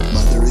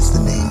is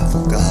the name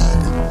for God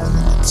on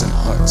the lips and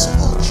hearts of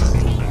all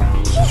children.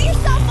 Kill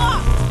yourself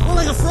off! More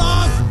like a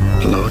frog!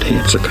 Lord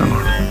hates a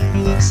coward.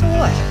 So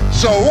what?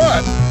 So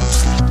what?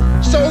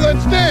 So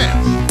let's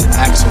dance!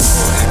 Axel.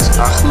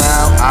 Ach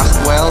nou,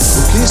 ach wel.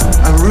 Kies,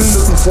 I'm really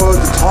looking forward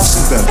to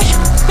tossing them. I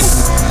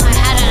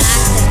had an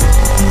accident.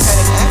 Had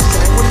an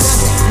accident? What does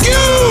that mean?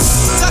 You!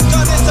 Suck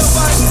on it, the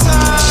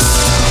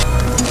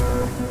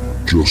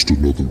Just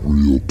another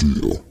real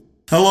deal.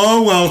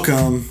 Hello,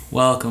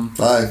 welcome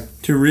Bye.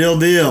 to Real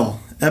Deal,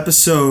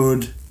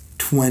 episode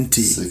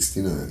 20.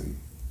 69.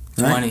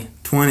 Right?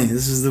 20.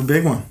 This is the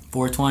big one.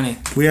 420.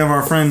 We have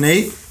our friend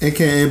Nate,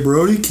 a.k.a.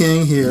 Brody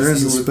King, here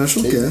as a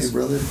special guest.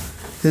 Brother?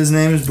 His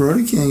name is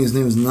Brody King. His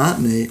name is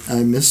not Nate.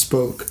 I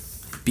misspoke.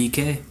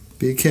 BK.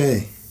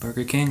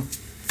 Burger King.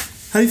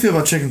 How do you feel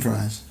about chicken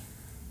fries?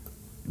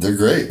 They're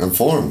great. I'm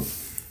for them.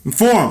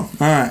 For 'em. All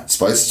right.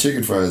 Spicy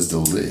chicken fries,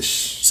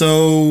 delish.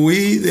 So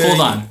we...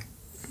 Hold on.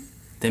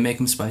 They make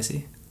them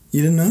spicy?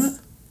 You didn't know that?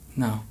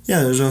 No.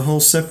 Yeah, there's a whole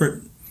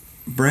separate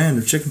brand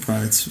of chicken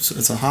fry.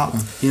 It's a hot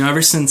one. You know,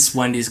 ever since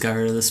Wendy's got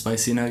rid of the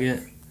spicy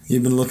nugget?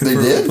 You've been looking They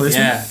for did? a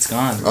replacement? Yeah, it's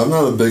gone. I'm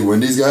not a big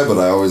Wendy's guy, but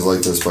I always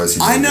like their spicy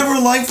I chicken. never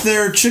liked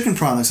their chicken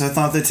products. I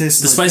thought they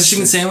tasted The like spicy fish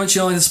chicken sandwich. sandwich?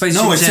 You don't like the spicy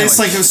No, chicken it sandwich? tastes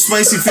like a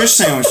spicy fish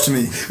sandwich to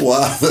me.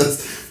 Wow,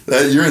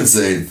 you're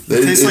insane.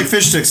 It tastes like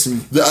fish sticks to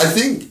me. I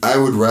think I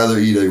would rather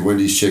eat a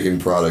Wendy's chicken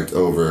product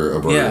over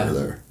a burger Yeah.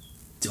 there.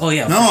 Oh,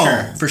 yeah,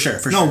 No. for sure.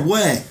 No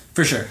way.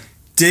 For sure.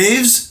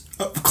 Dave's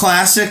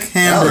classic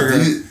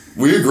hamburger.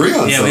 We agree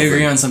on something. Yeah, we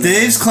agree on something.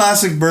 Dave's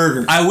classic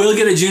burger. I will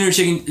get a junior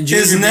bacon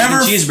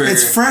cheeseburger.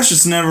 It's fresh.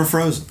 It's never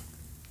frozen.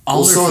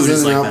 All their so food is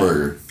is like In-N-Out that.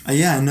 burger.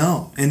 Yeah, I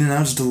know.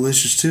 In-N-Out's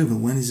delicious too, but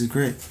Wendy's is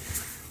great.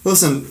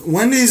 Listen,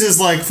 Wendy's is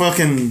like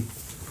fucking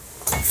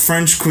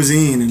French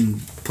cuisine in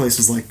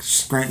places like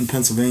Scranton,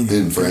 Pennsylvania.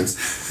 In France.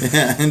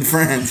 Yeah, in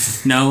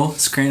France. No,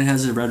 Scranton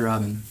has a Red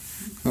Robin.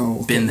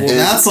 Oh, Been there. Well,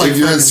 that's like if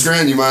you're in fucking-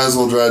 Scranton, you might as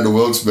well drive to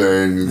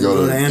Wilkes-Barre and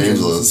go to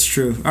Angelo's. It's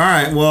true. All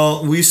right.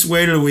 Well, we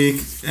waited a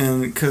week,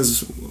 and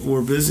because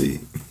we're busy.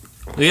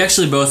 We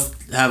actually both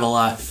have a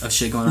lot of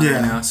shit going on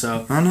right now,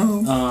 so... I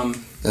know.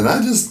 And I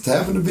just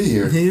happen to be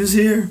here. He was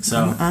here.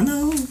 So I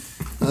know.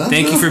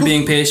 Thank you for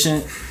being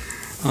patient.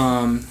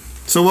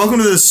 So welcome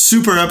to this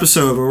super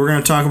episode where we're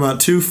going to talk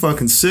about two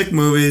fucking sick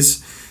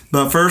movies.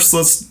 But first,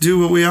 let's do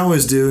what we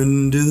always do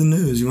and do the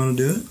news. You want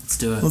to do it? Let's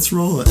do it. Let's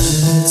roll it.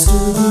 Let's do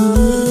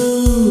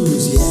the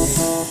news,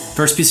 yeah.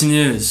 First piece of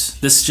news.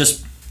 This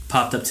just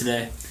popped up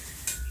today.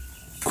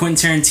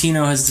 Quentin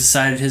Tarantino has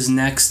decided his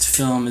next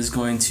film is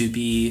going to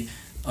be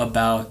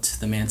about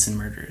the Manson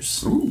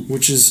murders. Ooh.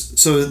 Which is...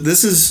 So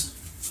this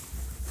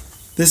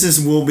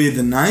will be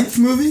the 9th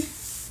movie?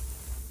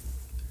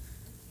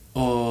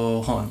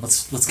 Oh, hold on.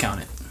 Let's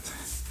count it.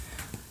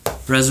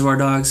 Reservoir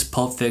Dogs,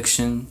 Pulp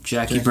Fiction,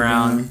 Jackie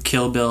Brown,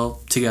 Kill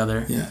Bill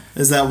together. Yeah.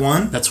 Is that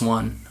one? That's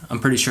one. I'm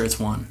pretty sure it's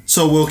one.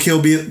 So will Kill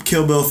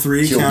Bill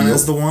 3 count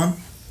as the one?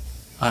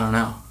 I don't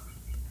know.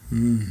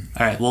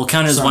 All right, we'll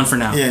count it as one for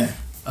now. Yeah.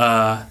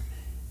 The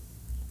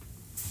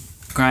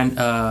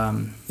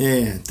Grindhouse.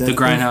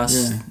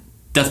 Yeah.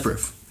 Death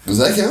Proof. Does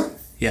that count?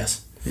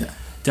 Yes. Yeah.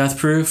 Death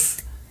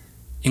Proof,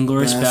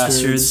 Inglourious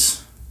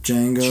Bastards,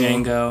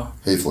 Django.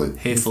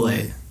 Hateful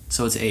Eight.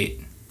 So it's 8.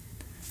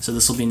 So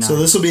this will be 9. So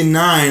this will be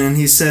 9, and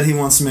he said he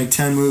wants to make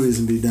 10 movies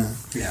and be done.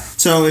 Yeah.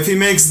 So if he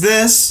makes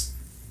this,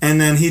 and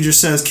then he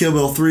just says Kill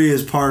Bill 3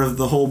 is part of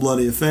the whole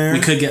bloody affair, We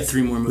could get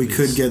 3 more movies. We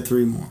could get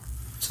 3 more.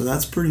 So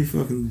that's pretty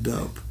fucking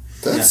dope.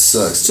 That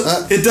sucks. So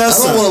it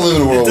does suck. I don't want to live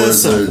in a world where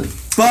there's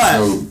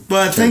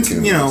But think,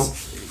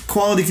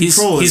 quality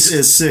control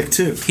is sick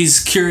too.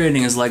 He's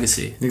curating his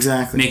legacy.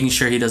 Exactly. Making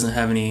sure he doesn't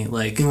have any,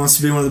 He wants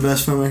to be one of the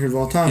best filmmakers of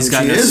all time. He's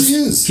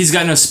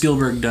got no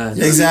Spielberg duds.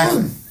 Yeah,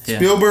 exactly. Yeah.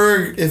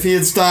 Spielberg, if he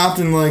had stopped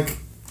in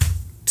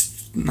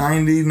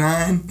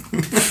 99.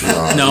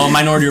 No,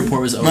 Minority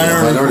Report was over.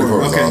 Minority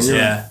Report was awesome.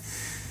 Yeah.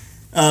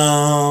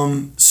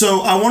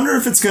 So I wonder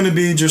if it's going to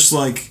be just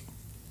like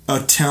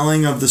a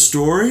telling of the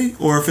story,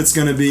 or if it's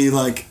going to be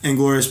like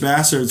Inglourious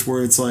Bastards,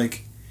 where it's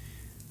like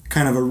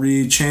kind of a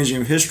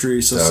re-changing of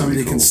history, so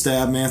somebody can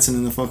stab Manson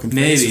in the fucking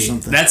face or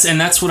something.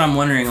 That's what I'm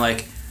wondering.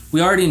 Like, we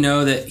already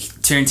know that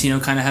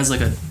Tarantino kind of has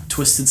like a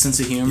twisted sense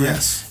of humor.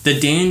 Yes. The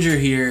danger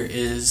here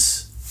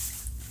is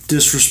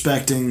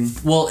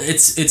disrespecting. Well,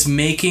 it's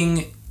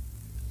making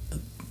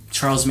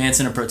Charles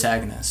Manson a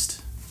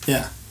protagonist.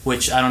 Yeah.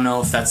 Which I don't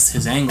know if that's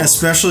his angle.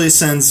 Especially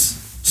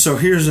since. So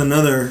here's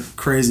another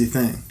crazy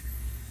thing.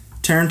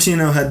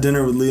 Tarantino had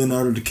dinner with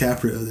Leonardo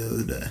DiCaprio the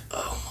other day.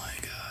 Oh my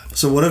god.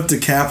 So what if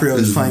DiCaprio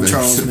is playing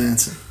Charles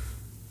Manson?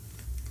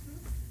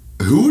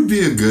 Who would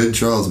be a good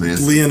Charles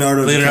Manson?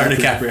 Leonardo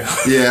DiCaprio.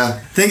 Yeah.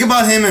 Think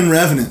about him in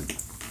Revenant.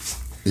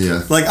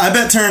 Yeah. Like, I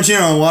bet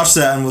Tarantino watched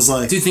that and was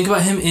like... Dude, think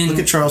about him in look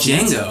at Charles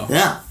Django. Manson.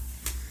 Yeah.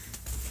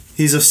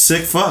 He's a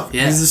sick fuck.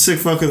 Yeah. He's the sick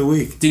fuck of the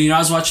week. Dude, I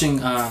was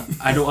watching... I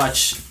had to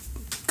watch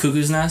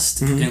Cuckoo's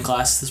Nest in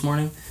class this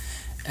morning,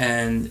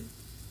 and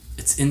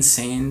it's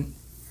insane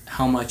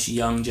how much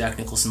young Jack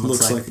Nicholson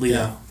looks like Leo.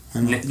 Yeah.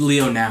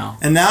 Leo now.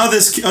 And now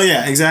this... Oh,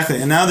 yeah, exactly.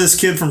 And now this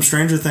kid from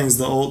Stranger Things,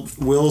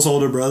 Will's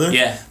older brother,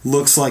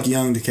 looks like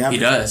young DiCaprio. He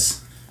does.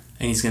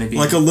 And he's going to be...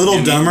 Like a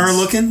little dumber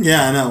looking?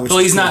 Yeah, I know. Well,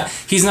 he's not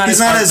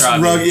as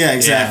rugged. Yeah,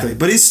 exactly. Yeah.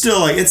 But he's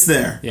still like, it's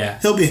there. Yeah.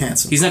 He'll be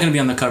handsome. He's not going to be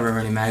on the cover of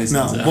any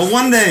magazines. No, but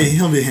one day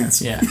he'll be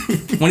handsome. Yeah.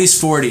 When he's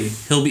 40,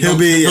 he'll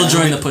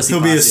join the pussy posse.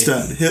 He'll be a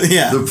stud.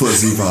 The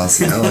pussy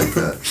posse. I like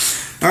that.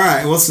 All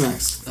right, what's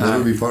next? Let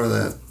her be part of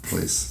that,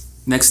 please.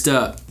 Next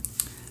up,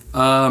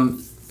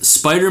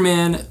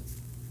 Spider-Man.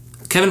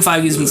 Kevin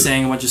Feige's been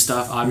saying a bunch of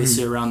stuff,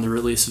 obviously, around the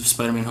release of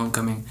Spider-Man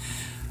Homecoming.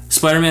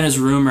 Spider-Man is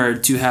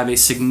rumored to have a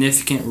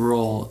significant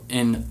role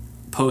in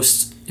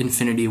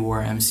post-Infinity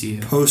War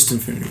MCU.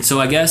 Post-Infinity. So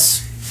I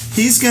guess...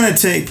 He's going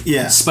to take...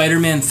 Yeah.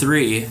 Spider-Man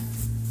 3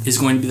 is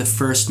going to be the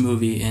first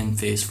movie in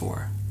Phase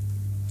 4.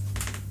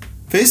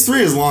 Phase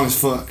 3 is long as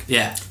fuck.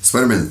 Yeah.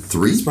 Spider-Man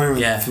 3?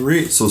 Spider-Man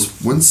 3. So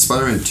when's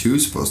Spider-Man 2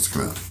 supposed to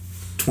come out?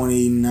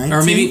 2019?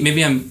 Or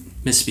maybe I'm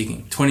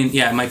misspeaking.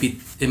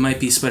 It might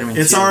be Spider-Man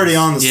 2. It's already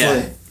on the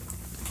slate.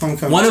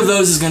 One of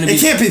those is going to be...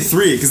 It can't be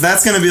 3, because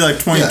that's going to be like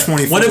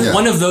 2024.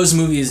 One of those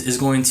movies is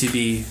going to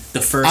be the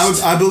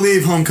first... I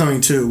believe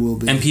Homecoming 2 will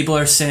be. And people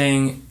are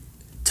saying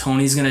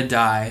Tony's going to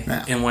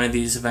die in one of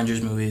these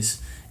Avengers movies,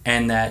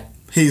 and that...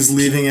 He's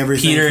leaving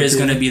everything. Peter is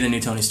going to be the new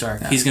Tony Stark.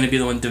 Yeah. He's going to be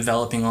the one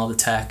developing all the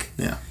tech.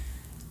 Yeah.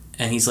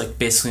 And he's like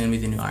basically going to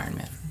be the new Iron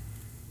Man.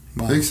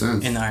 Wow. Makes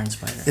sense. In the Iron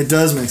Spider. It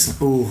does make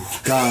sense. Ooh,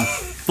 God.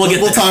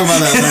 We'll talk about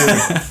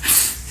that later.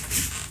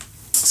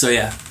 So,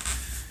 yeah.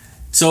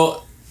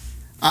 So...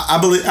 I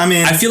believe. I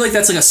mean, I feel like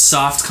that's like a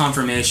soft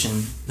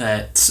confirmation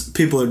that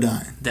people are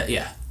dying. That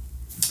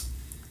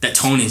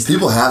Tony's dying.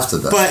 People have to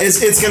die. But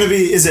it's going to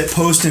be. Is it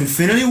post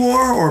Infinity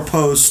War or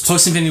post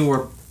Infinity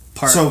War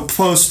part? So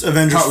post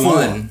Avengers part 4.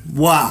 1.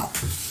 Wow.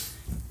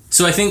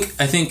 I So I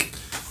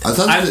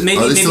thought are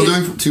they still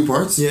doing 2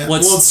 parts? Yeah. Well,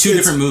 it's two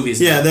different movies.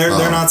 Yeah, they're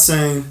not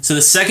saying. So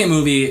the second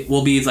movie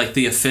will be like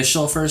the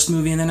official first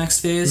movie in the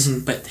next phase,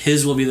 but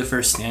his will be the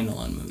first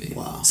standalone movie.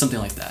 Wow. Something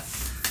like that.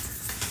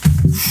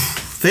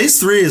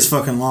 Phase 3 is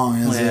fucking long.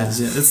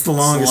 It's the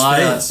longest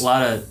phase. A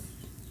lot of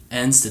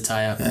ends to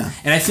tie up. Yeah.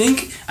 And I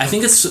think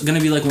it's going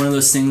to be like one of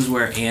those things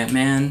where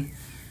Ant-Man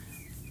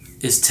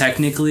is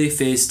technically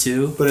Phase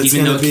 2, but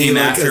even though it came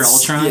after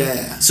Ultron.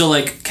 Yeah. So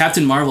like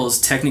Captain Marvel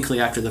is technically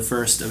after the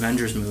first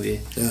Avengers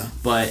movie. Yeah.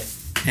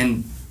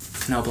 And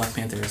no, Black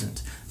Panther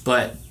isn't.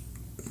 But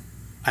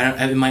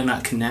it might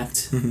not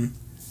connect.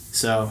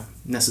 So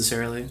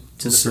necessarily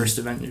to the first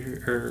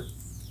Avenger or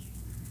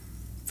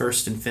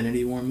first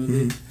Infinity War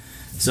movie.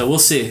 So we'll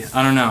see.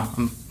 I don't know.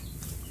 I'm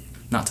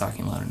not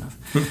talking loud enough.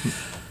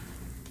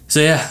 So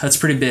yeah, that's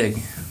pretty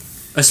big.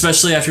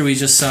 Especially after we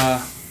just saw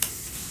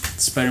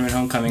Spider-Man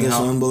Homecoming.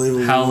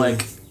 How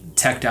like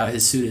teched out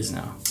his suit is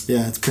now.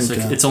 Yeah, it's pimped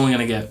out. It's only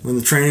going to get... When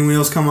the training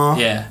wheels come off?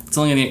 Yeah, it's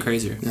only going to get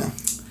crazier. Yeah.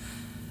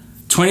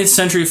 20th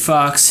Century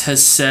Fox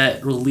has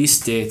set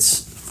release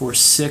dates for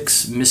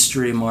 6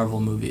 mystery Marvel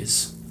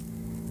movies.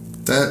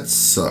 That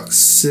sucks.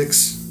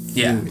 6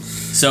 movies.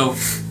 So,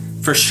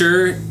 for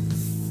sure...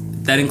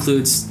 That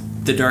includes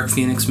the Dark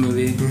Phoenix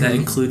movie. That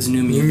includes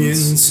New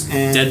Mutants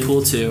and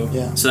Deadpool 2.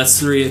 Yeah. So that's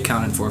 3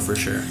 accounted for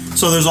sure.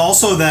 So there's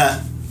also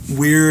that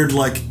weird,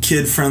 like,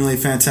 kid-friendly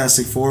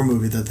Fantastic Four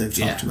movie that they've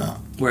talked about.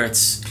 Where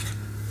it's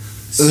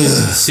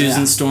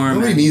Susan Storm.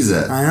 Nobody needs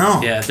that. I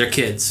know. Yeah, they're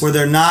kids. Where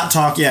they're not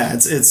talking. Yeah,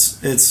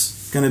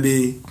 it's gonna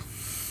be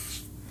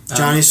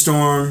Johnny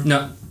Storm.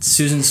 No,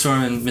 Susan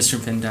Storm and Mr.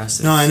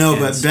 Fantastic. No, I know,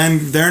 but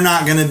they're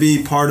not gonna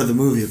be part of the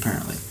movie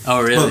apparently.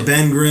 Oh, really? But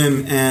Ben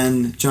Grimm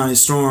and Johnny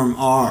Storm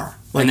are.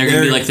 Like, and they're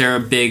going to be like they're a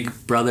big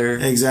brother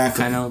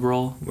kind of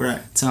role? Right.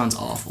 It sounds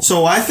awful.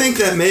 So I think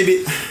that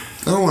maybe...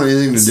 I don't want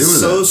anything to do with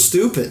so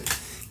stupid.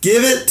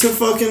 Give it to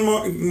fucking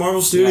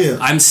Marvel Studios.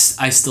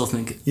 Yeah, I still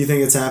think... You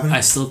think it's happening?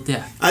 I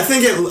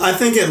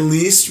think at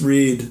least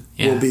Reed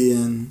will be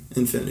in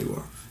Infinity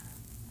War.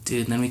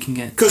 Dude, then we can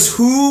get... Because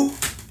who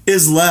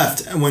is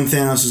left when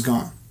Thanos is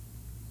gone?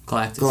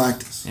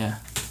 Galactus. Yeah.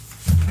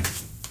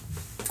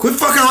 Quit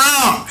fucking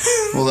around!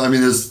 Well, I mean,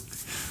 there's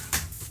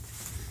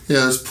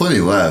plenty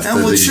left.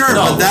 Well, sure,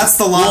 but that's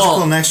the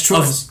logical next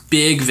choice. Of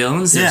big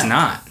villains, there's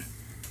not.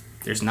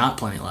 There's not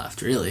plenty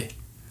left, really.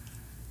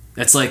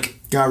 That's like...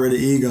 Got rid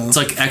of Ego. It's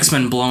like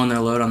X-Men blowing their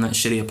load on that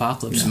shitty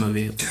Apocalypse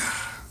movie.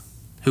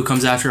 Who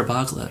comes after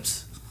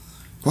Apocalypse?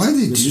 Why did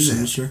they do that?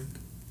 Sinister.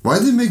 Why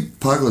did they make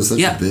Apocalypse such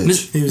a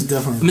bitch? He was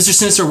definitely... Mr.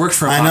 Sinister worked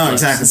for Apocalypse. I know,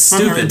 exactly. It's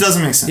stupid. It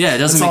doesn't make sense. Yeah, it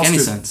doesn't make any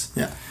sense.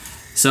 Yeah.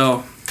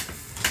 So...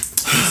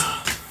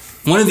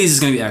 One of these is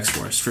going to be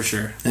X-Force, for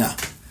sure. Yeah.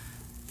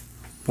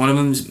 One of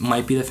them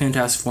might be the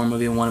Fantastic Four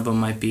movie, and one of them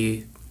might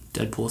be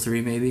Deadpool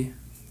 3, maybe.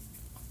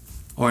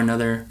 Or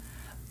another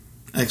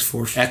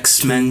X-Force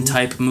X-Men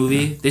type movie.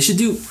 Yeah. They should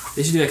do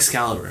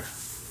Excalibur.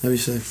 That'd be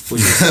sick.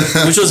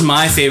 Which was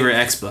my favorite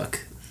X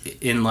book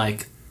in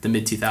like the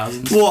mid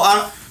 2000s. Well,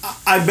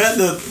 I bet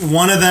that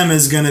one of them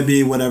is going to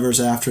be whatever's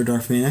after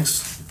Dark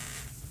Phoenix.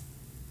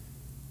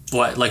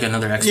 What, like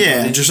another X?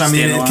 Yeah, just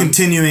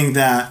continuing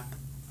that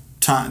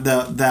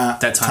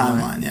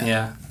timeline.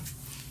 Yeah.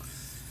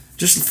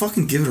 Just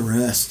fucking give it a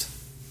rest.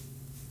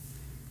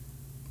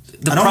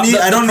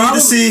 I don't need to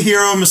see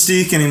Hero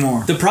Mystique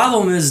anymore. The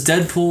problem is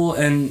Deadpool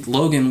and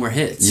Logan were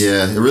hits.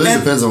 Yeah, it really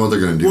depends on what they're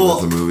going to do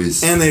with the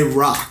movies. And they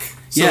rock.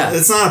 So yeah,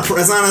 it's not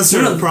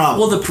necessarily a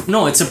problem.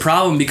 Well, it's a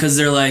problem because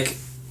they're like,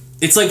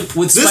 it's like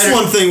with this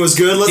one thing was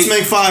good. Let's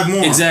make 5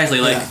 more.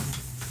 Exactly. Like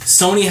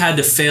Sony had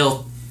to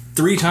fail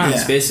 3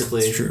 times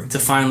basically to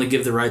finally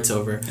give the rights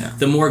over. Yeah.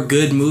 The more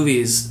good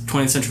movies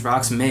 20th Century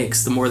Fox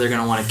makes, the more they're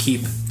going to want to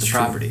keep the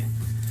property.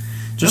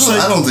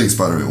 I don't think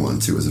Spider-Man 1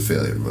 and 2 was a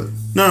failure, but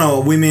no,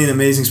 we mean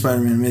Amazing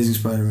Spider-Man,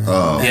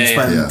 Oh, and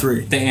Spider-Man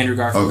 3. The Andrew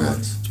Garfield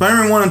ones.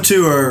 Spider-Man 1 and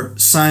 2 are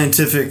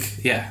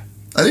scientific. Yeah.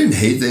 I didn't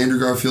hate the Andrew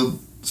Garfield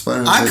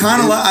Spider-Man.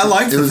 I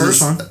liked the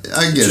first one.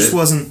 I get it. I didn't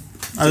love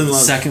it. The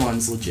second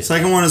one's legit.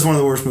 Second one is one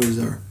of the worst movies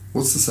ever.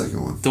 What's the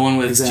second one? The one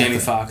with Jamie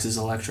Foxx as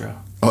Electro.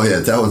 Oh yeah,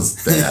 that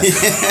one's bad.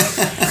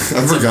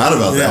 I forgot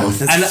about that one.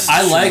 And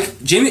I like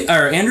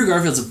Andrew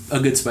Garfield's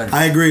a good Spider-Man.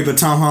 I agree, but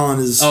Tom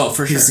Holland is for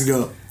sure. He's the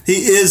GOAT. He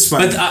is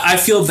Spider-Man. But I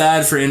feel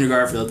bad for Andrew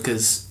Garfield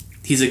because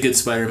he's a good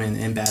Spider-Man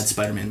in bad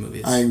Spider-Man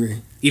movies. I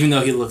agree. Even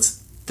though he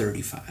looks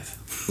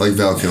 35. Like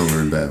Val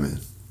Kilmer in Batman.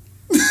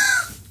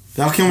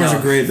 Val Kilmer's a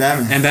great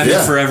Batman. And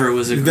Batman Forever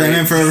was a great...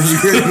 Batman Forever was a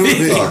great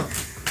movie.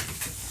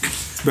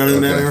 It's better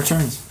than Batman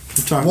Returns.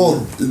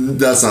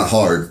 That's not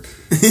hard.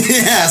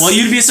 Yes. Well,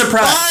 you'd be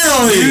surprised.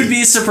 Finally! You'd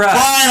be surprised.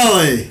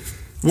 Finally!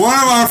 One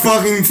of our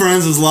fucking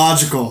friends is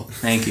logical.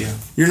 Thank you.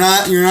 You're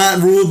not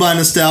ruled by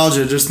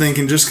nostalgia, just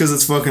thinking just because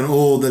it's fucking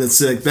old that it's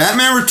sick.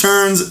 Batman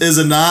Returns is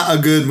not a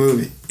good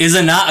movie. Is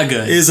a not a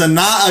good movie. It's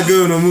not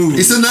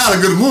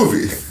a good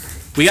movie.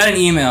 We got an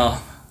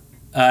email.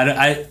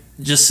 I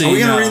just so Are we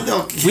you know. gonna read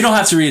the, we don't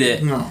have to read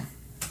it. No.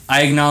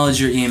 I acknowledge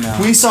your email.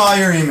 We saw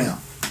your email.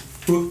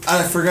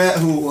 I forgot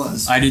who it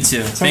was. I do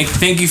too.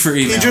 Thank you for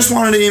emailing. He just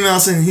wanted to email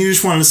us and he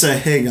just wanted to say,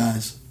 hey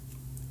guys,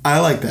 I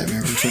like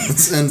Batman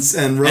Returns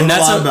and wrote a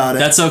lot about it.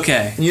 That's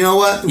okay. You know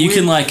what? You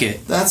can like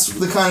it. That's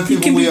the kind of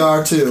people we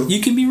are too. You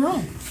can be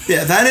wrong.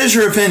 Yeah, that is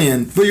your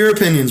opinion, but your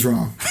opinion's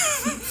wrong.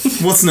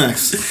 What's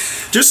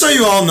next? Just so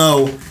you all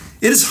know,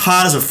 it is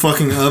hot as a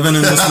fucking oven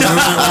in this room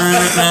that we're in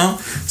right now.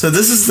 So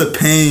this is the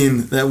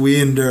pain that we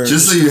endure.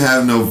 Just so you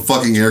have no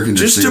fucking air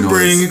conditioning. Just to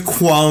bring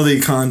quality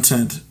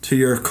content to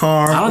your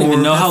car. I don't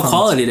even know how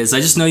quality it is.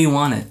 I just know you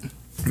want it.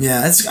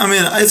 Yeah,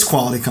 it's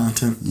quality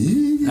content.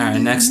 Yeah. All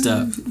right, next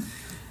up.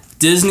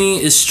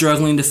 Disney is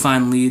struggling to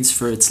find leads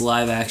for its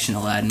live-action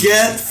Aladdin.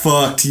 Get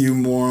fucked, you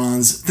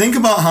morons. Think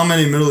about how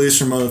many Middle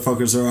Eastern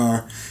motherfuckers there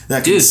are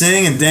that can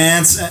sing and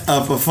dance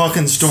up a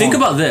fucking storm. Think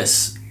about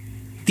this.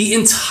 The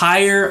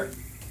entire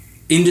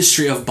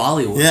industry of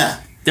Bollywood.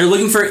 Yeah. They're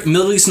looking for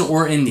Middle Eastern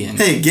or Indian.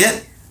 Hey,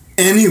 get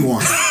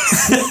anyone.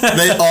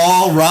 They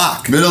all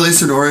rock. Middle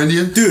Eastern or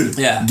Indian? Dude.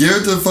 Yeah. Give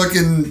it to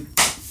fucking...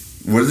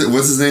 What is it?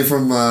 What's his name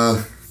from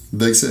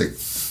Big Sick?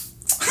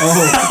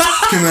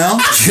 Oh, Kamel?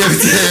 Give it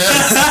to him.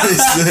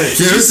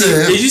 Give it to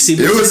him. Did you see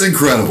it? It was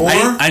incredible.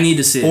 I need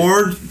to see it.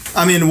 Or,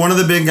 I mean, one of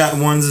the big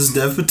ones is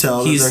Dev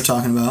Patel that they're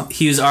talking about.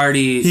 He's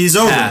already He's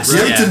over. passed.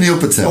 Right? Give it to Neil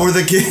Patel. Or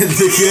the kid...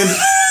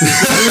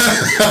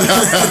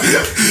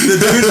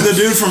 the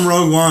dude from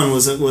Rogue One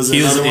was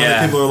another one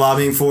that people are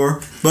lobbying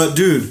for. But,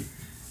 dude...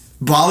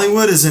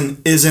 Bollywood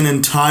is an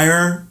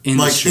entire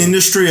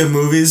industry of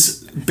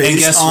movies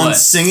based on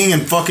singing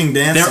and fucking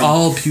dancing. They're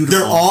all beautiful.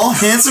 They're all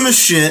handsome as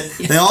shit.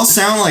 They all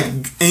sound like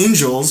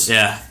angels.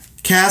 Yeah.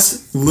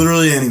 Cast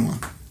literally anyone.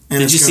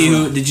 And Did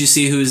you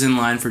see who's in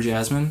line for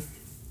Jasmine?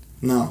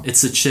 No.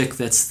 It's the chick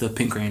that's the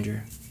Pink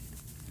Ranger.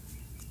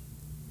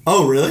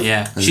 Oh, really?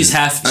 Yeah. She's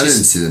half. I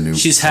didn't see the new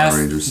Power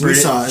Rangers. We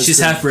saw it. She's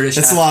half British.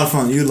 It's a lot of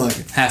fun. You'd like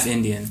it. Half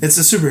Indian. It's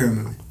a superhero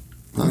movie.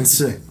 It's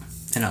sick.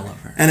 And I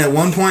love her. And at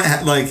one point,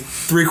 like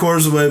 3/4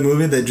 of the way the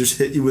movie, they just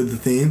hit you with the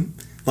theme.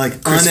 Like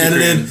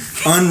unedited,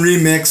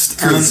 unremixed.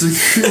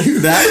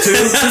 That too.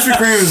 Krispy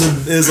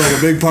Kreme is like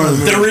a big part of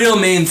the movie. The real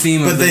main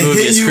theme of the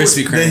movie is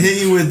Krispy Kreme. They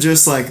hit you with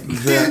just like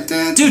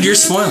the... Dude, you're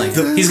spoiling.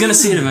 He's going to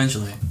see it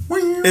eventually.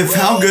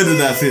 How good did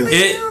that feel?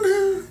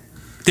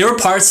 There were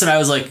parts that I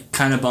was like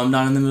kind of bummed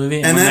on in the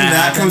movie. And then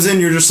that comes in,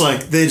 you're just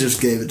like, they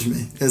just gave it to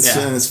me. And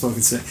it's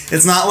fucking sick.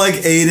 It's not like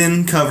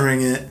Aiden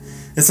covering it.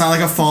 It's not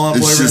like a Fall Out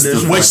Boy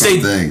rendition. Which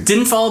they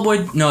didn't Fall Out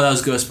Boy. No, that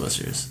was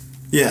Ghostbusters.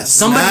 Yes,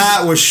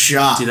 that was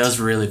shot. Dude, that was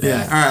really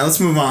bad. Yeah. All right, let's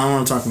move on. I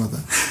want to talk about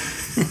that.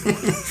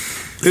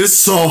 It is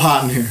so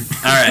hot in here.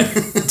 All right,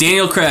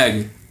 Daniel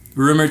Craig,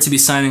 rumored to be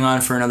signing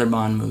on for another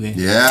Bond movie.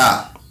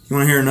 Yeah. You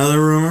want to hear another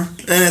rumor?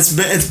 And it's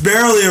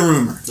barely a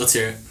rumor. Let's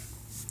hear it.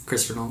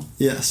 Christopher Nolan.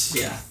 Yes.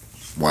 Yeah.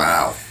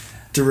 Wow.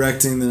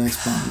 Directing the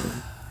next Bond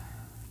movie.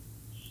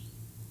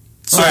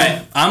 All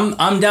right,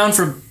 I'm down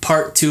for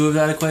part 2 of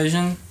that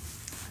equation.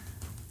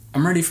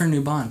 I'm ready for a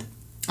new Bond.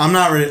 I'm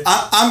not ready.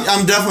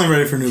 I'm definitely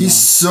ready for a new Bond. He's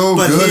so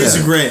but good. But he is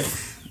great.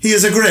 He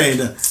is a great.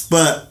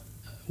 But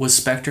was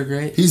Spectre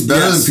great? He's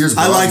better than Pierce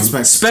Brosnan. I like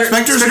Spectre.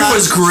 Spectre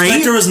was great.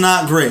 Spectre was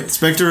not great.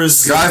 Spectre is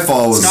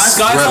Skyfall was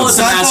Skyfall is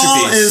a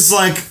masterpiece. Is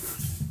like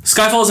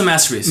Skyfall is a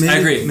masterpiece. Maybe, I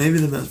agree. Maybe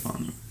the best Bond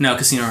movie. No,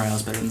 Casino Royale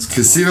is better than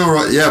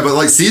Skyfall. But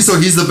like, see, so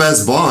he's the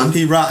best Bond.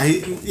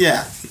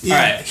 Yeah. All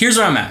right, here's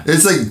where I'm at.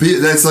 It's like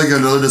that's like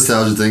another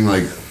nostalgia thing,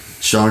 like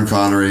Sean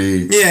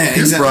Connery. Yeah,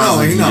 Pierce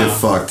Brosnan can get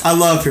fucked. I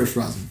love Pierce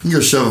Brosnan. You can go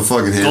shove a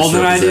fucking hand.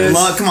 GoldenEye, dude.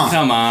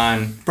 Come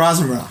on.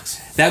 Brosnan rocks.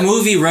 That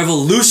movie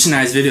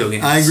revolutionized video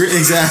games. I agree,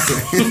 exactly.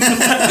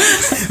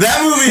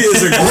 That movie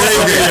is a great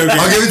video game.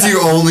 I'll give it to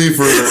you only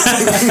for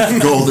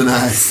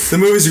GoldenEye. The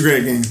movie's a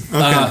great game.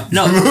 Okay.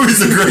 No, the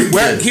movie's a great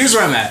game. Here's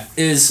where I'm at.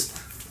 Is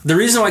the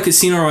reason why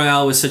Casino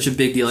Royale was such a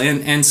big deal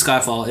and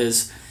Skyfall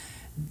is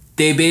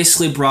they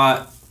basically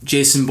brought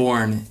Jason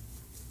Bourne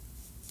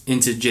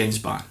into James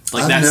Bond.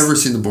 Like I've never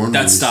seen the Bourne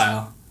that movies.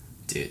 style,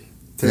 dude.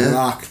 They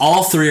rock.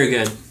 All three are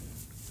good.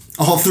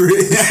 All three.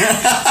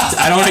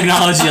 I don't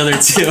acknowledge the other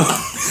two.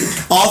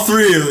 All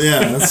three.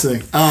 Yeah, that's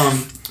sick.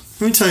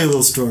 Let me tell you a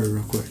little story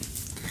real quick.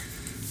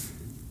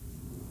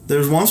 There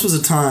was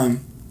a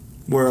time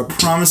where a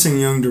promising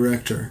young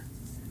director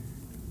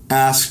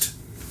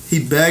he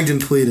begged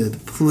and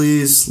pleaded,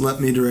 please let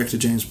me direct a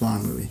James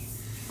Bond movie.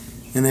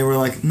 And they were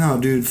like, no,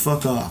 dude,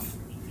 fuck off.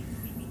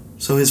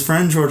 So his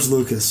friend George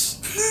Lucas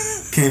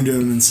came to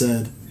him and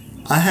said,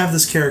 I have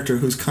this character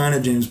who's kind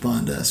of James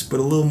Bond-esque, but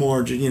a little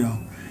more,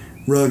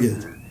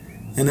 rugged.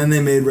 And then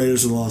they made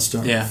Raiders of the Lost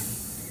Ark. Yeah.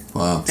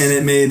 Wow. And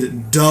it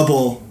made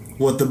double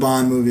what the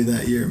Bond movie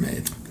that year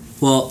made.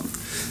 Well,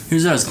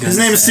 here's what I was gonna say. His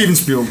name is Steven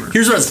Spielberg.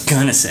 Here's what I was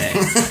gonna say.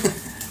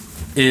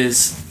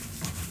 Is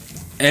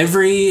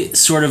every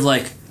sort of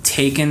like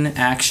Taken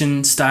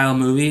action style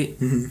movie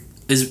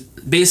is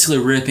basically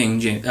ripping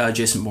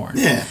Jason Bourne.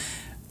 Yeah.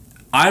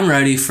 I'm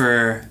ready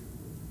for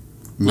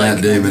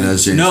Matt Damon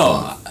as James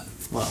Bond.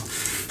 Well,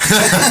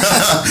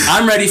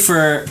 I'm ready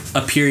for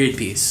a period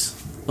piece.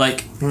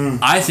 Like,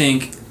 I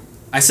think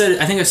I've said it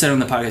on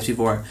the podcast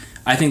before.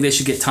 I think they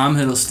should get Tom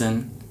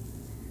Hiddleston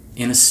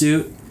in a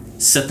suit,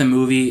 set the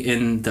movie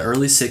in the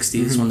early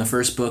 60s when the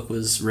first book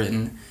was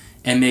written,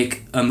 and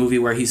make a movie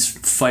where he's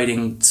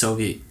fighting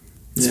Soviet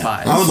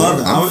spies. I would love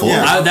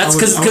that. That's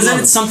because then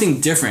it's something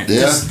different.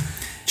 Yeah.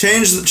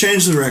 Change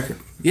the record.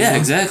 Yeah,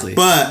 exactly.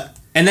 But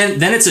and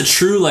then it's a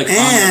true like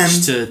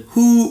homage to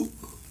who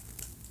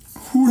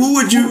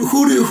would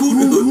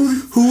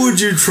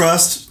you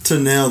trust to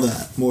nail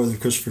that more than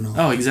Christopher Nolan?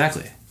 Oh,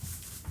 exactly.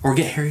 Or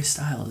get Harry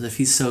Styles if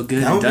he's so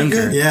good That in would be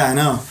Dunkirk. good. Yeah, I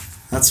know.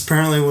 That's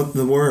apparently what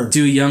the word.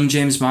 Do young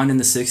James Bond in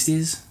the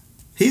 60s?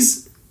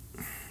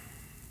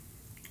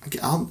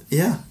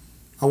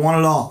 I want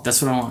it all.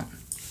 That's what I want.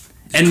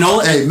 And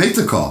Nolan. Hey, make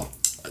the call,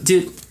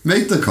 dude.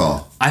 Make the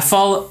call. I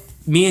follow.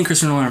 Me and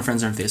Christopher Nolan are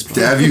friends on Facebook.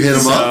 Have you hit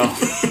him up?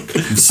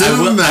 Send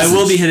him a message. I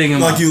will be hitting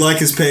him up. Like you like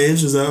his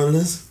page? Is that what it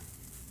is?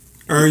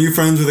 Or are you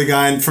friends with a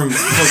guy from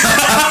fucking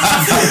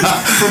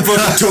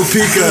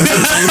Topeka?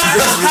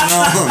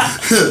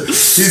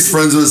 He's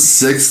friends with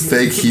 6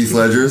 fake Heath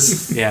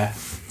Ledgers. Yeah.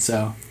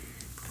 So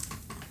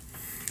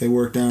they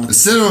work down.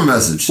 Send him a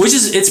message.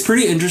 It's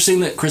pretty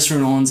interesting that Christopher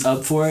Nolan's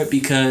up for it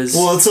because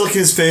it's like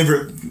his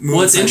favorite movie.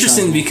 Well, it's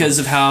interesting because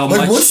of how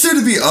much. What's there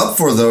to be up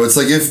for though? It's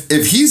like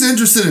if he's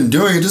interested in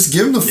doing it, just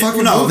give him the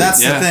fucking. No, movie.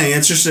 that's the thing.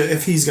 It's just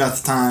if he's got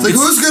the time. Like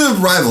who's gonna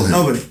rival him?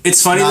 Nobody.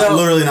 It's funny not, though,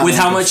 literally not with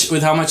how much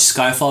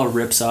Skyfall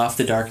rips off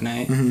The Dark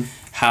Knight,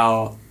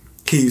 how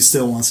he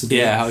still wants to do it.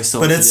 Yeah, how he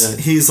still wants to do it.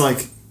 He's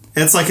like,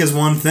 it's like his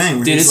one thing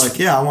where he's like,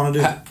 yeah, I want to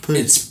do it.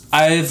 Please.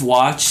 I've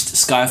watched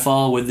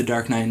Skyfall with The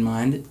Dark Knight in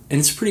mind, and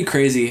it's pretty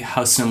crazy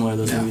how similar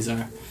those movies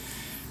are.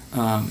 But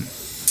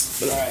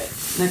alright,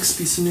 next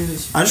piece of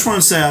news. I just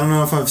want to say, I don't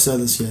know if I've said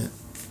this yet.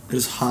 It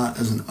is hot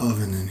as an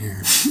oven in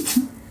here.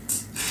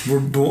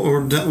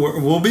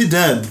 We'll be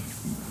dead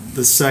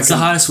the second. It's the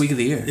hottest week of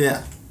the year.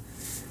 Yeah.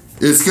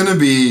 It's gonna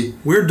be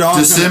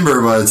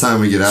December by the time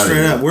we get out of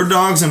here. Straight up, we're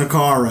dogs in a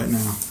car right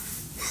now.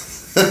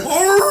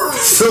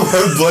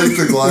 Someone break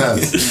the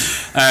glass.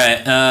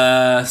 Alright,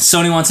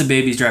 Sony wants a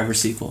Baby Driver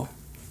sequel.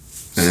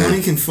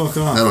 Sony can fuck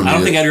off. I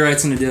don't think Edgar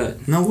Wright's gonna do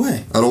it. No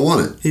way. I don't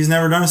want it. He's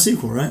never done a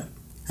sequel, right?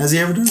 Has he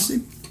ever done a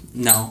sequel?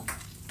 No.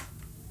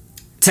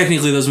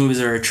 Technically, those movies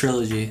are a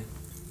trilogy.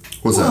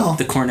 What's that?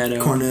 The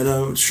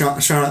Cornetto,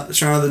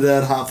 Shaun of the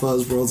Dead, Hot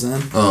Fuzz, World's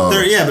End. Oh.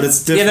 But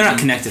it's different. Yeah, they're not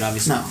connected,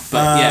 obviously. No.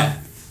 But yeah,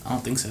 I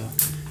don't think so.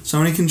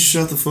 Sony can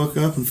shut the fuck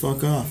up and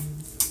fuck off.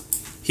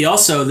 He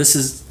also, this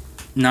is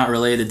not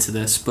related to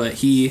this, but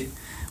he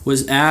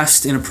was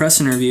asked in a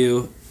press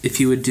interview if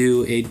he would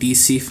do a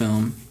DC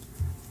film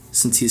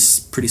since he's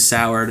pretty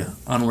soured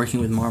on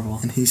working with Marvel.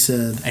 And he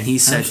said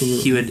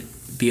absolutely. He would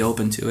be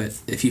open to it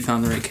if he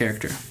found the right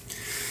character.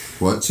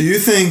 What? So you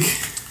think...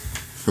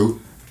 Who?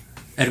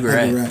 Edgar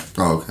Wright.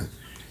 Oh, okay.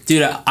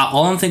 Dude,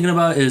 all I'm thinking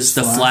about is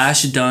The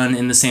Flash done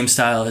in the same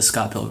style as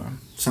Scott Pilgrim.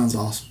 Sounds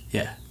awesome.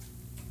 Yeah.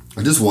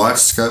 I just watched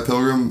Scott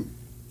Pilgrim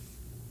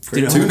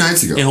 2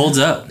 nights ago. It holds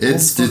up.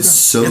 It's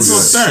so good.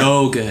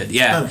 So good.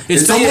 Yeah.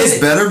 It's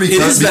almost better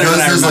because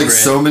there's like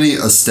so many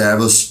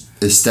established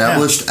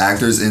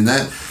actors in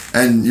that,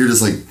 and you're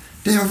just like,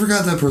 damn, I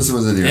forgot that person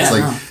was in here. Yeah, it's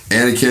like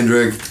Anna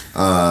Kendrick,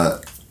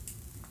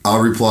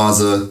 Aubrey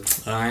Plaza.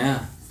 Oh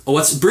yeah.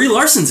 Oh, Brie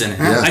Larson's in it.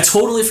 Yeah. I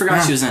totally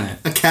forgot she was in it.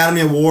 A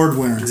Academy Award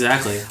winner.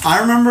 Exactly. I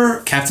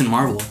remember Captain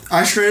Marvel.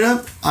 I straight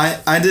up,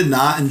 I did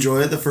not enjoy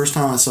it the first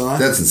time I saw it.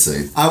 That's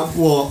insane. I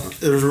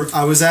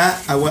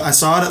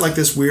saw it at like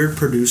this weird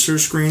producer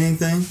screening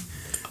thing.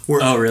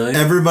 Where Oh, really?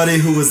 Everybody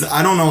who was,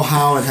 I don't know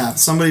how it happened.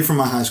 Somebody from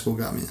my high school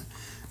got me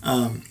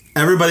in.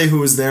 Everybody who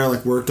was there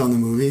like worked on the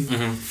movie.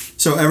 Mm-hmm.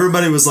 So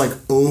everybody was like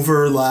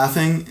over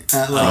laughing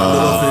at like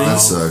little things. That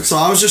sucks. So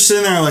I was just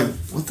sitting there like,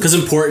 what the Because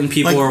important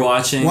people like, were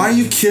watching. Why are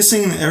you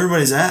kissing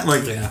everybody's at?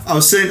 Like, Yeah. I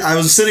was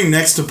sitting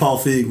next to Paul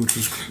Feig, which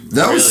was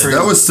That was Really?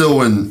 that was still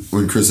when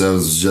Chris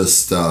Evans was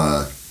just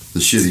the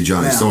shitty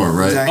Johnny Yeah, Storm,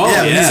 right? exactly.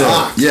 Oh, yeah.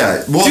 So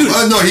yeah, well,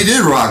 Dude. no, he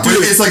did rock. But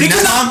it's like think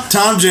now,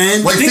 Tom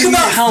Jane. like Think thinking-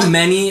 about how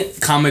many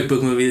comic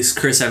book movies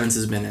Chris Evans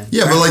has been in.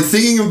 Yeah, but like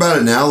thinking about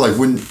it now, like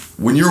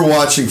when you're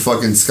watching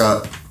fucking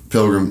Scott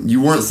Pilgrim,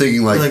 you weren't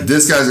thinking like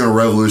this guy's gonna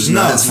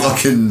revolutionize No.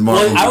 fucking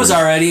Marvel. Well, I was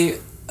movies. already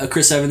a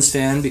Chris Evans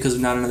fan because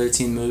of Not Another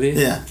Teen Movie.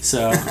 Yeah.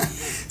 So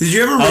Did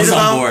you ever I read was on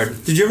about?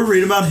 board. Did you ever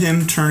read about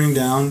him turning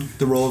down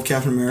the role of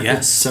Captain America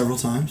Yes. several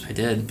times I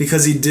did.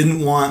 because he didn't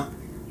want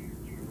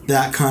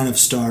that kind of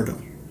stardom?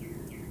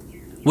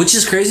 Which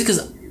is crazy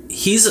because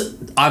he's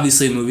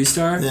obviously a movie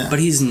star, Yeah. but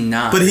he's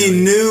not. But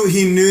really.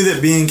 he knew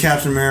that being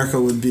Captain America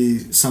would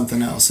be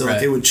something else. So like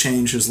Right. it would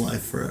change his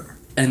life forever.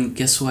 And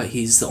guess what?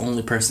 He's the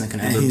only person that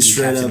can And ever be he's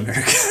straight Captain up-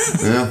 America.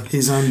 Yeah.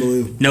 He's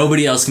unbelievable.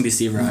 Nobody else can be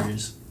Steve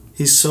Rogers.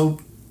 He's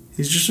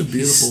just a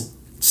beautiful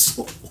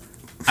soul.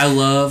 I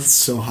love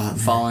So hot.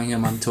 following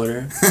him on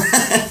Twitter.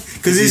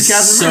 Because he's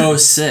Captain so America.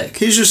 sick.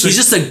 He's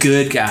just a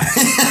good guy.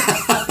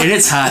 And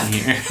it's hot in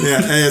here.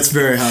 Yeah, it's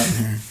very hot in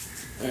here.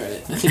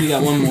 Alright, I think we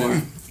got one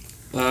more.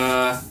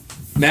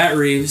 Matt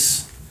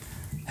Reeves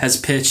has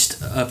pitched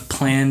a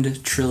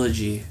planned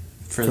trilogy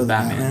for the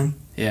Batman.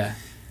 Yeah.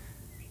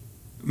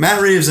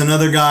 Matt Reeves,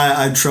 another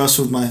guy I'd trust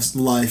with my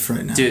life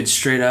right now. Dude,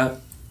 straight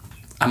up,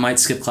 I might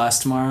skip class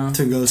tomorrow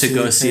To go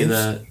see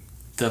the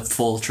the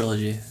full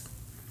trilogy.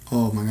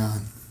 Oh my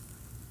god.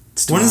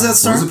 It's When does that tomorrow.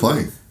 start? Where's it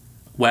playing?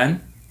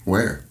 When?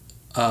 Where?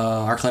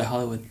 ArcLight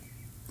Hollywood.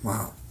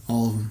 Wow.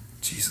 All of them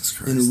Jesus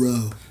Christ. in a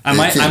row. I Yeah,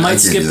 might I can't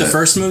skip do the that.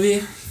 first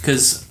movie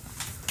because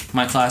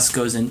my class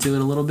goes into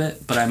it a little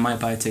bit, but I might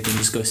buy a ticket and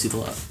just go see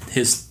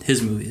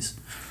his movies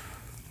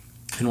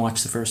and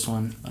watch the first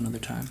one another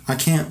time. I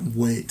can't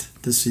wait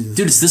to see this.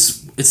 Dude,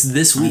 it's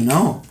this week. I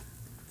know.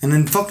 And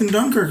then fucking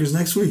Dunkirk is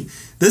next week.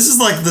 This is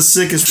like the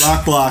sickest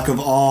rock block of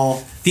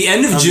all. The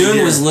end of Of the June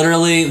year. was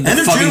literally the End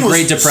of fucking June was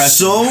Great Depression.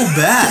 so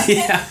bad.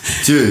 Yeah.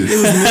 Dude,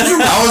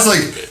 I was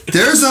like,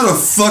 there's not a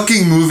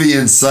fucking movie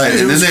in sight. Dude,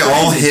 it And then was they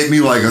all crazy. hit me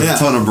like a Yeah.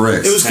 ton of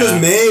bricks. It was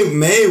because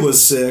May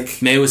was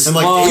sick. May was and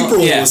like well,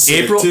 April yeah, was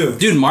sick April, too.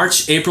 Dude,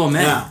 March, April,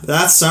 May. Yeah,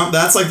 that's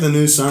like the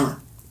new summer.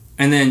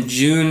 And then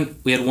June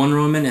we had Wonder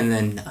Woman and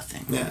then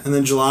nothing. Yeah, and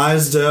then July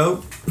is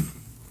dope.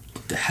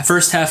 The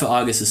first half of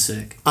August is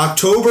sick.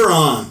 October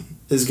on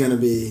is gonna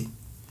be.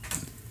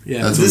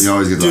 Yeah. That's when you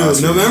always get the dude.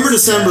 Oscars. November,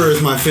 December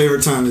is my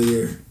favorite time of the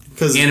year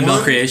because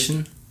Annabelle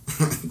Creation.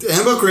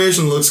 Annabelle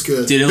Creation looks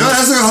good. Dude, it No, looks,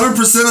 that's like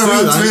 100% on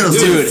Rotten Tomatoes.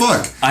 dude.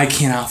 Fuck. I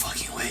cannot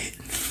fucking wait.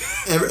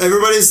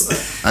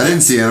 Everybody's I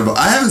didn't see Annabelle.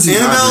 I haven't seen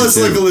Annabelle is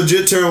Conjuring like a 2.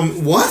 legit terrible.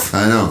 What?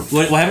 I know.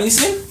 What haven't you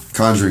seen?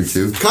 Conjuring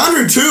 2.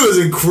 Conjuring 2 is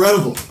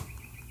incredible.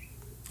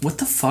 What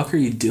the fuck are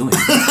you doing?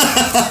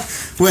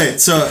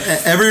 Wait, so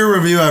every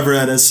review I've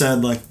read has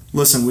said like,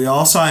 listen, we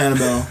all saw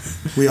Annabelle,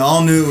 we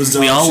all knew it was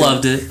dog We all shit,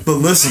 loved it. but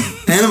listen,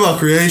 Annabelle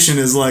Creation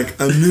is like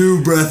a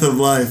new breath of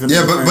life. In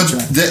Yeah, the but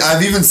franchise.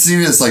 I've even seen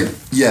it. It's like,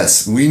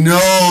 yes, we know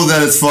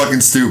that it's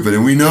fucking stupid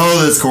and we know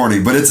that it's corny,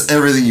 but it's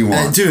everything you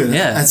want. Dude,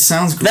 Yeah. that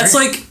sounds great. That's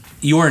like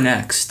You're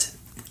Next.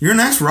 Your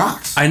next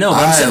rocks. I know, but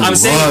I'm loved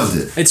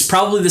saying it. it's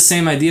probably the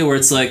same idea where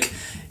it's like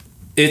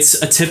it's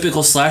a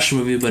typical slasher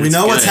movie, but We it's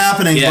know what's good.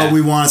 happening, Yeah. but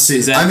we want to see it.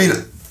 Exactly. I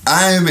mean,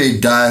 I am a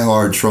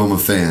diehard Trauma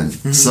fan,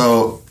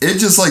 so it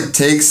just like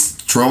takes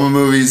Trauma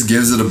movies,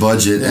 gives it a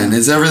budget, and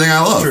it's everything I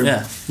love. True.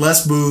 Yeah.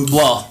 Less boobs.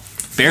 Well,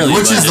 barely.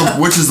 Which is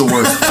budget, the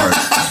worst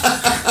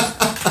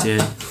part.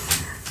 dude?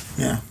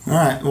 Yeah. All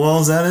right. Well,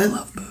 is that it?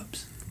 Love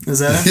boobs. Is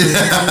that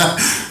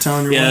it?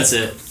 Telling your Yeah, wife. that's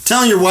it.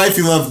 Telling your wife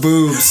you love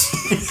boobs.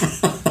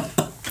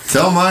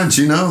 Tell mine,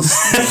 she knows.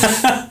 All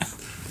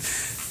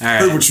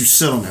Heard right. what you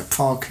said on that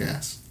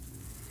podcast.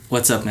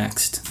 What's up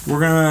next? We're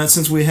gonna,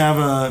 since we have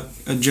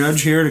a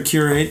judge here to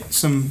curate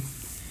some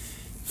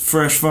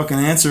fresh fucking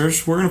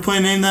answers, we're gonna play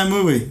Name That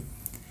Movie.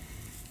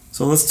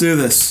 So let's do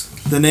this.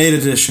 The Nate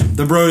edition.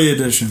 The Brody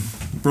edition.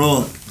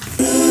 Roll it.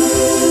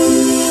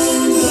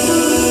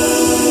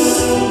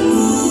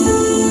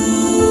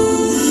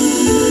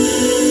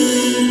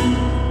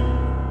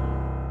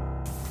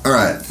 All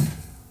right.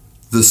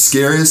 The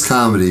scariest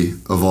comedy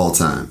of all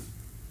time.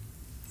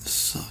 This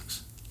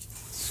sucks.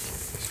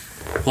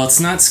 Well, it's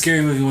not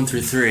Scary Movie 1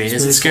 through 3.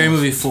 Is it Scary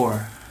Movie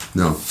 4?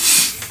 No.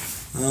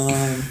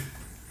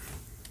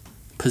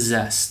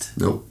 Possessed.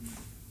 Nope.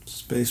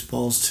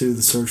 Spaceballs 2,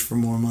 The Search for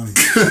More Money.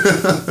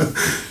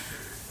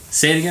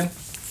 Say it again.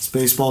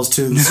 Spaceballs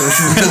 2, The Search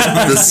for More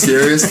Money. The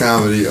scariest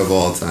comedy of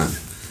all time.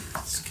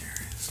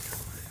 Scariest.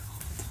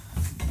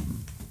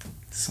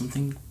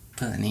 Something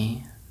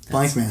funny.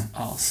 Blank Man.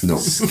 Also No.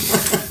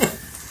 scary.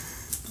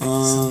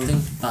 Something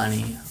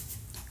funny.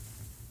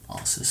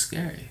 Also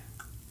scary.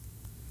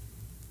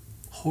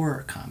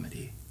 Horror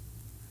comedy.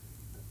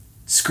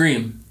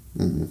 Scream.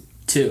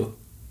 2.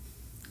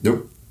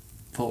 Nope.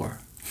 4.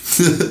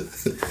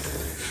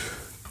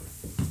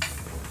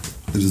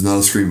 It is not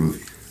a Scream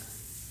movie.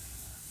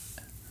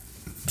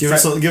 Give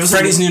us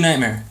Freddy's New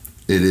Nightmare.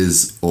 It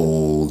is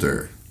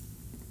older.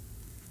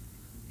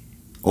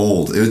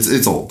 Old.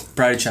 It's old.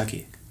 Bride of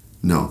Chucky.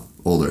 No.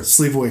 Older.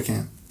 Sleepaway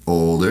Camp.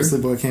 Older.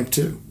 Sleepaway Camp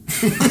 2.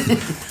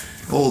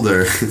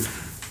 Older.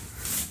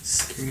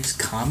 Scariest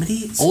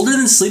comedy? Older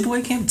than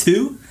Sleepaway Camp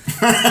 2?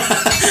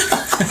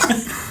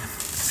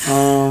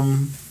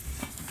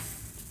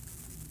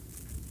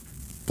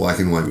 Black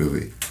and white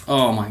movie.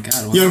 Oh my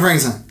god. Young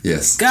Frankenstein.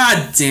 Yes.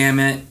 God damn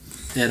it.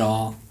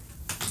 All.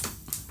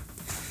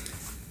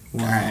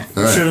 Wow. Alright.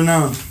 All right. Should have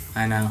known.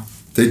 I know.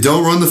 They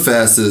don't run the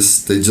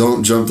fastest. They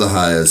don't jump the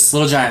highest.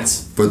 Little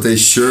Giants. But they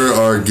sure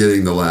are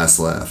getting the last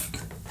laugh.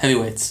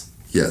 Heavyweights.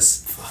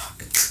 Yes.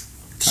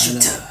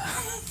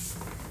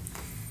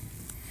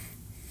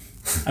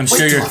 I'm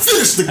sure you're.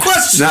 Finish the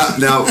question.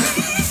 Now,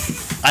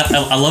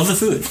 I love the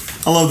food.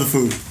 I love the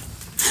food.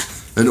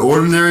 an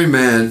ordinary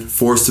man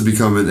forced to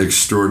become an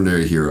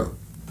extraordinary hero.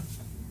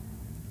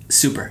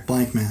 Super.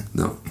 Blank Man.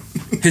 No.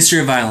 History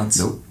of Violence.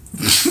 Nope.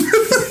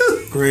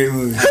 Great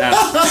movie.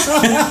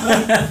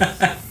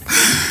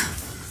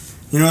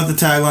 You know what the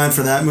tagline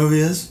for that movie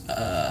is?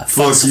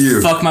 Fuck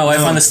you. Fuck my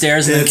wife on the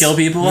stairs and then kill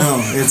people? No,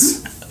 it's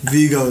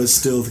Vigo is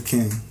still the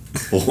king.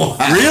 Wow.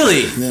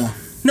 Really? Yeah.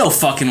 No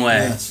fucking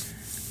way. Yes.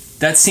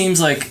 That seems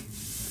like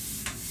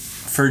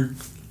for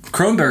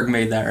Cronenberg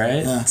made that,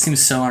 right? Yeah. It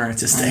seems so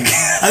unartistic.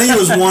 I think it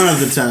was one of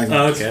the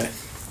taglines.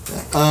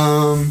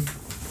 Oh, okay.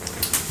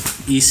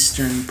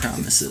 Eastern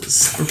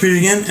Promises. Repeat it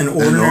again. An An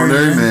ordinary,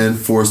 ordinary man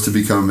forced to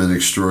become an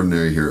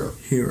extraordinary hero.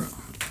 hero.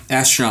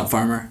 Astronaut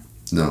Farmer.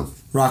 No.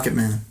 Rocket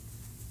Man.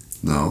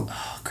 No.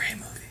 Oh, great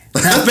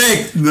movie. Half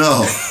Baked.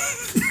 No.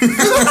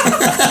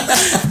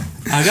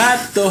 I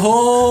got the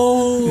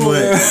whole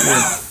Wait.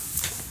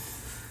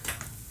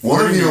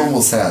 One of you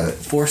almost had it.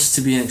 Forced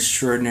to be an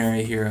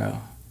extraordinary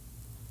hero.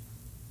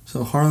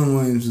 So Harlan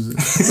Williams is it.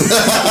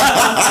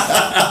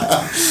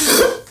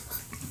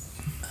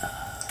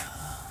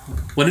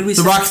 What did we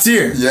The say?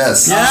 Rocketeer.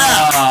 Yes.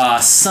 Ah,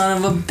 son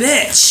of a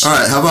bitch. All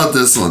right, how about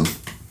this one?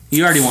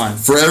 You already won.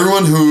 For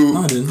everyone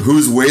No, I didn't.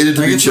 who's waited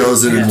to I be get two?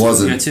 chosen You and got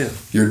wasn't, two.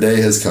 your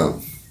day has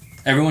come.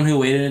 Everyone who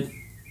waited.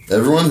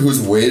 Everyone who's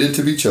waited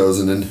to be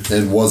chosen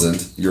and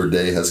wasn't, your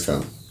day has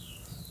come.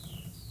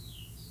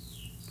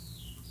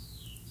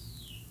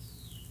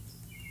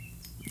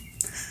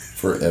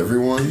 For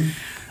everyone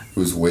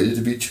who's waited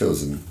to be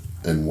chosen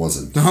and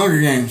wasn't, The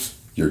Hunger Games.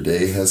 your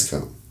day has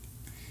come.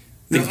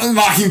 The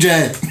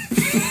Mockingjay.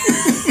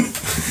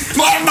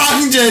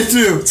 Mockingjay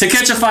 2. To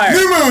Catch a Fire.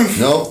 New Moon.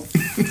 Nope.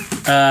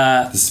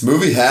 This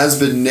movie has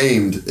been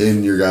named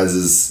in your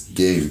guys'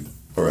 game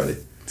already.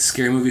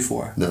 Scary Movie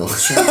 4. No.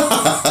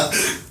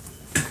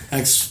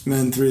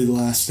 X-Men 3: The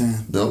Last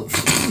Stand. Nope.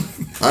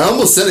 I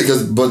almost said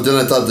it, but then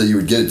I thought that you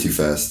would get it too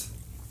fast.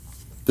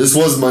 This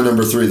was my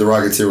number 3. The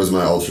Rocketeer was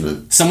my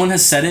alternate. Someone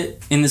has said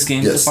it in this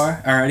game Yes. so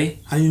far already?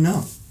 How do you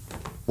know?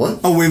 What?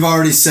 Oh, we've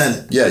already said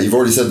it. Yeah, you've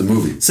already said the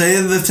movie. Say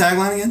the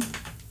tagline again.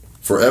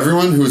 For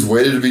everyone who's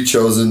waited to be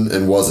chosen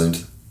and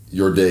wasn't,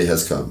 your day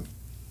has come.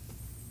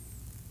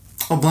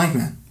 Oh, Blank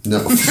Man.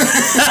 No.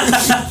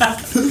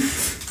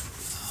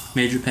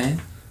 Major Payne?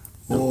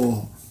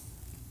 Oh,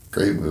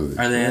 Great movie.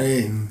 Are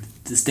they? great.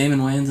 Is Damon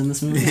Wayans in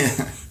this movie?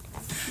 Yeah.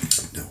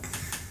 No.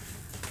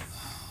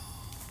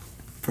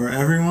 For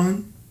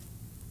everyone,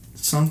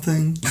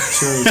 something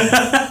chosen.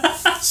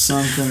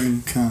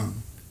 Something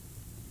come.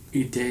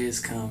 Your day has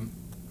come.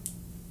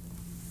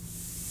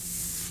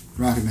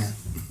 Rocket Man.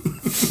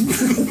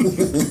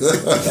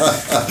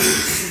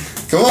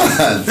 Come on.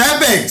 That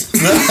baked.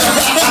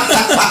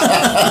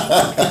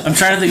 I'm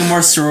trying to think of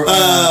more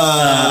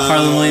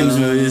Harlan Williams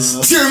movies.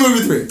 Scary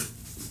Movie 3.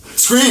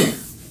 Scream.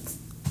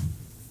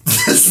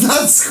 It's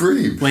not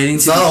Scream. Waiting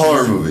It's to not be a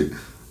horror chosen. movie.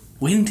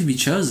 Waiting to be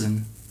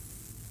chosen.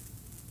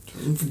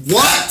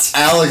 What?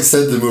 Alex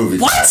said the movie.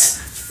 What?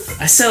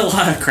 I said a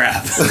lot of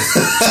crap.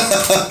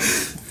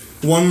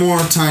 One more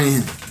tiny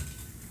hint.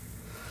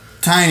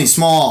 Tiny,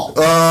 small.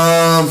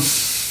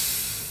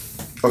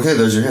 Okay,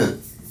 there's your hint.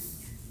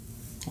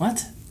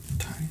 What?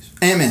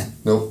 Ant-Man.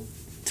 Nope.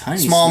 Tiny.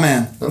 Small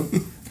Man. Nope.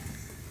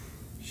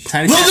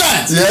 Tiny. Little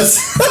Giants. Yes.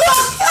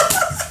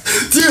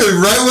 Dude,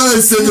 right when I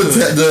said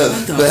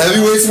the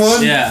heavyweights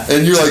one, Yeah.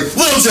 and you're like,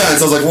 Little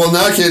Giants, I was like, well,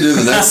 now I can't do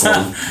the next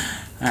one.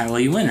 Alright, well,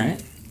 you win,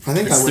 right? I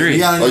think It's I win. 3. You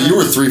got Oh, any you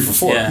were 3 for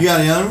 4. Yeah. You got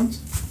any other ones?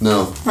 No.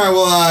 All right,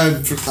 well, I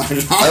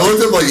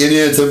looked up like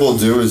Indiana Temple of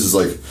Doom. It's just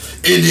like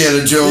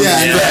Indiana Jones yeah,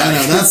 is I know, back. I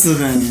know. That's the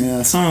thing.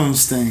 Yeah, some of them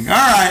sting. All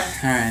right.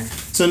 Alright.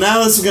 So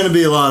now this is going to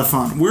be a lot of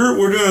fun. We're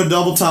doing a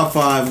double top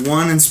 5.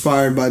 One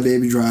inspired by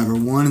Baby Driver.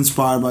 One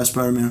inspired by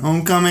Spider-Man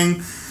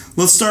Homecoming.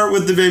 Let's start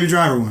with the Baby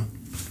Driver one.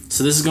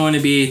 So this is going to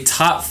be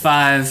top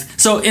 5.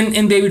 So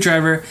in Baby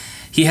Driver,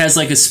 he has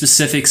like a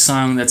specific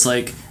song that's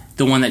like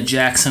the one that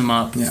jacks him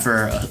up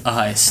for a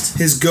heist.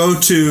 His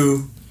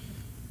go-to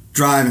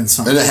driving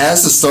song. And it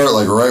has to start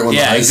like right when the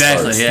heist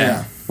exactly, starts.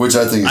 Yeah. Which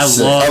I think is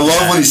sick. love I love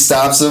that. when he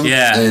stops him.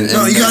 Yeah.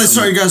 No, you gotta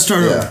start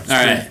over. Yeah.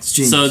 All right.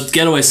 So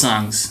getaway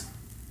songs.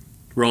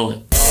 Roll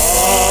it.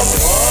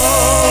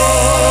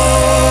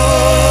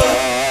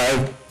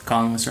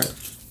 Colin, want to start?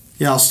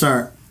 Yeah, I'll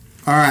start.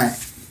 All right.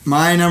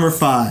 My number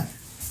 5.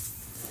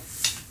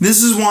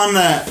 This is one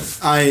that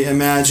I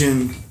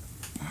imagine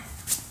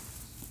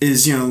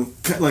is,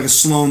 like a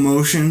slow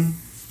motion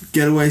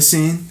getaway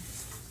scene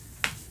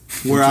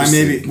where I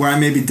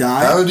maybe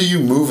die. How do you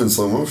move in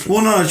slow motion?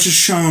 Well, no, it's just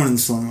shown in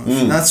slow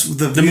motion. That's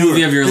the viewer,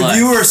 movie of your life. The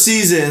viewer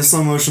sees it in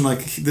slow motion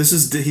like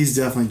he's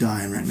definitely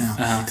dying right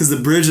now because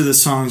the bridge of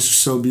this song is just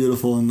so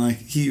beautiful and like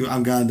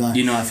I've gotta die.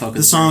 I focus.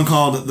 The song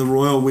called "The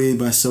Royal We"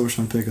 by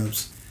Silverstone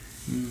Pickups.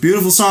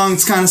 Beautiful song.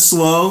 It's kind of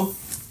slow.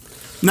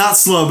 Not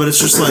slow, but it's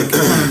just like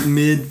kind of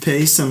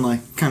mid-paced and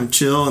like kind of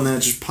chill, and then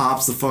it just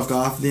pops the fuck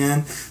off at the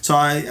end. So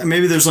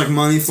maybe there's like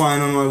money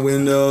flying on my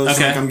windows,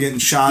 like I'm getting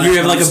shot. You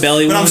have like a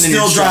belly wound, but I'm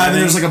still driving.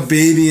 There's like a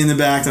baby in the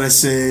back that I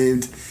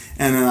saved,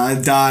 and then I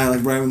die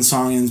like right when the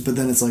song ends. But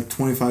then it's like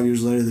 25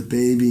 years later, the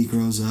baby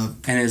grows up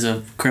and is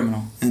a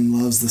criminal and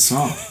loves the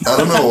song. I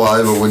don't know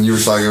why, but when you were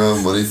talking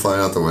about money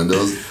flying out the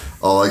windows,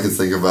 all I could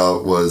think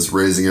about was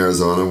Raising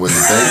Arizona when the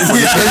bank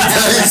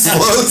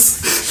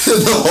explodes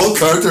and the whole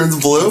car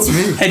turns blue.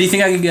 Hey, do you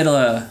think I could get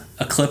a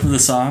clip of the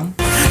song?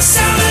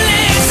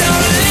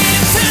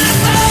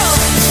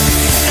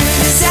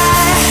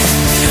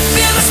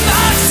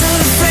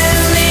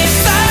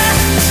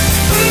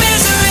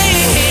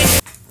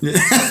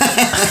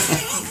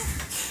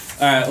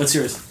 Alright, what's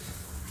yours?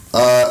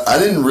 I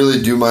didn't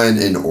really do mine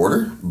in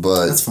order,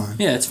 but... That's fine.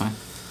 Yeah, it's fine.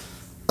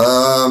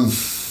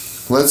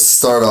 Let's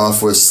start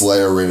off with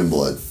Slayer, Rain and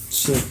Blood.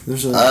 Sick.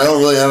 I don't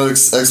really have an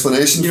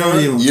explanation. You don't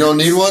need one. You don't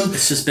need one?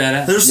 It's just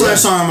badass. There's a Slayer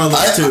song on my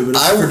list too, but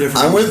it's for different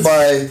I went reasons.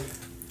 by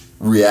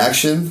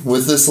reaction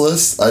with this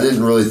list. I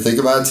didn't really think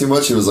about it too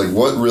much. It was like,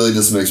 what really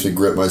just makes me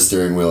grip my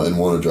steering wheel and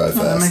want to drive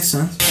fast? That makes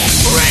sense.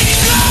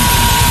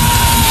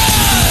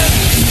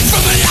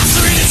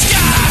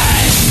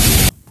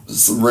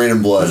 Rain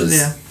and Blood is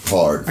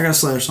hard. I got a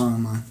Slayer song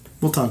on mine.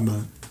 We'll talk about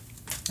it.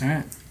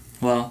 Alright.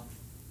 Well,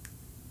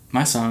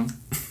 my song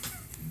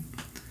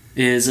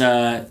is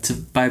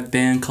by a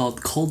band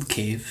called Cold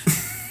Cave.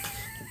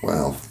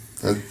 Wow.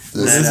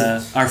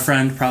 That our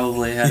friend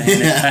probably had a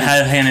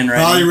hand in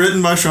writing. Probably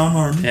written by Sean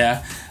Martin.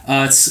 Yeah.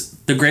 It's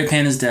The Great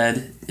Pain is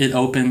Dead. It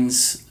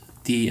opens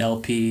the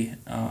LP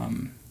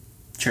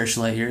Church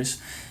Light Years.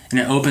 And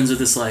it opens with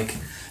this like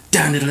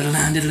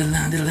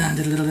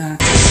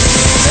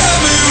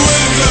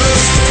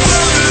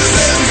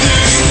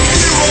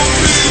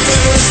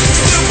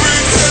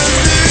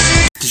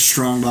Just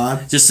strong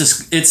vibe. Just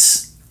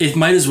it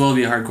might as well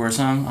be a hardcore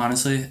song,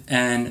 honestly.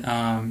 And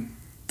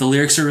the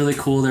lyrics are really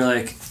cool. They're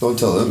like, don't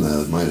tell them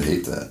that. They might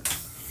hate that.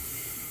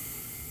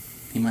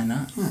 He might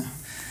not.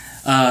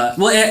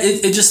 Well,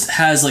 it just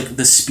has like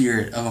the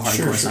spirit of a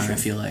hardcore song. I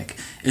feel like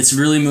it's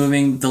really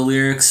moving. The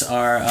lyrics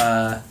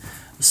are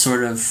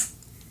sort of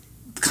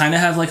kind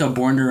of have like a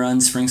Born to Run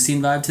Springsteen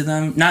vibe to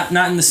them. Not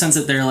in the sense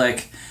that they're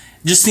like,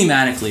 just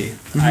thematically.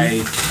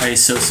 I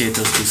associate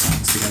those two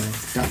songs together.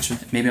 Gotcha.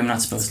 Maybe I'm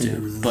not supposed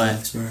to,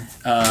 but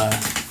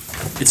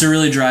it's a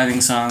really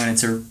driving song and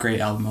it's a great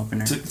album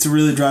opener. It's a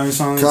really driving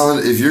song.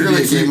 Colin, if you're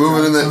gonna keep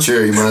moving in that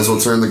chair, you might as well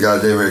turn the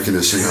goddamn air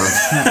conditioning on.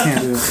 I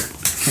can't do it.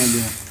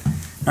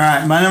 All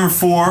right, my number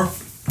 4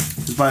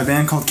 is by a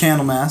band called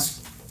Candlemass.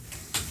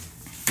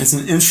 It's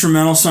an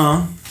instrumental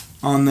song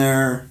on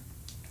their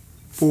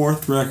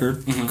 4th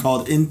record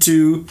called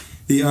Into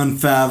the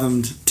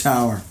Unfathomed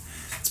Tower.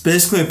 It's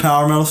basically a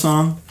power metal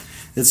song.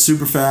 It's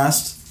super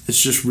fast. It's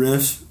just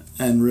riffs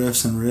and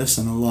riffs and riffs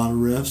and a lot of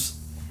riffs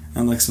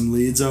and like some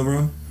leads over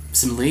them.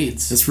 Some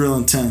leads. It's real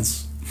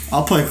intense.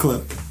 I'll play a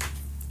clip.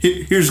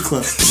 Here's a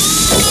clip.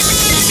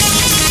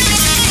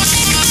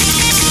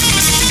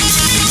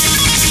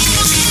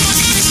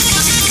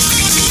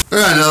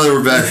 Alright, now that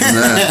we're back from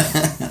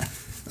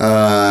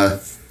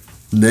that.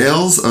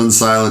 Nails,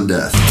 Unsilent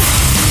Death.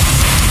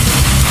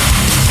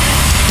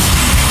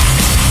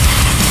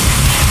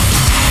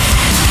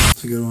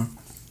 It's a good one.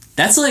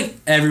 That's like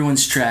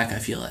everyone's track, I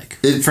feel like.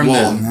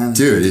 Them.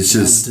 Dude, it's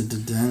just...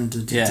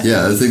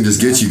 Yeah, that thing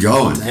just gets you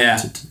going. Yeah.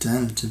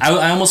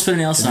 I almost put a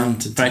nail song,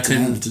 but I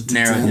couldn't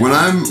narrow it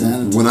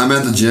down. When I'm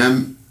at the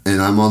gym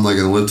and I'm on like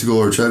an elliptical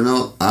or a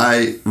treadmill,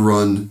 I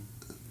run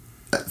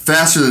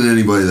faster than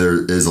anybody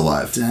there is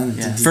alive.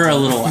 For a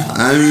little while.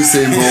 I'm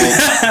Usain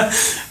Bolt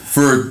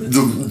for 30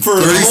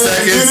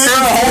 seconds.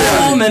 For a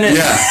whole minute.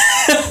 Yeah.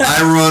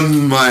 I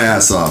run my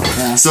ass off.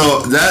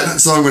 So that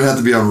song would have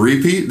to be on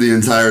repeat the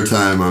entire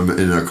time I'm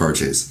in a car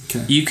chase.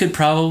 Okay. You could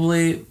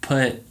probably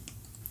put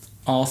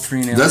all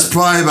 3 nails. That's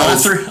probably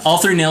about all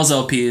three nails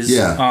LPs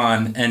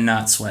on and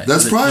not sweat.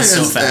 That's probably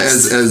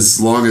as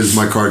long as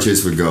my car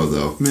chase would go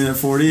though. Minute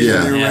 40.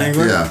 Yeah. Your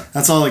Wrangler? Yeah.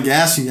 That's all the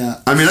gas you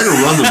got. I mean, I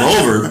can run them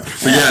over,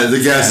 but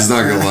the gas is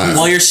not gonna last.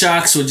 Well, your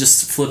shocks would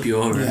just flip you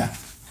over. Yeah.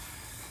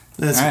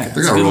 That's All right. okay.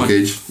 I got a roll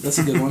cage. That's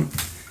a good one.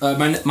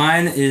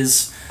 My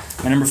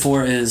number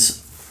 4 is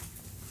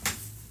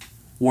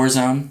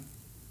Warzone.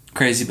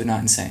 Crazy but not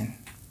insane.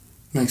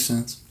 Makes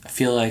sense. I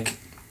feel like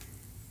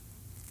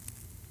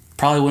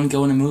probably wouldn't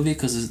go in a movie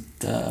because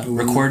the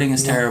recording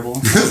is terrible.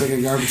 It's like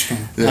a garbage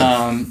can.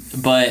 Yeah.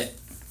 But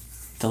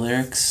the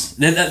lyrics.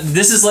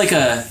 This is like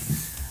a.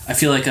 I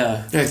feel like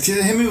a. Yeah,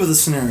 hit me with a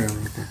scenario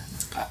real quick.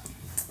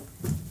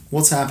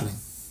 What's happening?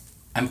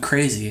 I'm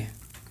crazy.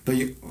 But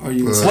are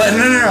you? What?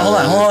 No.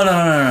 Hold on.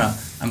 No.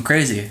 I'm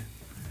crazy.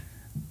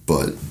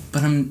 But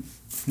I'm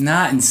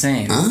not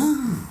insane.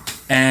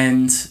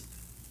 And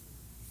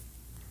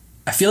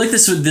I feel like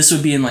this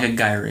would be in like a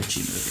Guy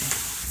Ritchie movie.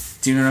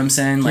 Do you know what I'm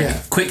saying?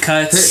 Like quick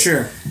cuts.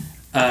 Sure.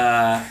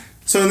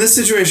 So in this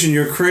situation,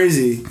 you're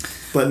crazy,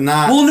 but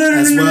not No.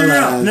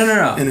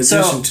 in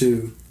addition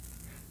to.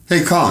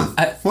 hey, Colin,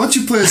 why don't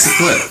you play us a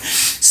clip?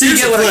 So you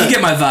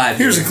get my vibe.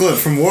 Here's a clip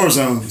from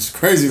Warzone. It's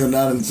crazy but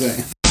not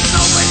insane.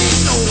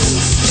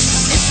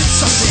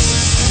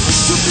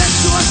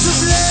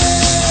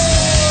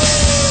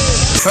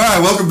 All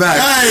right, welcome back.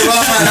 Hey,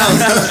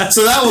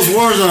 so that was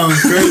Warzone.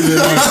 Crazy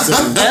but not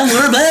insane. And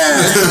we're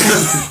back.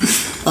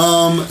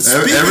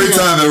 Every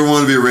time I ever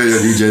want to be a radio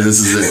DJ, this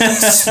is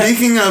it.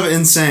 Speaking of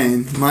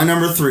insane, my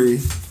number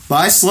 3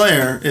 by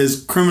Slayer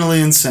is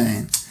Criminally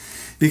Insane.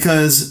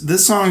 Because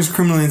this song is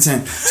criminally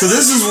insane. So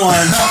this is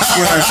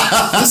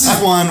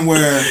one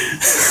where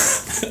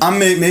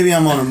maybe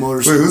I'm on a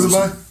motorcycle. Wait, who's it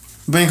by?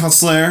 A band called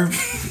Slayer.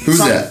 Who's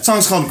that?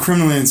 Song's called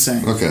Criminally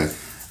Insane. Okay.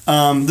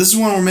 This is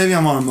one where maybe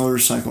I'm on a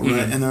motorcycle,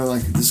 right? And they're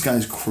like, this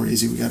guy's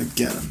crazy, we gotta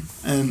get him.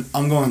 And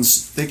I'm going,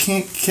 they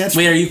can't catch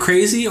me. Wait, are you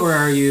crazy or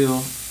are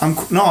you?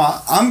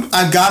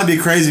 I've got to be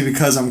crazy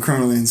because I'm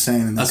criminally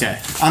insane in this. Okay.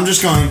 I'm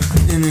just going.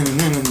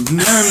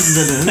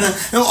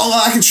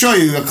 I can show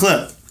you a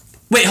clip.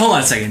 Wait, hold on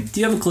a second. Do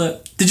you have a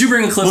clip? Did you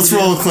bring a clip? Let's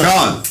roll a clip.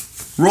 Colin,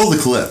 roll the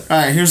clip. All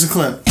right, here's the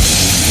clip.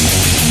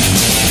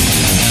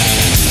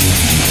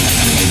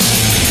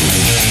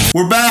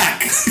 We're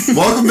back.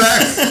 Welcome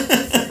back.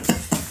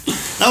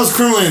 That was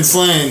criminally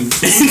insane.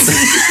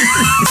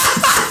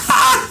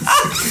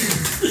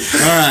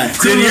 All right.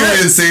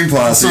 Criminally Insane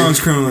Posse. That song's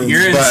criminally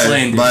You're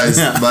insane.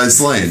 insane. By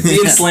Slain. The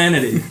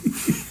insanity.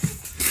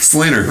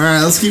 Slainer. All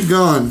right, let's keep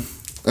going.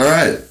 All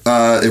right.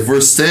 If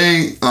we're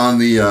staying on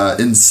the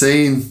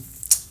insane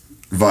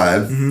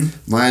vibe,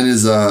 mine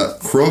is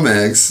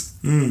Cro-Mags,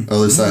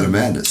 Other Side of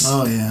Madness.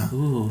 Oh, yeah.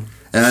 Ooh.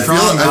 And I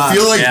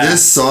feel like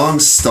this song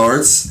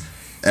starts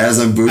as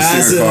I'm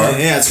boosting a car.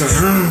 Yeah, it's going.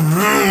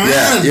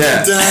 Yeah.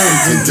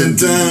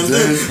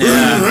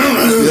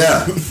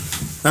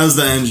 That was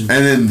the engine.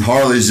 And then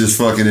Harley's just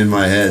fucking in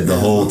my head the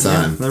whole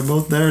time. Yeah, they're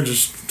both there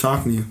just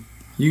talking to you.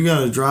 You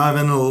gotta drive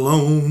in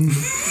alone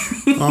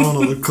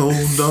on a cold,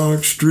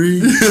 dark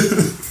street.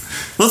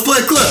 Let's play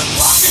a clip.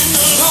 Walking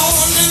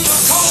alone in the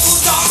cold,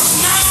 dark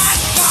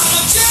night. Got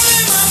a chill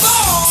in my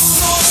bones,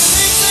 so it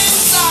leaks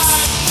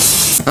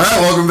inside. All right,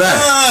 welcome back.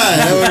 All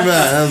right, welcome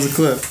back. That was a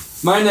clip.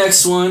 My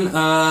next one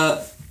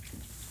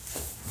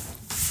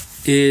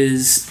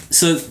is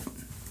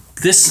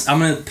this. I'm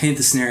gonna paint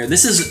the scenario.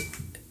 This is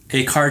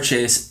a car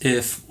chase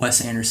if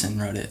Wes Anderson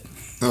wrote it.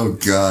 Oh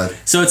God.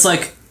 So it's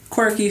like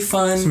quirky,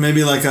 fun. So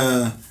maybe like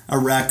a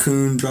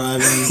raccoon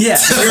driving. Yeah.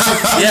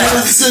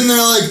 You're sitting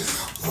there like,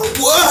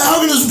 what? How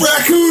can this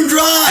raccoon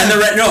drive?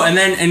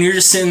 And you're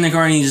just sitting in the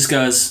car and he just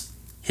goes,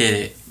 hit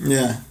it.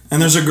 Yeah. And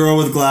there's a girl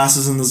with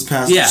glasses in this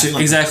passenger Yeah, seat.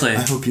 Like, exactly.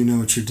 I hope you know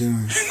what you're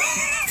doing.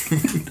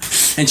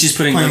 And she's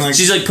putting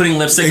putting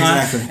lipstick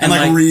exactly. on and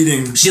like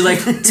reading. She like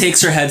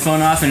takes her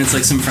headphone off and it's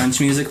like some French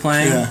music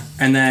playing. Yeah.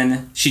 And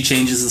then she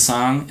changes the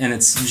song and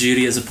it's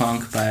Judy as a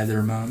Punk by the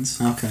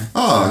Ramones. Okay.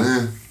 Oh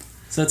yeah.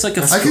 So it's like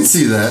I can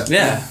see that.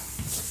 Yeah.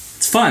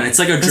 It's fun. It's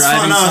like a driving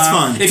fun. No, song. it's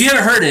fun. If you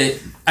haven't heard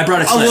it, I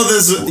brought a clip. Oh well,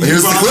 here's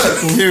the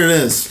clip. Well, here it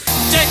is.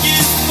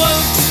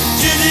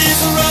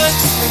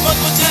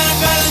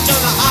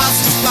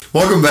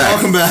 Welcome back.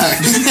 Welcome back.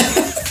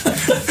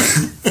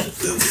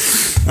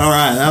 All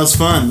right, that was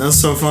fun. That was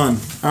so fun.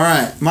 All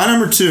right, my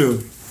number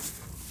 2.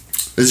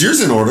 Is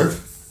yours in order?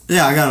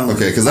 Yeah, I got an order.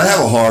 Okay, because I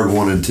have a hard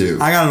 1 and 2.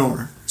 I got an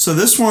order. So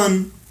this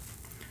one,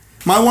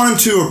 my 1 and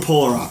 2 are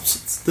polar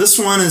opposites. This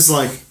one is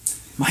like,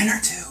 Mine are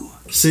 2.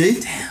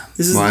 see? Damn.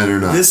 Mine are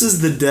not. This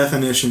is the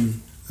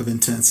definition of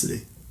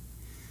intensity.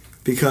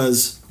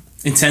 Because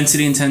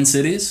Intensity in 10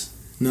 cities?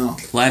 no,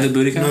 Live at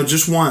Booty no,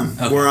 just one.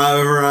 Okay.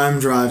 Wherever I'm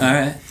driving. All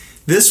right.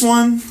 This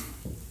one,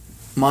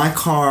 my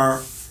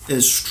car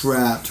is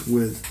strapped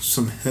with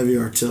some heavy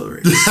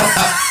artillery.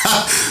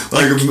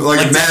 like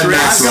a Mad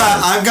Max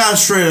ride. I've got a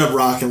straight up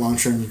rocket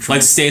launcher in the trunk.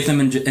 Like Statham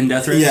in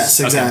Death Race? Yes,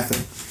 Okay. exactly.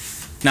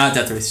 Not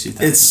Death Race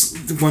 2000. It's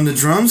when the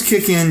drums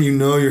kick in, you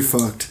know you're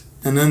fucked,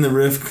 and then the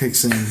riff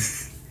kicks in,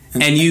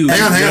 and you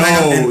hang on.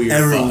 and you're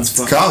everyone's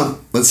fucked. fucked. Colin,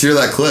 let's hear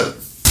that clip.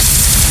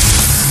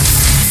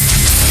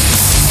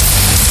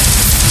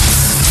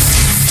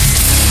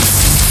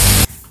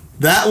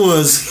 That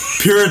was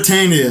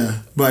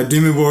Puritania by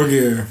Dimmu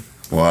Borgir.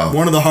 Wow.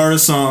 One of the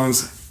hardest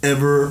songs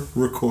ever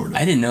recorded.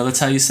 I didn't know that's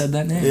how you said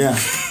that name. Yeah.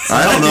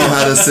 I don't know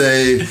how to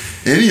say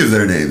any of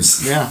their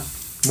names. Yeah.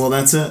 Well,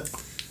 that's it.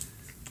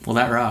 Well,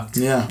 that rocked.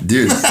 Yeah.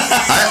 Dude,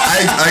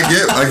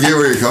 I get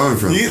where you're coming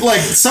from.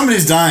 Like,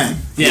 somebody's dying.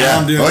 Yeah.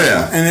 I'm doing Oh, it.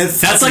 yeah. And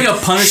That's like a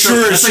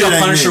Punisher. That's like a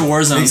Punisher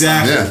Warzone.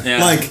 Exactly. Song. Yeah.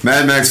 Like,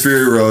 Mad Max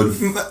Fury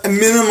Road.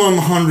 minimum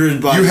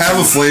 100 bucks. You have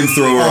a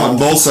flamethrower on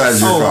both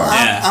sides of your car.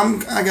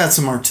 I got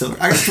some artillery.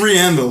 I got 3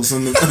 Anvils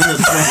in the front.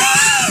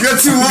 You got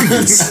 2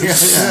 Humvees.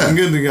 yeah, I'm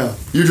good to go.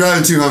 You're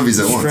driving 2 Humvees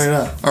at once. Straight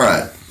up. All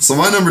right. So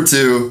my number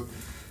 2,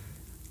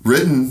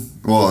 written.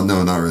 Well,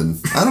 no, not written.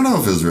 I don't know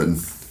if it was written.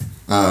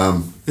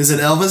 Is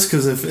it Elvis?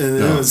 Because if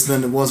it was,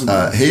 then it wasn't.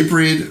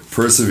 Hatebreed,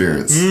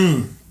 Perseverance.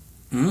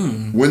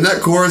 When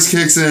that chorus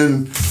kicks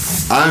in,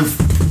 I'm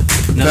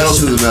pedal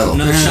to the metal.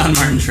 Another Sean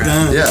Martin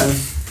track. Yeah.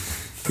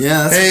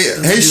 Yeah.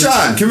 Hey,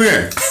 Sean, come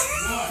here.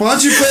 Why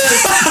don't you play?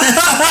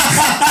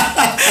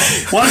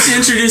 Why don't you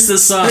introduce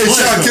this song? Hey,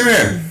 Sean, come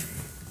here.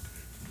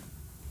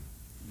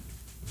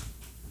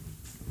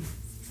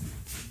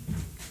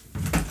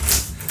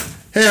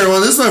 Hey,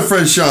 everyone, this is my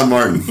friend Sean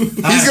Martin.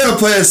 He's going to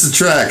play us a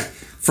track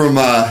from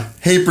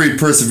Hatebreed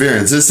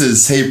Perseverance. This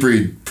is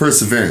Hatebreed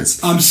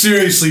Perseverance. I'm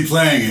seriously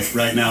playing it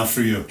right now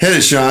for you. Hit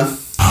it, Sean.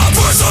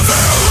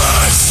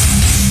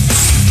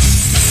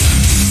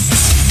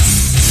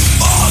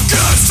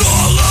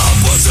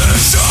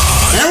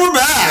 And we're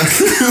back.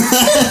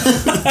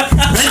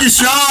 Thank you,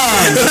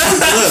 Sean.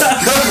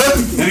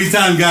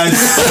 Anytime, guys.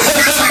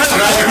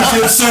 Rather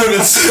give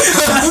service.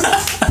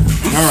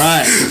 All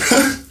right.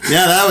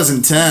 Yeah, that was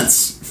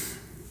intense.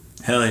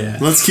 Hell yeah.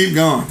 Let's keep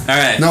going. All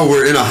right. No,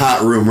 we're in a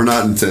hot room. We're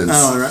not intense.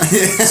 Oh, all right.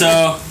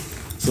 So,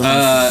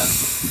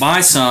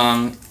 my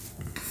song.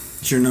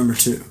 It's your number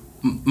 2.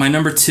 My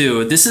number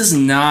 2. This is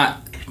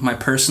not my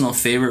personal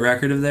favorite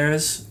record of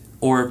theirs,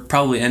 or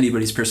probably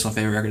anybody's personal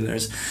favorite record of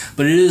theirs,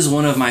 but it is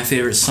one of my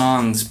favorite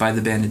songs by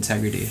the band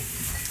Integrity.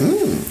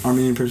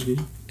 Armenian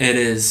Persecution? It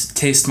is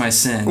Taste My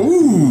Sin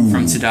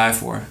from To Die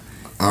For.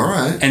 All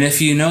right. And if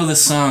you know the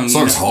song,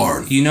 Song's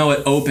hard. You know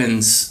it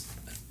opens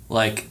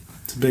like...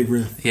 It's a big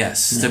riff.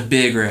 Yes, it's a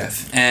big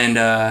riff. And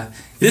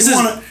this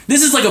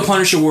is like a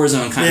Punisher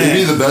Warzone kind of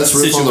Maybe the best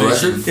riff on the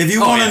record? If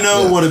you want to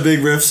know what a big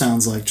riff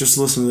sounds like, just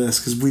listen to this,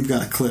 because we've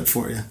got a clip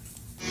for you.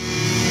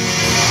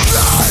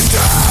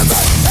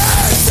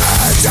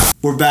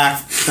 We're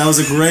back. That was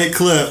a great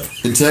clip.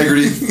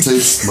 Integrity,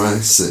 Taste My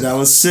Sin. That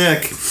was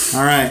sick.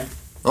 All right.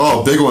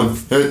 Oh, big one.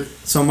 Hey.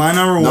 So my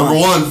number 1. Number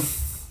 1.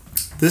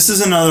 This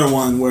is another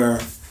one where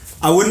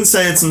I wouldn't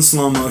say it's in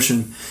slow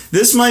motion.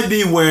 This might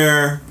be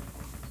where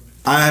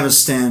I have a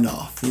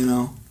standoff, you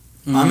know?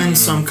 I'm in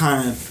some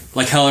kind of...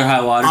 Like Hell or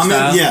High Water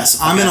style?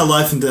 I'm in a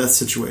life and death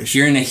situation.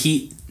 You're in a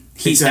heat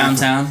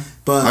downtown?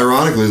 But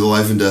ironically, the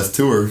Life and Death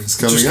tour is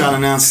coming just out. got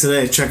announced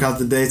today. Check out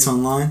the dates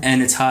online.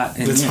 And it's hot.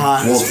 It's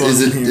hot. Well,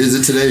 is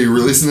it today? You're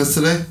releasing this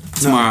today?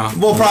 Tomorrow.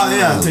 Well, probably,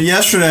 yeah.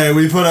 Yesterday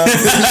we put up...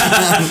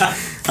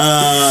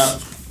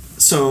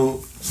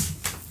 so,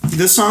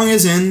 this song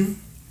is in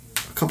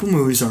a couple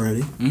movies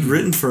already.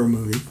 Written for a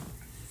movie.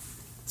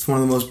 It's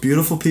one of the most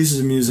beautiful pieces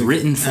of music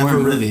written for a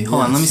movie.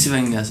 Hold on, let me see if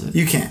I can guess it.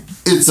 You can't.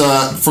 It's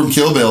from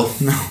Kill Bill.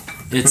 No.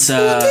 It's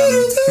no,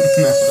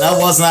 that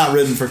was not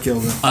written for Kill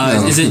Bill.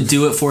 No. Is it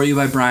 "Do It For You"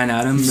 by Bryan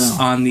Adams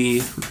on the?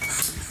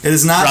 It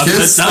is not. It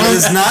is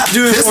not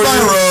 "Do It For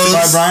You"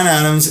 by Bryan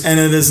Adams, and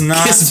it is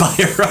not. Kiss by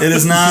a Rose. It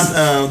is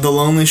not "The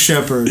Lonely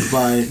Shepherd"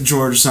 by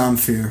George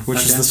Zamfir,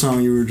 which is the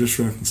song you were just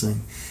referencing.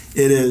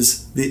 It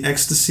is "The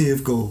Ecstasy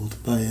of Gold"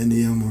 by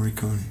Ennio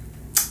Morricone.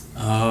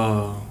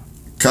 Oh.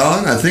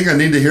 Colin, I think I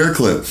need to hear a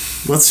clip.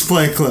 Let's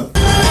play a clip.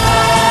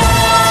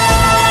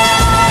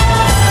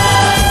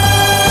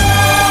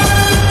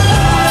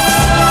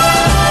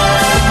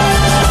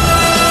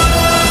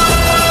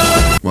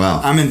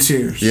 Wow. I'm in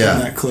tears. Yeah. In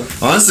that clip.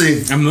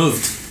 Honestly, I'm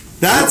moved.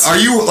 Are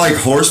you like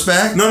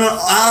horseback? No.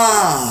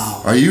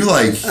 Ow. Are you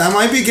like? I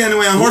might be getting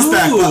away on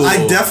horseback, but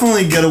I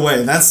definitely get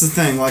away. That's the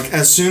thing. Like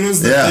as soon as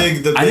the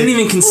big. I didn't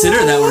even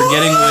consider that we're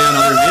getting away on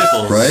other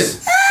vehicles. Right.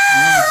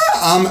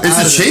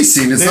 It's a chase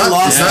scene. It's not,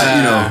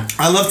 you know.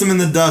 I left him in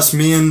the dust.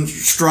 Me and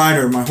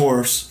Strider, my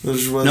horse.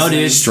 No,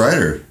 dude.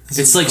 Strider.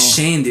 It's like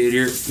Shane, dude.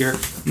 You're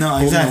no,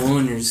 holding exactly. a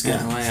wound. You're just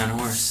getting away on a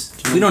horse.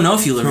 We don't know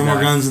if you live No or more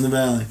die. guns in the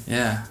valley.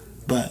 Yeah.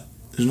 But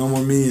there's no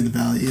more me in the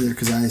valley either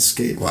because I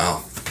escaped.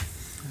 Wow.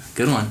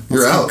 Good one.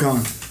 You're out. Keep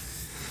going.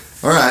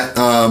 All right.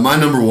 My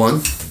number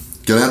 1.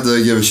 Gonna have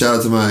to give a shout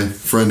out to my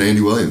friend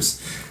Andy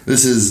Williams.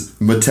 This is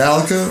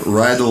Metallica,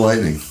 Ride the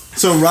Lightning.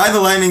 So Ride the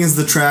Lightning is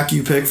the track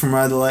you pick from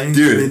Ride the Lightning?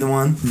 Dude. To be the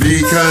one?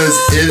 Because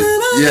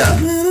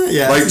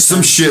yeah. Like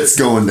some shit's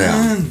going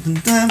down.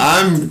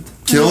 I'm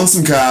killing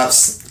some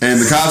cops, and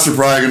the cops are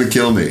probably gonna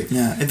kill me.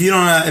 Yeah. If you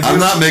don't know, I'm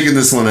not making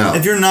this one out.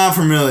 If you're not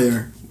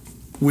familiar,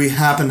 we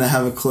happen to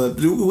have a clip.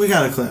 We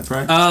got a clip,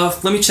 right?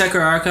 Let me check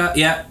our archive.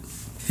 Yeah.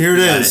 Here it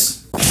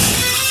is.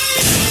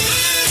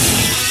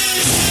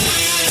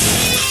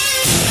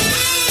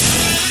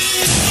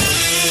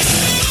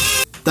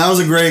 That was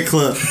a great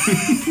clip.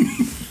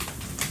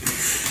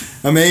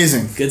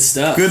 Amazing. Good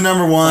stuff. Good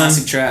number one.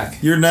 Classic track.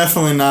 You're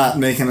definitely not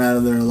making it out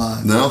of there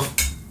alive. No.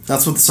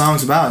 That's what the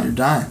song's about. You're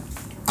dying.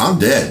 I'm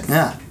dead.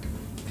 Yeah.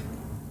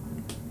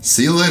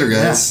 See you later,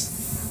 guys.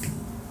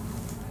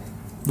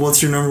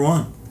 What's your number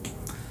one?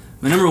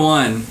 My number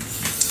one.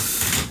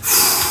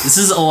 This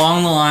is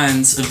along the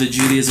lines of the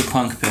Judy is a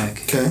punk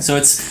pick. Okay.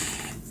 So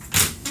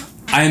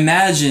I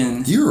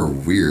imagine You're a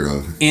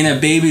weirdo. in a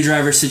Baby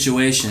Driver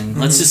situation.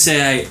 Let's just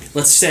say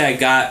I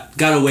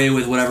got away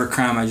with whatever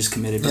crime I just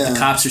committed, but the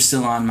cops are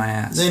still on my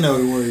ass. They know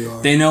where you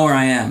are. They know where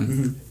I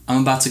am.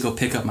 I'm about to go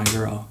pick up my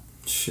girl.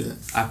 Shit.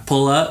 I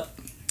pull up.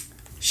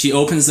 She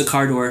opens the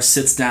car door,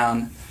 sits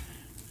down,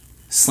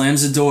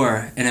 slams the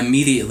door, and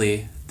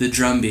immediately the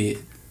drum beat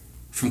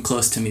from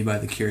Close to Me by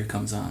The Cure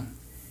comes on.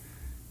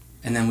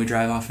 And then we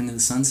drive off into the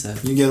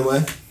sunset. You get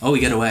away? Oh, we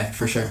get away,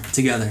 for sure.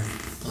 Together.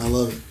 I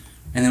love it.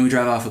 And then we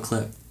drive off a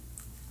cliff.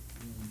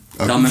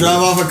 Okay. Drive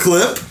off a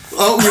clip?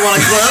 Oh, you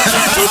want a clip?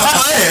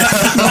 Let's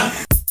play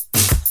it.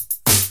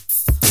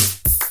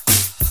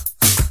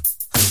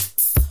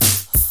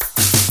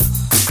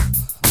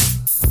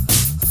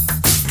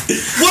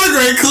 What a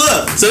great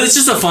clip! So it's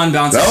just a fun,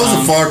 bouncy That song.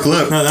 was a far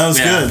clip. No, that was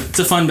good. It's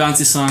a fun,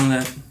 bouncy song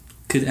that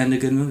could end a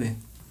good movie.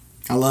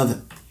 I love it.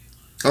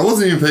 I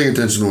wasn't even paying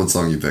attention to what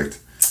song you picked.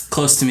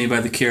 Close to Me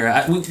by The Cure.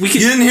 We could,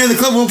 You didn't hear the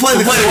clip? We'll play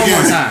the clip play it one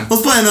again. more time.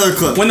 Let's play another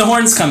clip. when the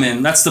horns come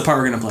in, that's the part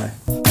we're going to play.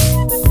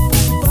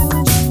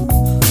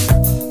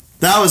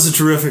 That was a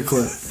terrific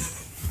clip.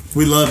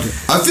 We loved it.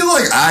 I feel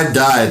like I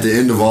die at the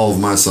end of all of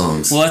my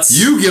songs. Well, that's-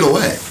 You get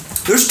away.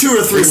 There's two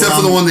or three. Except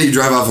for the one that you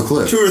drive off a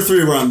cliff. 2 or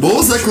 3 where I'm. What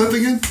was that clip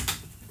again?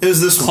 It was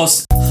this one.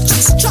 Close.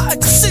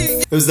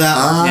 It was that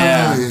one.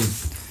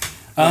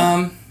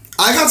 Yeah.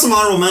 I got some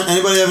honorable mentions.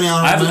 Anybody have any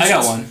honorable mentions? I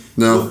got one.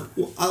 No.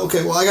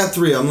 Okay, well, I got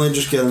 3. I'm going to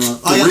just get them up.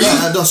 Three?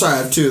 Sorry, I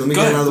have 2. Let me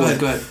get ahead, another go way. ahead,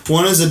 go ahead.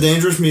 One is A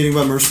Dangerous Meeting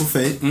by Merciful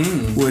Fate,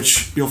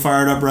 which you'll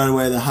fire it up right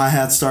away. The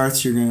hi-hat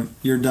starts,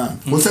 you're done.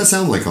 What's that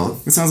sound like, Colin?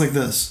 It sounds like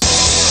this.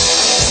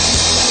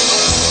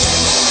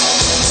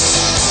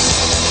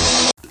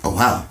 Oh,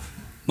 wow.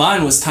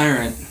 Mine was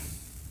Tyrant.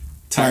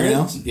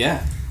 Tyrant?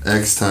 Yeah.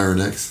 X,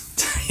 Tyrant X.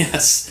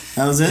 Yes.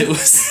 That was it? It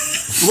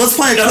was. Let's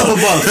play a clip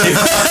of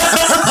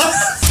both.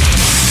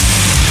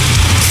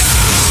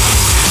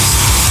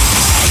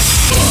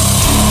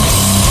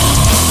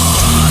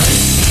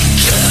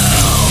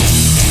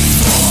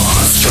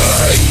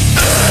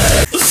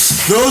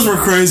 Those were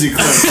crazy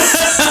clips.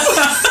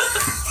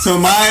 So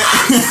my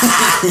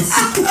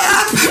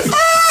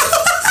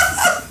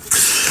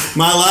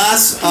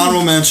last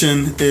honorable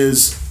mention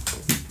is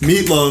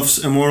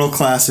Meatloaf's immortal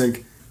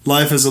classic,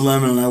 Life is a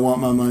Lemon and I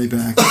Want My Money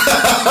Back.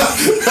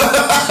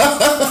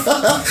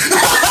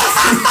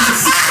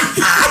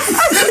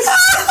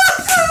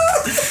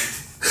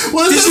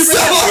 What is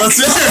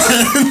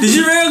this? Did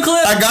you bring a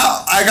clip?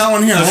 I got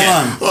one here. Okay.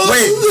 Hold on.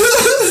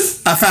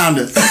 Wait. I found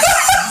it.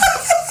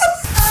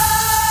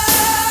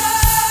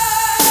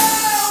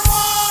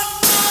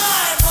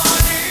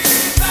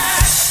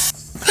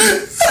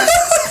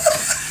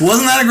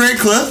 Wasn't that a great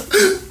clip?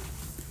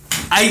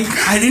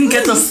 I didn't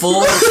get the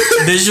full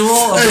visual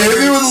of Hey, hit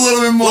me with a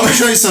little bit more. Let me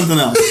show you something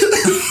else.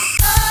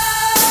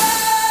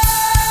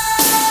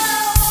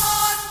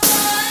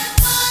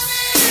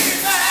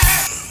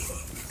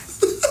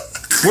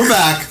 We're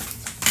back.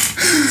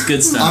 It's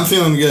good stuff. I'm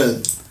feeling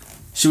good.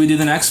 Should we do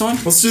the next one?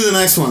 Let's do the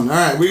next one. All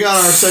right, we got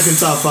our second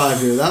top 5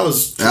 here. That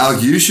was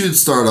Alec, you should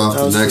start off That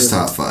the was next good.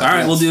 top 5. All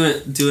right, we'll do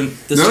it.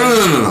 This No,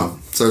 way. no.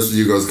 Starts with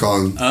you guys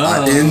calling.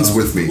 Oh. Ends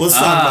with me. let's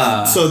talk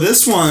about it. So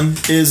this one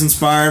is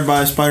inspired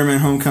by Spider-Man: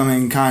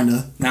 Homecoming,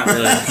 kinda. Not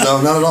really.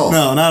 No, not at all.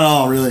 No, not at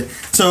all, really.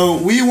 So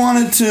we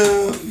wanted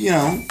to,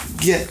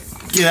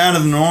 get out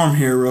of the norm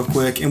here real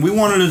quick, and we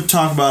wanted to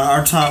talk about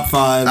our top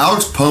 5.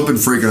 Alex pumping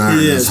freaking iron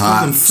in his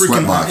hot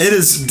sweatbox. It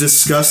is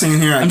disgusting in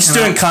here. I'm just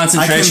doing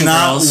concentration I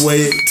cannot drills.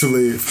 wait to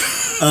leave.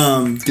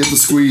 Get the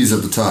squeeze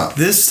at the top.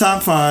 This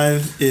top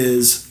 5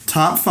 is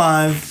top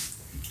 5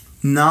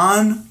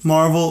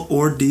 non-Marvel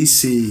or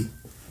DC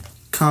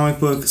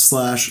comic book /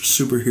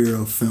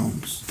 superhero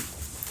films.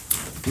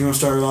 You want to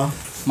start it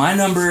off? My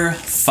number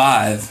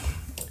 5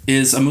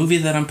 is a movie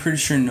that I'm pretty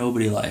sure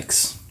nobody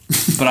likes,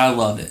 but I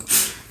love it.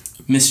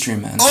 Mystery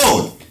Men.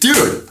 Oh,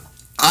 dude.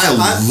 I love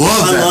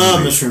that love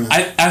movie. Mystery Man.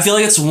 I feel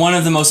like it's one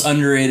of the most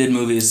underrated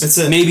movies, It's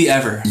a- maybe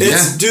ever.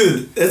 It's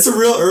it's a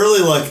real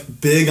early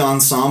big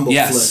ensemble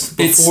Yes,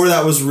 flick before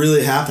that was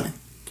really happening.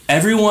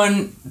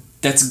 Everyone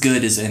that's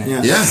good is in it.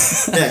 Yeah, Yeah.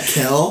 yeah.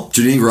 Kel,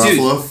 Janine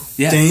Garofalo.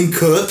 Yeah. Dane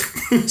Cook.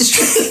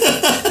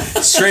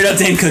 Straight up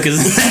Dane Cook is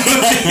in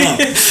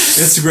it.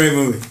 It's a great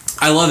movie.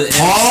 I love it.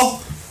 Paul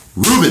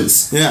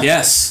Rubens. Yeah.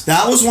 Yes.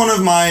 That was one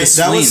of my The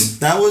spleen.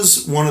 that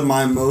was one of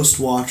my most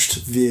watched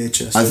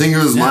VHS. I think it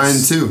was Yes.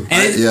 mine too.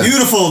 And it-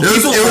 Beautiful. It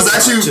People was love that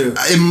actually. too.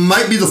 It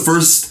might be the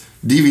first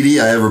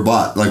DVD I ever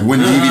bought. Like when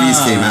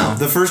DVDs came out.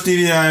 The first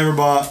DVD I ever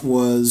bought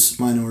was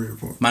Minority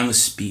Report. Mine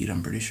was Speed,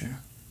 I'm pretty sure.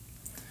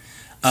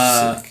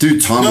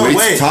 Dude, Tom No, Waits.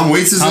 wait. Tom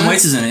Waits is Tom in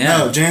Waits it. is in it, yeah.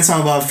 No, Jay and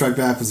Silent Bob Strike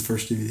Back was the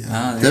first DVD.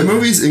 Ah, there That you go.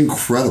 movie's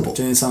incredible.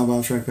 Jay and Silent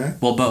Bob Strike Back.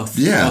 Well, both.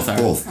 Yeah, both are.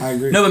 both. I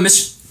agree. No, but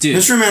Dude,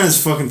 Mystery Man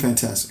is fucking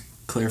fantastic.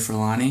 Claire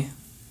Forlani.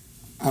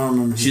 I don't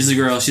remember. She's the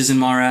girl. She's in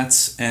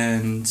Mallrats,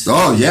 and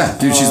Oh yeah,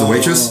 dude, she's the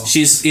waitress.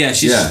 she's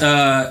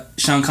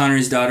Sean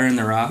Connery's daughter in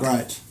The Rock.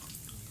 Right.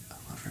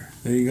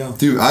 There you go.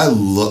 Dude, I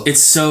love.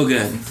 It's so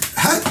good.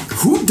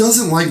 Who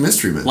doesn't like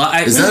Mystery Men?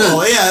 Is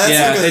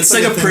that it's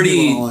like a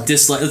pretty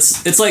dislike.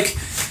 It's like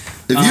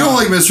if you don't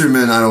like Mystery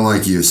Men, I don't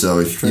like you. So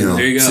if, you know,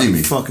 there you go. see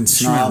me. Fucking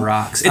Mystery Men snob.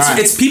 rocks. All right.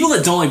 It's people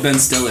that don't like Ben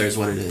Stiller is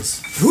what it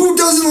is. Who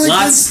doesn't like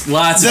Lots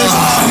There's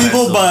of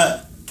people,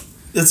 but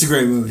it's a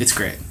great movie. It's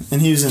great.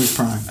 And he was in his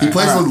prime. He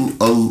plays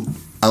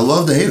I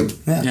love to hate him.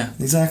 Yeah,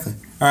 exactly.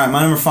 All right,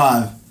 my number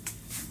 5.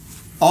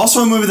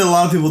 Also a movie that a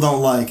lot of people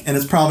don't like, and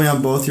it's probably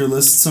on both your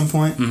lists at some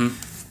point.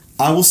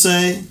 Mm-hmm. I will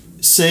say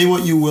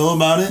what you will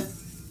about it,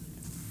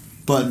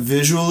 but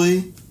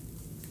visually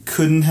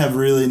couldn't have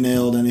really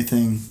nailed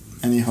anything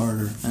any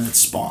harder, and it's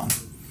Spawn.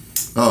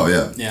 Oh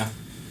yeah. Yeah.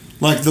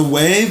 Like the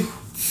way.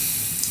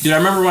 Dude, I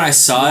remember when I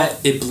saw it,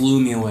 it blew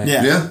me away.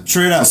 Yeah.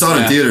 Straight up. I saw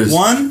it in theaters.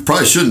 One.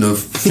 Probably shouldn't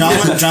have.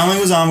 John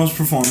Leguizamo's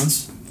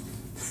performance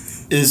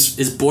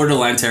is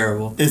borderline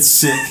terrible. It's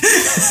sick,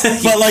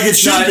 but like it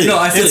should be. No,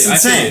 I feel it's you.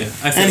 insane.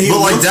 I feel and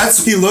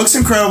you. he looks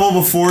incredible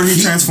before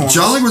he transforms.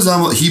 John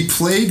Leguizamo, he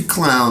played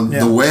clown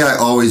the way I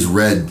always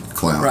read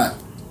clown. Right,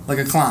 like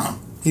a clown.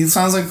 He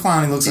sounds like a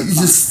clown. He looks like a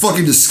clown. He's just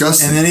fucking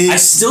disgusting. And then I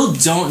still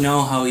don't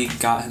know how he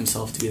got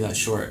himself to be that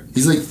short.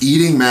 He's like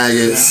eating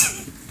maggots.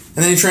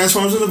 And then he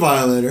transforms into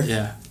Violator.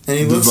 Yeah. And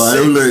he looks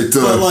Violator.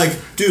 sick. But like,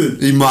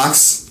 dude. He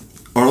mocks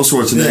Arnold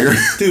Schwarzenegger.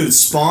 Yeah. Dude,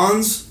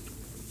 Spawn's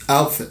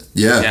outfit.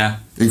 Yeah.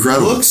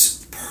 Incredible.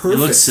 Looks perfect. It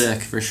looks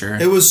sick, for sure.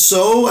 It was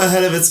so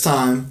ahead of its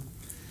time.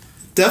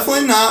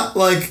 Definitely not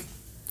like...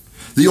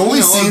 The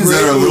only scenes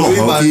that are a little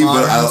hokey, but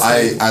modern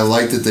I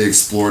like that they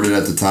explored it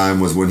at the time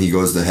was when he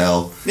goes to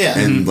hell. Yeah.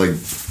 And like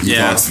he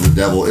talks to the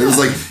devil. It was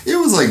like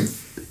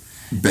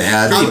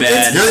bad. Pretty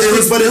bad.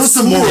 It was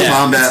some Mortal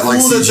Kombat like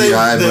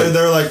CGI.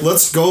 They're like,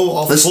 let's go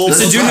off Let's- full. let's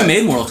It's the dude try. who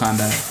made Mortal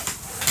Kombat.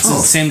 It's the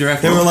same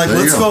director. They were like, There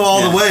you let's go. go all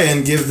Yeah. the way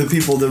and give the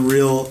people the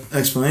real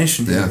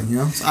explanation here. Yeah. You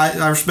know? So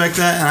I respect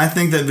that, and I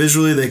think that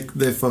visually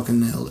they fucking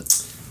nailed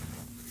it.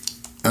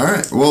 All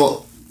right.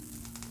 Well,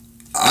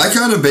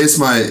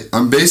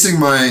 I'm basing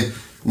my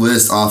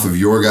list off of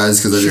your guys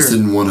because I just Sure.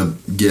 didn't want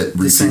to get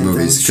repeat same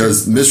movies thing,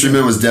 because sure. Mystery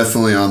Men was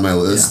definitely on my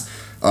list.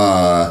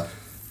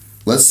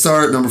 Let's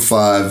start number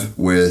 5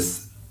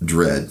 with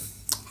Dread.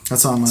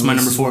 That's on my list. my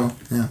number as 4. well.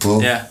 Yeah.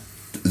 Well, Yeah.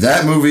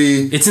 that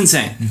movie It's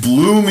insane.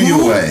 blew me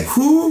away.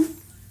 Who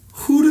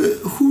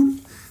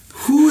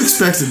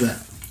expected that?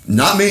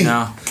 Not me.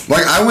 No.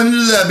 Like I went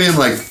into that being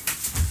like,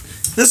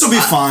 This will be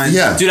fine.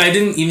 yeah. Dude, I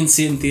didn't even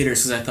see it in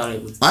theaters because I thought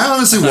it was... I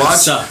honestly I thought it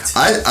watched.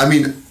 sucked. I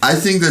mean, I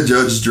think that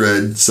Judge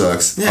Dredd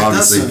sucks, Yeah, it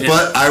does obviously, suck.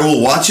 but I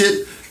will watch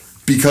it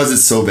because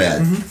it's so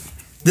bad.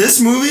 This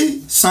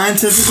movie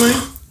scientifically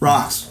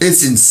rocks.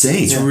 It's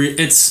insane. Yeah.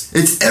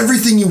 It's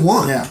everything you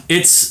want. Yeah.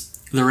 It's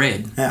The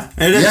Raid. Yeah.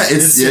 It is. Yeah,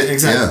 it's sick,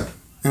 exactly. yeah.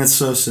 And it's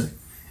so sick.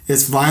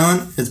 It's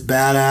violent. It's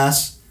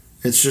badass.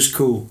 It's just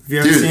cool. Have you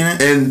ever Dude, seen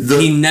it? and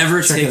He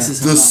never Check it takes out. his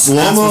the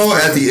helmet off. slow mo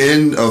at the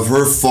end of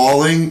her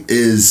falling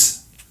is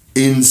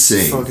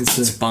insane. Fucking It's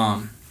sick.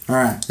 bomb. All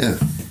right. Yeah. Well,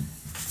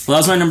 that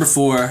was my number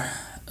 4.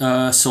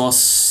 So I'll...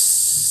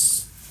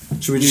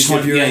 Should we just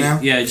skip you right now?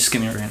 Yeah, just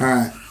give me it right now. All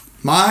right.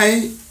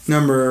 My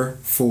number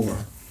 4.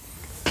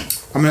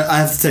 I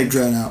have to take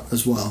Dread out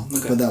as well,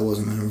 Okay. but that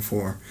wasn't my number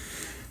 4.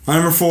 My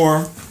number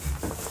 4,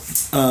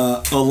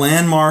 a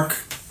landmark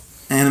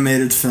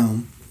animated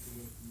film,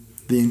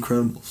 The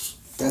Incredibles.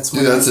 That's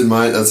Dude, that's in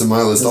my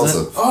list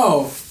also.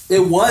 Oh,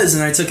 it was,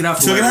 and I took it out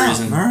for Took it whatever out.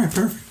 reason. All right,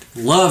 perfect.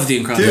 Love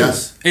The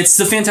Incredibles. It's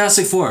the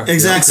Fantastic Four.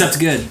 Exactly. Except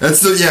good.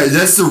 That's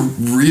the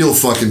real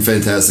fucking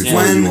Fantastic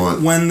Four you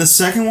want. When the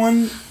second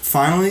one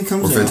finally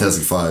comes Or out,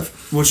 Fantastic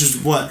 5. which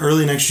is what,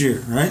 early next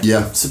year, right?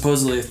 Yeah.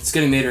 Supposedly. It's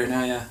getting made right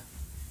now, yeah.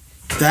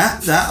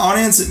 That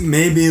audience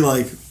may be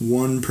like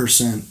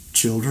 1%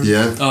 children.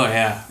 Yeah. Oh,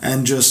 yeah.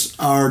 And just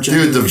our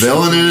Dude, the generation.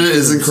 villain in it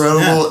is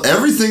incredible. Yeah.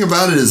 Everything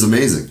about it is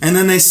amazing. And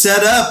then they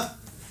set up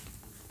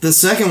the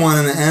second one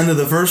and the end of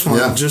the first one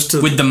Yeah. just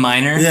to With the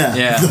minor? Yeah,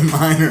 Yeah. the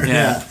minor. Yeah.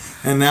 Yeah.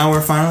 And now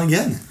we're finally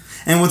getting it.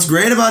 And what's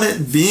great about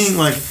it being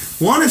like,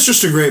 one, it's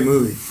just a great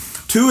movie.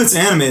 2, it's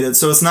animated,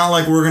 so it's not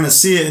like we're gonna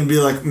see it and be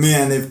like,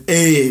 man, they've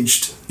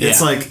aged. It's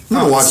Yeah. like, I'm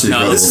gonna watch The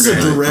no, this is a Incredibles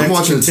tonight. direct I'm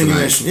watching it tonight.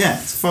 continuation. Yeah,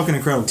 it's fucking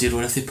incredible. Dude,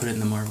 what if they put it in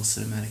the Marvel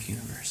Cinematic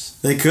Universe?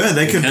 They could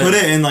put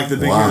it in like the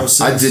Big Wow. Hero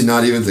 6. I did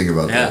not even think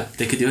about Yeah, that.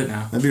 they could do it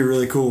now. That'd be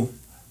really cool.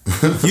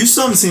 You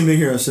still haven't seen Big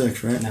Hero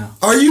 6, right? No.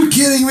 Are you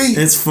kidding me?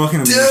 It's fucking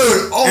amazing.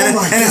 Dude, oh and,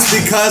 my and god.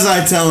 it's because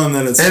I tell him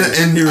that it's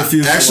And he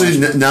refuses actually, to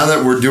watch it. now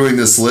that we're doing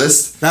this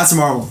list, That's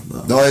Marvel,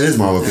 though. no, it is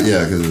Marvel.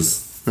 Yeah, because it's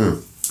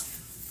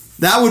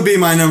That would be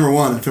my number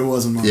 1 if it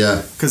wasn't Marvel.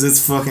 Yeah. Because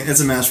it's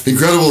a masterpiece.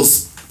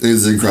 Incredibles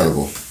is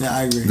incredible. Yeah,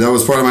 I agree. That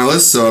was part of my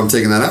list, so I'm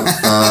taking that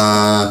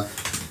out.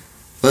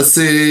 Let's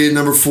see,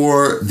 number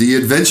 4, The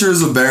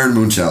Adventures of Baron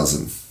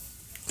Munchausen.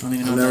 Don't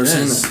even know I've what never that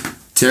seen is. that.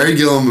 Terry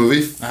Gilliam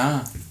movie.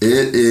 Ah.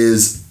 It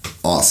is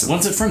awesome.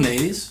 When's it from, the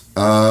 80s?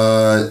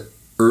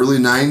 Early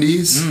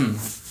 90s.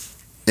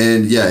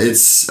 And yeah,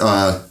 it's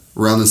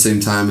around the same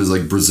time as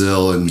like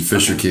Brazil and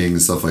Fisher King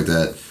and stuff like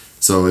that.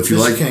 So if you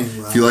like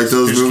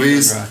those Fisher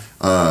movies,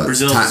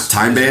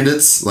 Time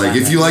Bandits, like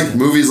if you like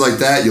movies like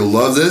that, you'll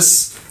love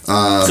this.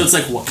 So it's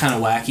like what kind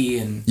of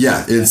wacky and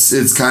yeah,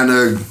 it's kind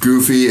of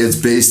goofy. It's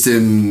based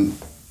in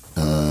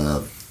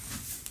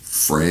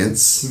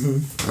France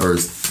or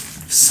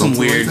some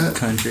weird like that.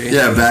 country.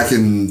 Yeah, back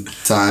in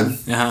time.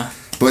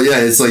 But yeah,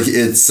 it's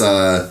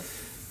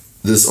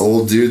this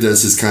old dude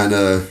that's just kind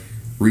of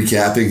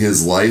recapping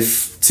his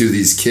life to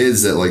these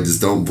kids that like just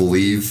don't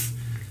believe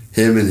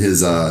him and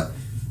his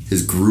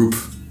group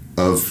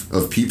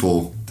of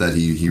people that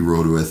he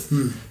rode with.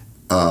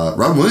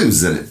 Robin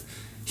Williams is in it.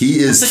 He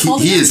is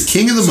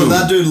King of the Moon. So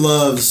that dude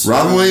loves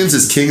Robin Williams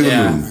is King of the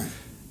Moon.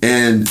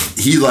 And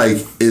he like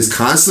is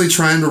constantly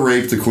trying to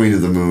rape the Queen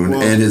of the Moon.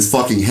 Whoa. And his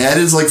fucking head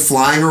is like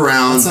flying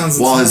around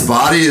while his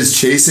body is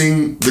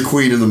chasing the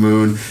Queen of the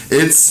Moon.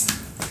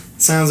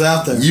 Sounds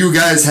out there. You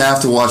guys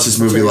have to watch this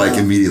movie like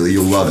immediately.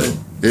 You'll love it.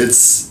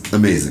 It's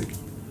amazing.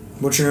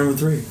 What's your number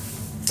 3?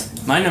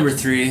 My number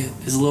 3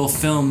 is a little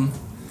film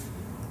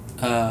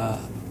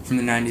from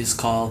the 90s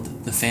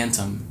called The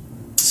Phantom,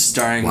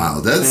 starring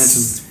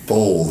that's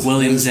bold.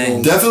 William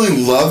Zane.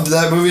 Definitely loved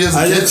that movie as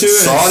a kid. Too,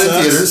 saw it in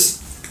theaters.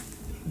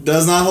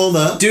 Does not hold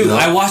up. Dude,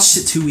 I watched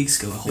it 2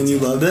 weeks ago. And you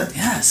loved it?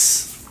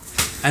 Yes.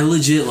 I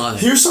legit love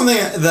it. Here's something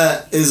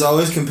that is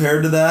always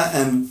compared to that,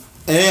 and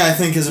A, I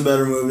think is a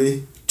better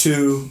movie.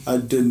 2, I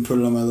didn't put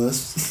it on my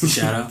list. The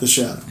Shadow. The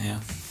Shadow. Yeah.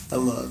 I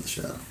love The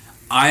Shadow.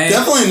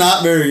 Definitely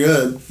not very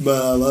good,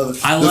 but I love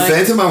it. The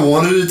Phantom, I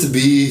wanted it to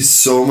be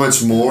so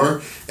much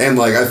more, and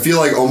like I feel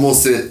like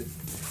almost it.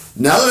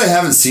 Now that I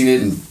haven't seen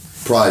it in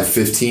probably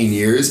 15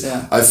 years,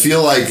 I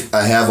feel like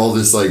I have all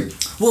this like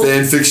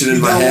fan fiction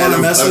in my head.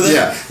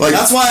 Like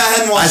that's why I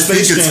hadn't watched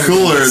Space Jam. I think it's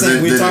cooler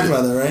than we talked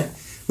about that, right?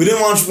 We didn't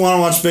want to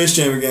watch Space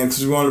Jam again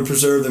because we wanted to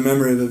preserve the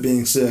memory of it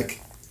being sick.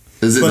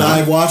 Is it? But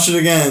I watched it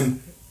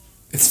again.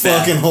 It's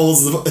fucking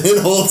holds up.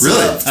 Really?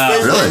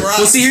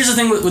 Well, see, here's the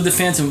thing with the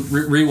Phantom.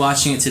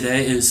 Rewatching it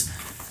today is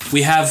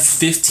we have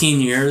 15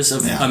 years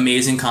of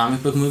amazing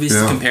comic book movies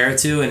to compare it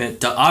to, and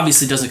it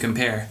obviously doesn't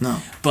compare.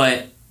 No.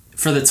 But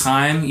for the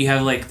time, you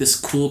have like this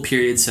cool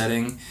period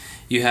setting.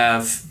 You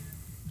have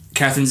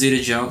Catherine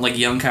Zeta-Jones, like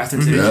young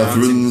Catherine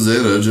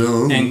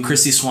Zeta-Jones, and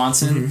Christy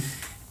Swanson,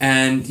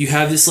 and you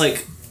have this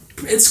like.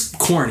 It's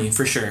corny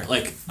for sure.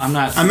 Like I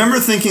remember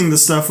thinking the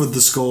stuff with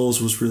the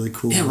skulls was really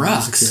cool. It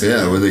rocks.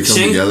 Yeah, when they come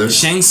together.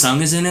 Shang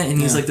Tsung is in it,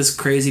 and he's like this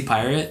crazy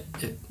pirate.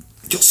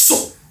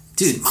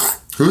 Dude,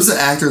 who's the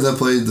actor that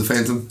played the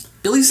Phantom?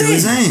 Billy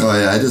Zane. Oh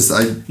yeah,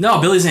 No,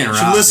 Billy Zane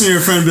rocks. You should listen to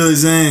your friend Billy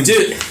Zane.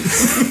 Dude,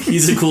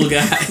 he's a cool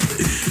guy.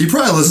 He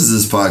probably listens to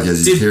this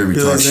podcast. He's hearing me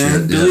talk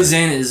shit. Billy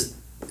Zane is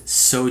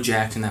so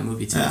jacked in that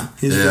movie too. Yeah,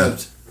 he's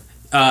ripped.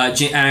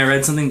 And I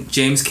read something.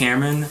 James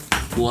Cameron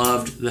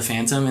loved the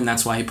Phantom, and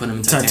that's why he put him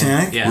in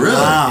Titanic. Yeah. Really?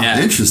 Wow. Yeah.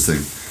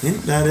 Interesting. Yeah,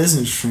 that is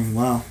interesting.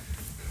 Wow.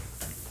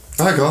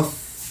 All right, go. All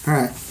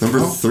right. Number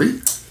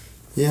 3.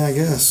 Yeah, I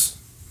guess.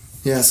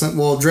 Yeah.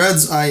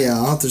 Dread's.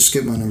 I'll have to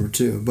skip my number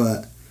 2,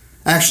 but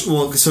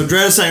actually, so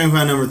Dread is second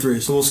my number 3,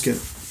 so we'll skip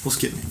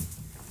me.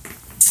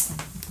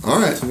 All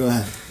right. So go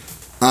ahead.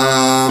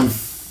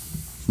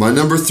 My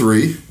number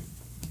 3.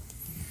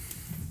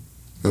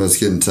 Oh, it's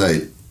getting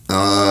tight.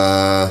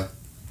 We're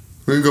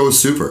gonna go with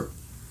Super.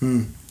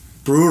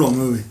 Brutal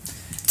movie.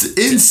 It's an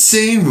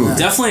insane movie.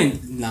 Definitely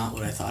not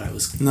what I thought it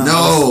was.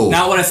 No.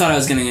 Not what I thought I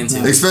was getting into.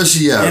 No.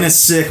 Especially in a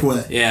sick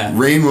way. Yeah.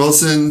 Rainn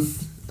Wilson.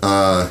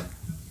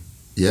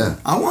 Yeah.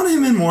 I want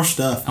him in more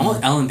stuff. I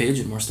want Ellen Page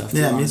in more stuff.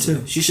 Yeah, me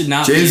too. She should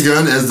not. James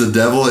Gunn as the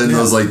devil in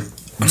those like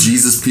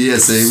Jesus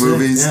PSA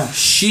movies. Yeah.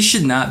 She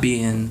should not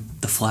be in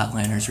the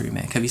Flatliners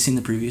remake. Have you seen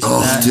the previews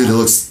of that? Dude, it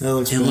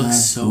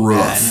looks so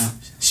rough. bad.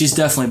 She's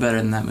definitely better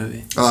than that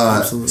movie.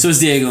 Absolutely. So is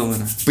Diego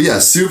Luna. But yeah,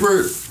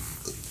 Super.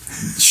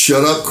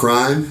 Shut Up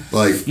Crime.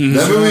 Like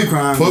that movie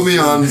put me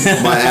on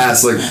my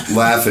ass like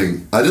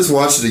laughing. I just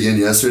watched it again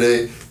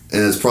yesterday, and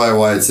it's probably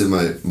why it's in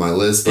my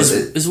list. But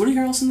is Woody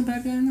Harrelson the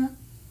bad guy in that?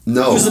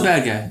 No. Who's the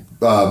bad guy?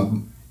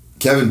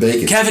 Kevin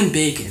Bacon. Kevin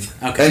Bacon.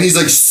 Okay. And he's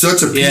like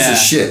such a piece of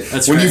shit.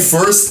 That's when right. he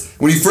first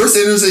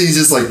enters it, he's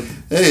just like,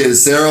 "Hey,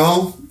 is Sarah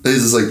home?" And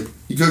he's just like,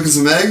 "You cooking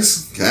some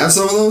eggs? Can I have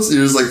some of those?" And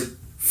you're just like,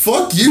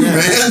 "Fuck you,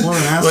 man!"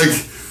 Like,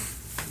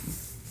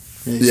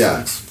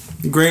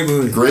 Great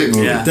movie.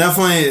 Yeah.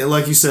 Definitely,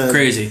 like you said,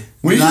 crazy.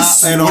 When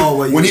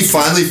he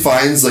finally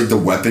finds like the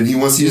weapon he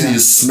wants to use, he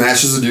just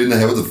smashes the dude in the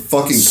head with a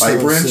fucking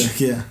pipe wrench. Sick,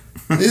 yeah.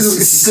 He's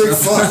a sick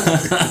fuck.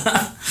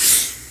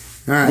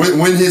 All right.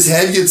 When his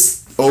head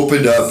gets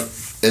opened up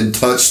and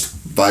touched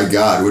by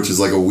God, which is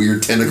like a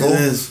weird tentacle.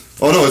 It is.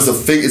 Oh no, it's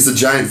the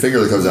giant finger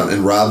that comes out,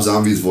 and Rob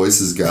Zombie's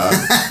voice is God.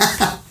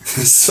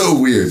 It's so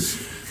weird.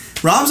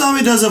 Rob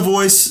Zombie does a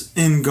voice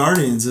in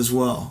Guardians as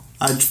well.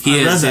 I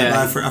read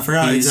that, but I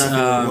forgot exactly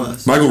what it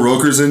was. Michael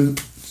Rooker's in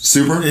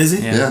Super. Is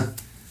he? Yeah.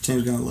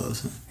 James Gunn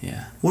loves him.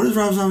 Yeah. What is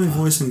Rob Zombie's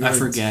voice in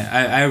Guardians? I forget.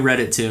 I read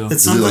it too.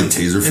 It's something like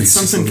Taserface. It's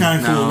something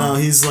kind of cool. No,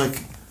 he's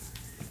like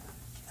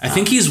I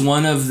think he's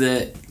one of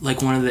the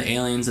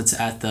aliens that's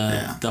at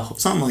the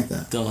something like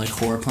that. The like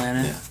horror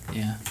planet.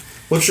 Yeah.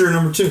 What's your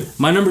number 2?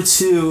 My number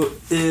 2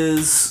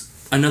 is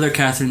another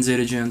Catherine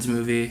Zeta-Jones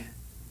movie,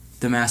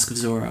 The Mask of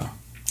Zorro.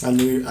 I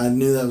knew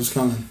that was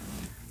coming.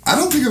 I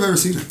don't think I've ever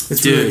seen it.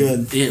 It's really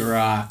good. It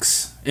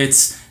rocks.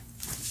 It's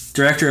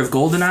director of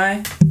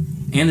GoldenEye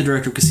and the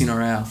director of Casino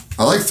Royale.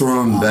 I like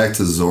throwing back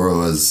to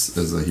Zorro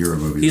as a hero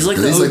movie. He's like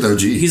the OG.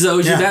 He's the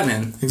OG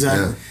Batman.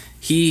 Exactly.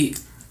 Yeah.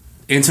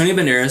 Antonio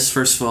Banderas,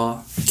 first of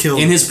all,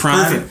 killed in his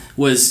prime. Perfect.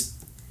 Was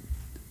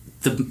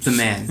the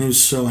man. He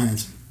was so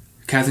handsome.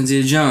 Catherine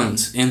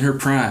Zeta-Jones in her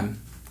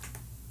prime,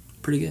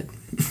 pretty good.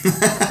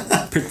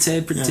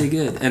 pretty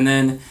good. And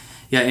then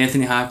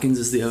Anthony Hopkins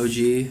is the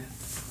OG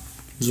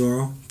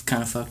Zorro.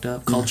 Kind of fucked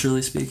up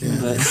culturally speaking,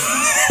 but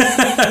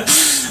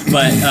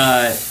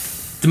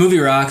the movie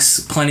rocks.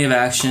 Plenty of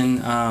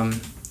action. And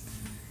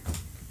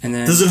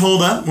then does it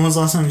hold up? When was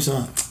the last time you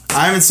saw it?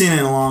 I haven't seen it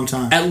in a long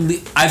time.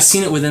 I've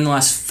seen it within the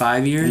last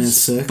 5 years. And it's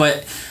sick.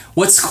 But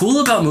what's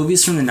cool about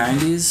movies from the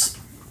 90s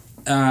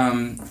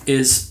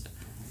is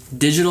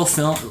digital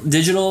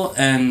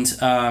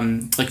and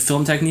like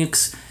film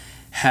techniques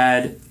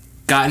had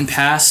gotten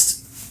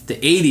past the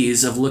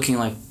 80s of looking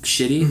like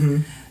shitty. Mm-hmm.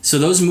 So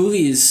those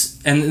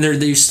movies, and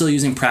they're still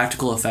using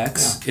practical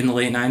effects in the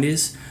late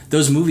 90s.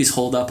 Those movies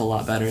hold up a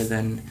lot better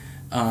than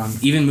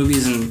even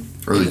movies in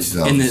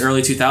the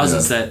early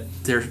 2000s that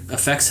they're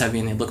effects heavy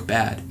and they look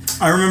bad.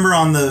 I remember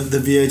on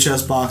the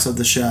VHS box of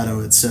The Shadow,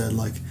 it said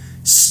like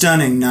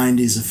stunning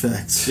 90s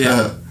effects.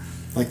 Yeah.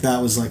 Like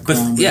that was like but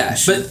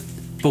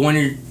when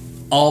you're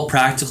all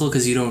practical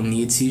because you don't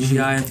need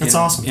CGI that's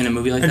awesome. In a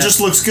movie like that. It just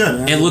looks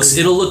good.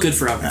 It'll look good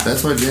forever.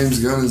 That's why James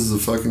Gunn is the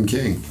fucking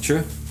king.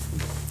 True.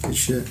 Good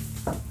shit.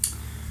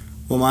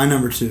 Well, my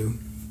number 2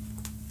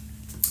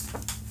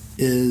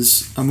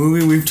 is a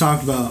movie we've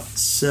talked about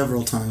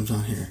several times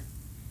on here.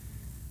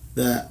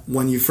 That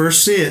when you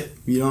first see it,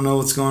 you don't know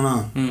what's going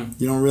on.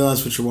 You don't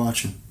realize what you're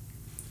watching.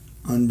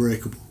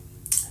 Unbreakable.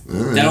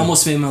 That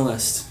almost made my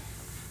list.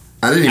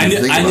 I didn't even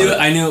think about it.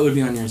 I knew it would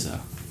be on yours though.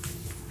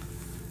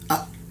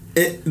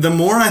 The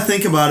more I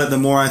think about it, the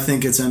more I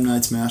think it's M.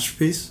 Night's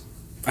masterpiece.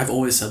 I've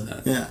always said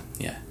that. Yeah.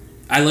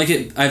 I like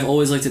it. I've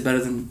always liked it better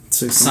than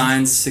Sixth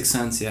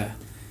Sense. Yeah.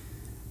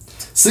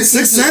 Sixth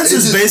Sense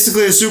is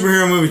basically a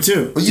superhero movie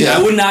too. Yeah,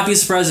 I would not be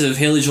surprised if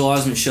Haley Joel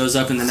Osment shows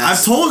up in the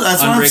next. That's what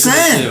I'm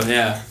saying. Too.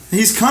 Yeah.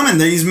 He's coming.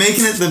 He's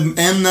making it the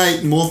M.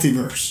 Night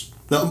multiverse.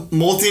 The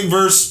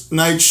multiverse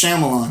Night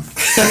Shyamalan.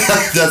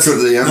 That's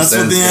what the M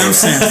stands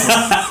for.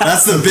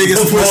 That's the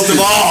biggest twist of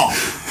all.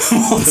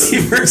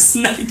 Multiverse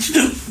Night.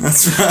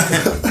 That's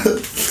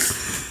right.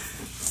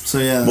 So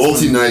yeah.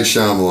 Multi-Night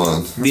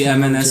Shyamalan. The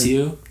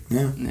MNSU.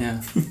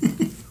 Yeah.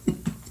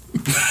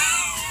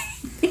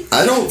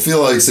 I don't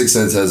feel like Sixth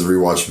Sense has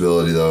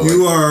rewatchability though.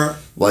 You are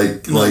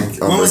like. When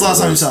was the last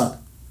time you saw it?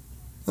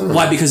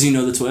 Why? Because you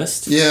know the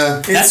twist?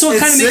 Yeah. That's what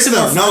kind of makes it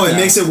more fun. No, it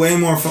makes it way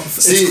more fun.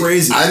 It's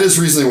crazy. I just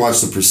recently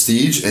watched The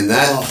Prestige, and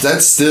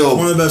that's still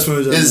one of the best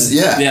movies I've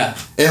seen. Yeah.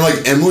 And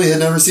like Emily had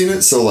never seen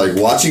it, so like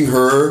watching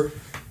her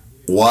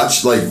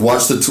watch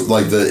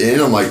the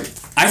end, I'm like,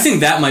 I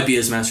think that might be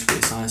his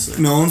masterpiece,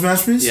 honestly. Nolan's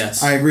masterpiece?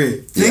 Yes. I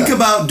agree. Think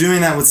about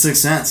doing that with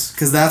Sixth Sense,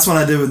 because that's what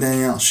I did with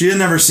Danielle. She had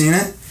never seen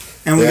it,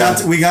 and we got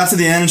to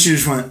the end, and she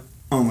just went,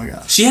 "Oh my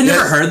god!" She had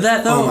never heard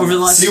that though over the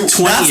last 20 years.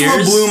 That's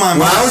what blew my mind.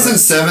 When I was in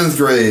 7th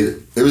grade,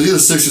 it was either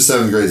 6th or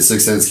 7th grade,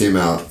 Sixth Sense came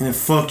out, and it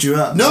fucked you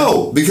up.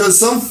 No, because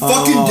some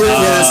fucking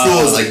dickhead at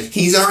school was like,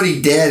 "He's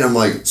already dead." I'm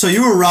like, so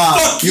you were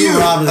robbed. Fuck you!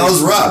 I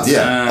was robbed.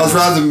 Yeah, I was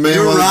robbed of maybe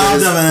one of the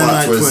biggest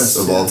plot twists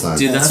of all time.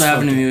 Dude, that's what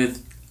happened to me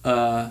with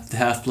the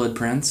Half-Blood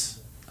Prince.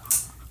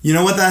 You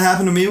know what that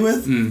happened to me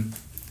with?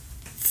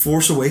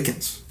 Force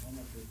Awakens.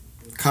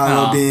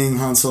 Kylo being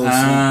Han Solo's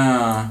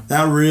son.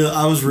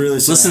 I was really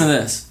sad. Listen to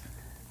this.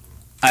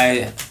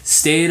 I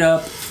stayed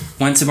up,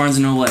 went to Barnes &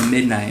 Noble at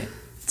midnight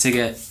to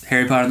get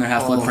Harry Potter and the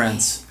Half-Blood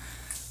Prince.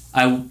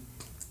 I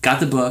got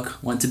the book,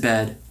 went to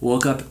bed,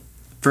 woke up,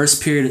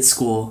 first period at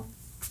school,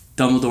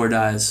 Dumbledore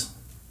dies.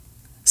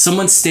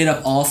 Someone stayed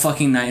up all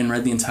fucking night and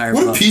read the entire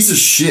book. What a piece of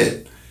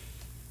shit.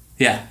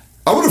 Yeah.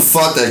 I would have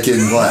fought that kid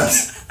in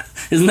class.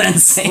 Isn't that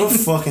insane? What a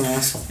fucking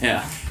asshole.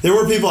 Yeah. There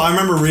were people, I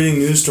remember reading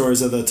news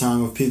stories at that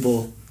time of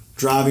people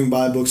driving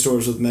by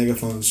bookstores with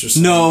megaphones. Just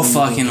no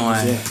fucking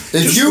way. Yeah.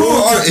 If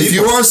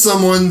you are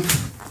someone,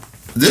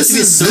 this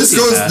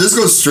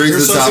goes straight to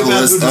the top of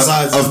the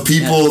list of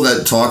people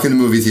that talk in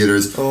movie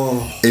theaters.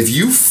 If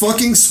you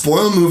fucking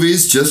spoil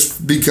movies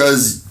just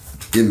because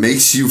it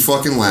makes you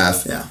fucking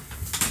laugh,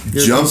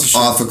 jump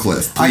off a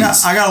cliff.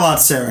 Please. I got a lot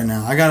to say right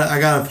now. I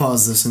gotta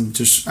pause this and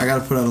I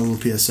gotta put out a little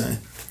PSA.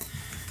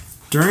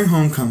 During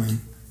Homecoming,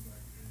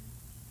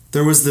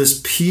 there was this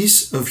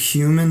piece of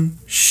human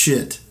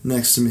shit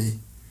next to me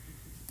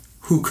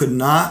who could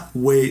not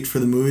wait for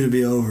the movie to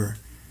be over.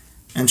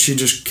 And she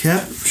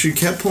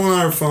kept pulling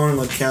out her phone and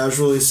like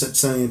casually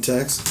sending a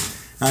text.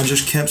 And I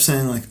just kept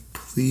saying like,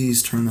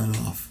 please turn that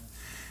off.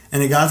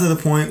 And it got to the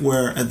point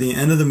where at the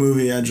end of the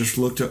movie, I just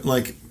looked at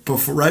right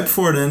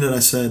before it ended, I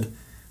said,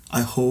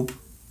 I hope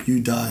you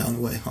die on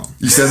the way home.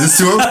 You said this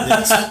to him?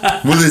 Yes.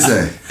 What did they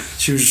say?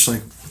 She was just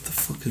like, what the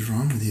fuck is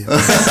wrong with you?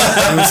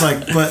 I was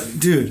like, but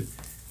dude.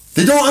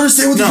 They don't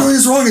understand what they're doing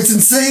is wrong. It's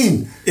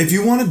insane. If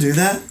you want to do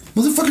that,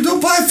 motherfucker,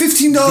 don't buy a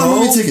 $15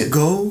 movie ticket.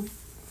 Go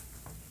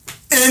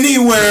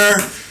anywhere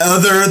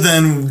other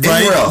than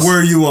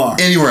where you are.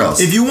 Anywhere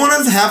else. If you want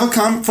to have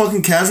a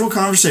fucking casual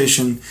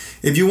conversation,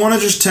 if you want to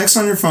just text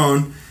on your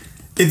phone,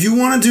 if you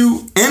want to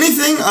do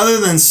anything other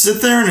than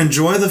sit there and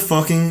enjoy the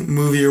fucking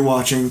movie you're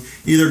watching,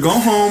 either go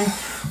home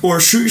or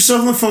shoot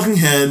yourself in the fucking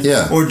head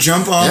or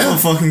jump off a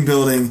fucking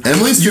building.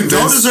 You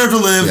don't deserve to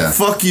live. Yeah.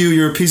 Fuck you.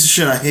 You're a piece of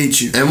shit. I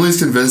hate you. Emily's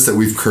convinced that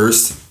we've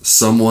cursed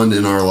someone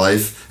in our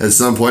life at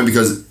some point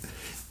because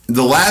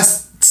the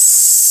last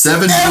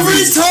 7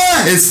 movies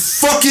is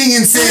fucking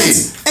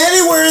insane.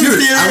 Anywhere in the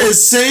theater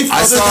is safe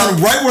other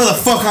than right where the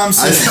fuck I'm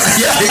sitting.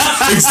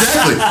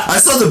 Exactly. I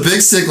saw The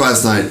Big Sick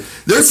last night.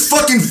 There's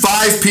fucking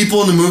 5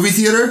 people in the movie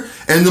theater,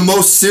 and the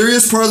most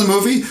serious part of the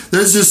movie,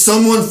 there's just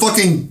someone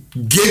fucking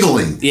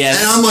giggling. Yeah.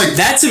 And I'm like,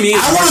 that to me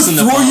is I want to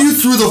throw you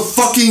through the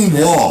fucking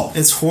wall.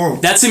 It's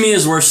horrible. That to me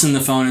is worse than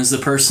the phone, is the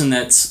person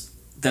that's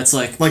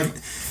like...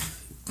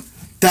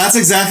 That's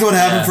exactly what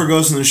happened for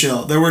Ghost in the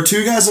Shell. There were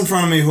 2 guys in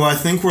front of me who I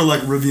think were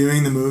like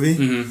reviewing the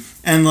movie,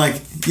 and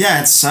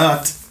it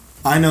sucked.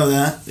 I know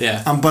that.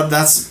 Yeah. But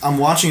I'm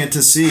watching it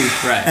to see.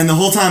 Right. And the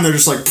whole time they're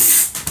just like,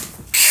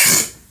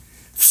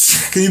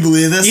 can you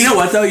believe this? You know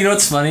what though? You know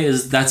what's funny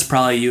is that's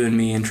probably you and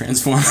me in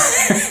Transformers.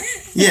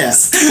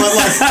 Yes, but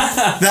like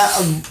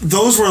that.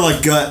 Those were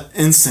like gut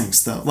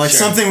instincts though. Like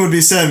something would be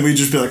said, and we'd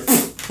just be like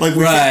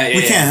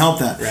we can't help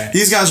that. Right.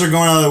 These guys are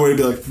going out of their way to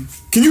be like,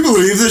 can you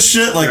believe this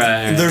shit? Like,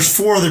 there's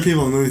 4 other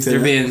people in the movie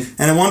theater.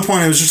 And at one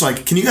point, it was just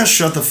like, can you guys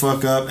shut the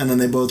fuck up? And then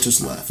they both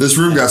just left. This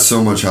room got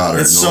so much hotter.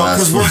 It's so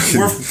because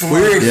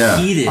we're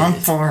heated. I'm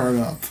fired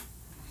up.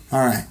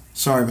 All right,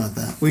 sorry about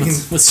that. We can.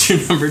 What's your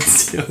number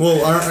 2?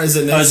 Well, is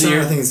it Nate's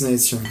turn? I think it's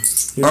Nate's turn.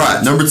 All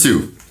right, number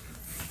 2,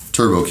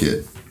 Turbo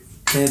Kid.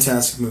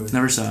 Fantastic movie.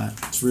 Never saw it.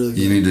 It's really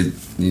good.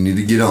 You need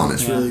to get on it.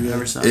 It's really good.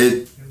 Never saw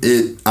it.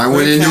 I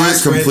went into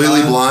it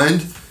completely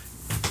blind,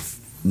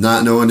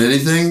 not knowing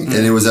anything,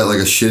 and it was at like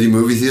a shitty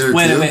movie theater.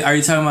 Wait, are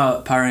you talking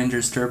about Power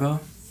Rangers Turbo?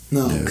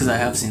 No, because I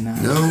have seen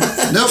that. No, not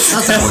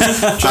that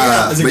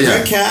one. It's a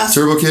great cast.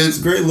 Turbo Kid, it's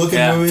a great looking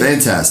movie.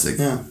 Fantastic.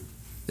 Yeah.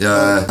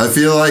 I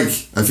feel like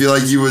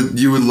you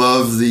would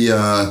love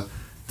the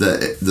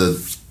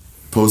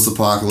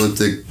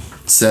post-apocalyptic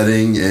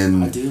setting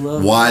and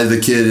why the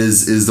kid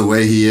is the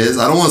way he is.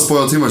 I don't want to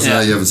spoil too much now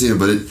that you haven't seen it,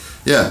 but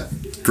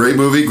great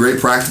movie, great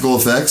practical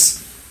effects.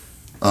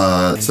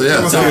 It's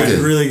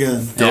really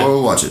good.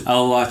 Go watch it.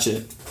 I'll watch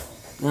it.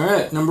 All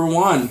right, number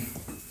 1.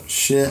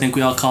 Shit. I think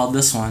we all called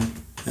this one.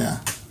 Yeah.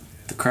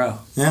 The Crow.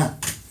 Yeah,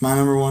 my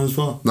number 1 as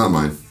well. Not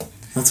mine.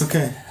 That's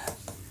okay.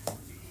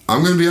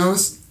 I'm gonna be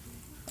honest.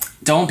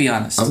 Don't be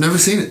honest. I've never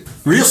seen it.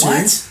 Real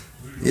what?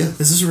 Yeah. Is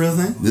this a real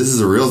thing? This is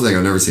a real thing.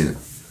 I've never seen it.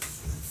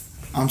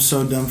 I'm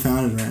so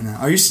dumbfounded right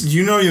now.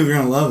 You know you're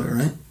gonna love it,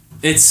 right?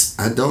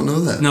 I don't know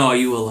that. No,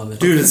 you will love it.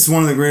 Dude, it's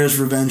one of the greatest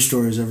revenge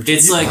stories ever.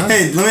 It's like...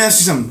 Hey, let me ask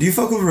you something. Do you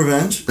fuck with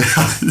revenge?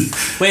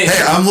 Wait.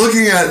 Hey, I'm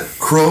looking at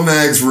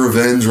Cro-Mag's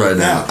Revenge right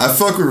now. I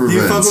fuck with revenge. Do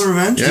you fuck with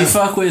revenge? Yeah. Do you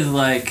fuck with,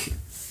 like,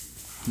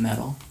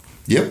 metal?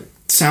 Yep.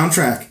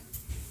 Soundtrack.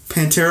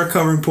 Pantera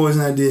covering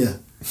Poison Idea.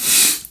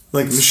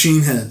 Like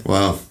Machine Head.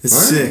 Wow. It's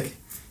sick.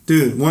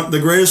 Dude, the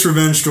greatest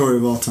revenge story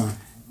of all time.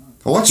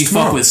 I'll watch it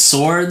tomorrow. You fuck with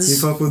swords? You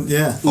fuck with,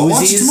 I'll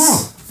watch it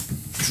tomorrow.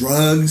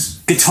 Drugs.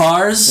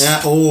 Guitars?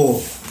 Yeah,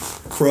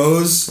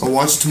 crows. I'll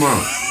watch it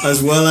tomorrow.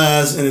 As well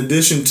as, in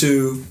addition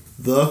to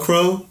The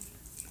Crow.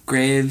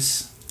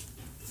 Graves.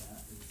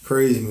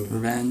 Crazy movie.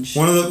 Revenge.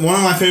 One of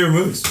my favorite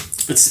movies.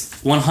 It's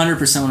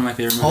 100% one of my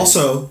favorite movies.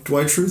 Also,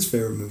 Dwight Schrute's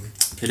favorite movie.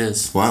 It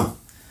is. Wow.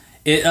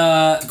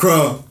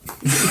 Crow.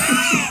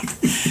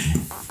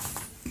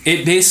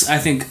 I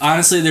think,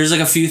 honestly, there's like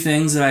a few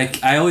things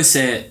that I always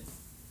say it.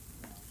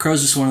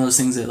 Crow's just one of those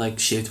things that like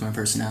shaped my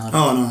personality.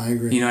 Oh, no, I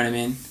agree. You know what I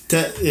mean?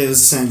 It's the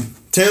same.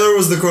 Taylor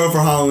was the Crow for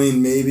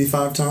Halloween maybe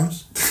 5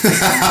 times.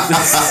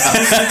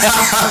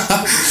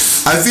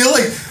 I feel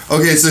like,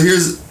 okay, so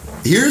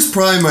here's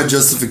probably my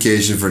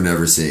justification for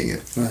never seeing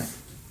it. Right.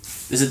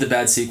 Is it the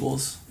bad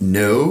sequels?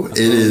 No, it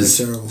is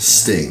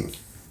Sting.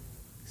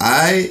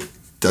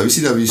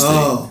 WCW Sting.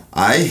 Oh.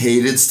 I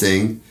hated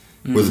Sting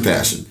with a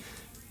passion.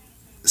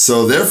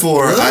 So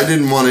therefore, I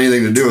didn't want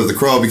anything to do with the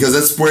Crow because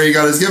that's where he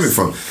got his gimmick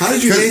from. How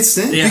did you hate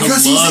Sting? Yeah,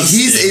 because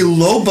he's a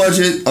low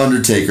budget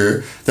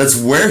Undertaker. That's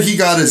where he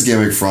got his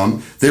gimmick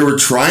from. They were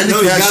trying to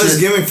he got his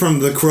gimmick from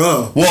the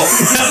Crow. Well,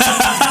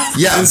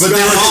 yeah, but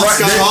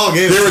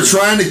they were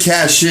trying to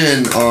cash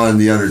in on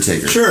the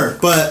Undertaker. Sure,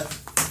 but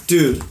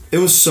dude, it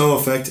was so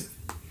effective.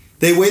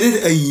 They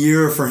waited a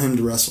year for him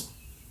to wrestle.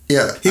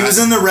 Yeah, he was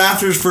in the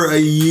rafters for a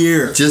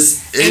year.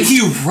 And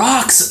he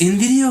rocks in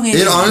video games.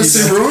 It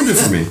honestly ruined it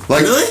for me.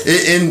 Like,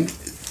 really?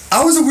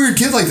 I was a weird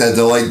kid like that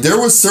though. Like there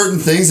was certain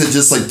things that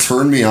just like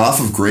turned me off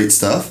of great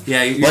stuff.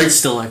 Yeah, you're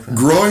still like that.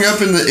 Growing up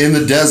in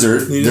the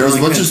desert, there was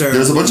a bunch of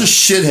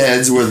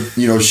shitheads with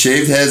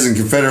shaved heads and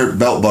Confederate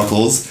belt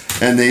buckles,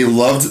 and they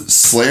loved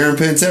Slayer and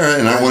Pantera,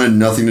 and I wanted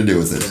nothing to do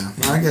with it. Yeah,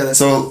 I get it.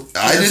 So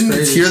I didn't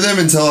hear them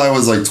until I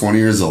was like 20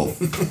 years old.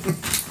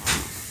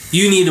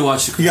 You need to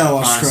watch The Crow. You gotta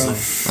watch honestly. The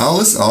Crow.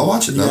 I'll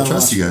watch it. I'll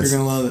trust you guys. You're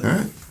gonna love it. All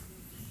right.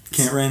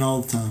 Can't rain all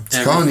the time.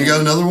 Colin, you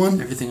got another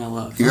one? Everything I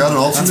love. You got an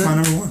alternate? That's my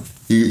number one.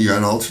 You got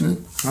an alternate?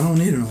 I don't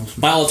need an alternate.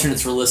 My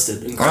alternates were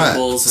listed. Incredibles.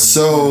 All right.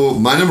 So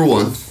my number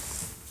one,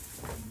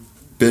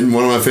 been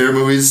one of my favorite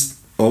movies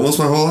almost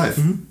my whole life.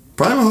 Mm-hmm.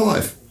 Probably my whole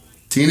life.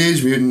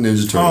 Teenage Mutant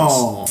Ninja Turtles.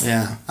 Oh,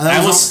 yeah.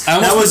 That was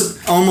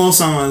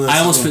almost on my list. I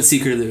almost put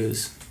Secret of the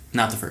Ooze.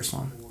 Not the first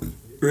one.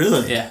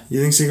 Really? Yeah.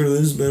 You think Secret of the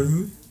Ooze is a better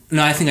movie?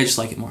 No, I think I just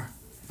like it more.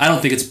 I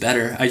don't think it's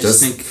better. I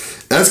just think...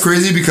 That's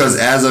crazy because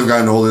as I've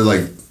gotten older,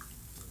 like,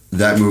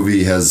 that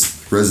movie has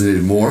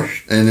resonated more.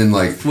 And then,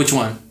 like... Which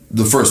one?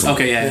 The first one.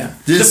 Okay, yeah.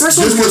 The first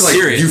one's more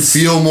serious. You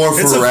feel more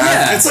for Raph.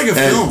 Yeah, it's like a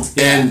film.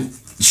 And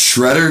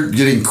Shredder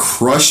getting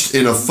crushed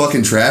in a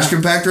fucking trash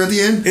compactor at the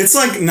end. It's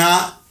like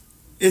not...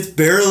 It's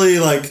barely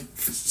like...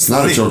 It's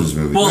not a children's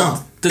movie. Well,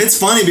 no. It's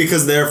funny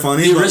because they're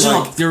funny.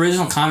 The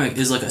original comic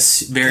is like a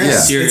very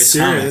serious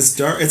comic. It's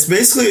dark. It's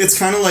basically, it's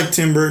kind of like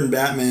Tim Burton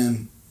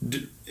Batman,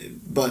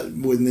 but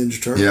with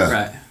Ninja Turtles. Yeah.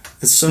 Right.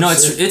 It's so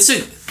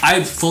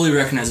I fully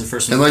recognize the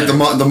first one. And like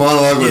the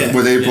monologue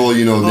with April,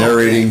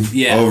 narrating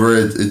over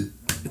it.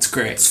 It's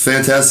great. It's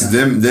fantastic.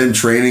 Them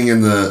training in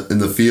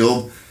the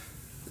field,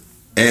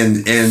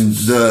 and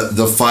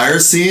the fire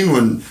scene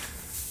when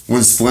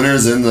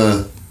Splinter's in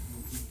the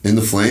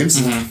flames.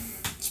 Mm-hmm.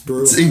 It's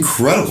brutal. It's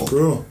incredible. It's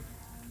brutal.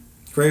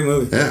 Great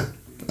movie. Yeah.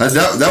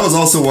 That was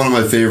also one of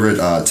my favorite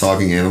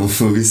talking animal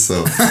movies,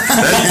 so that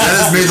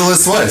has made the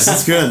list twice.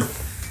 That's good.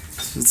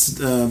 It's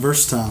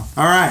versatile.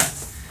 All right.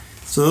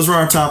 So those were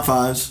our top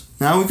fives.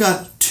 Now we've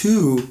got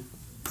two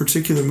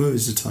particular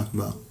movies to talk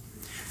about.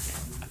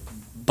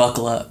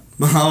 Buckle up.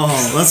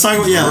 Oh, let's talk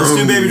about, let's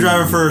do Baby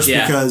Driver first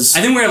because...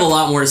 I think we have a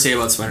lot more to say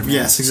about Spider-Man.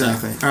 Yes,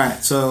 exactly. All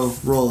right, so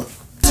roll it.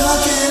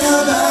 Talking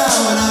about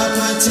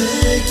a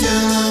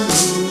particular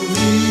movie.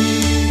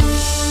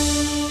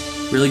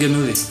 Really good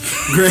movie.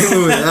 Great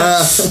movie.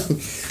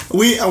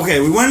 We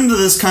went into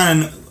this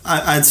kind of...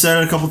 I'd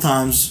said it a couple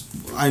times.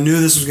 I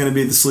knew this was going to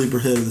be the sleeper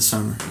hit of the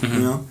summer.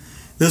 Mm-hmm.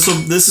 This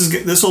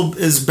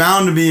is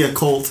bound to be a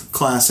cult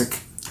classic.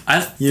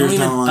 I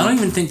don't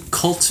even think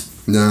cult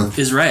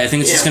is right. I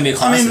think it's just going to be a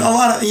classic.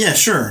 I mean,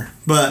 sure,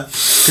 but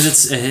because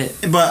it's a hit.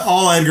 But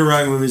all Edgar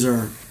Wright movies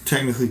are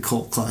technically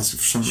cult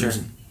classics for some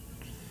reason.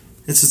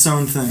 It's its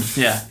own thing.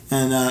 Yeah,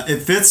 and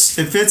it fits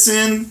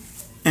in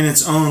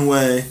its own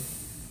way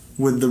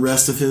with the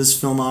rest of his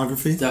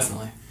filmography.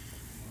 Definitely.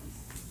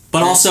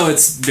 But also,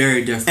 it's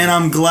very different. And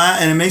I'm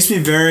glad, and it makes me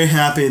very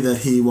happy that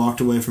he walked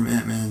away from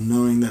Ant-Man,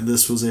 knowing that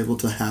this was able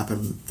to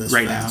happen this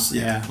fast.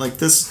 Now. Yeah, like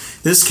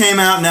this came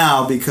out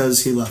now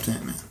because he left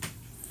Ant-Man.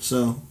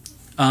 So,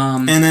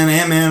 and then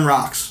Ant-Man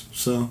rocks.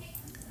 So,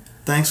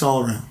 thanks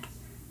all around.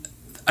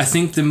 I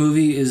think the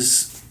movie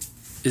is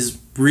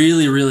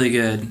really, really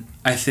good.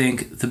 I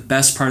think the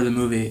best part of the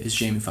movie is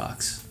Jamie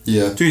Foxx.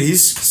 Yeah, dude,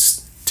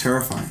 he's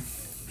terrifying.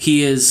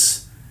 He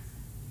is.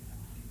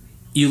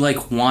 You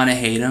want to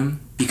hate him.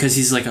 Because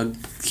he's an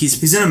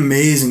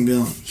amazing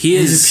villain.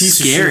 He's a piece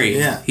scary. Of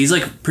shit. Yeah, he's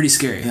pretty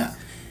scary. Yeah.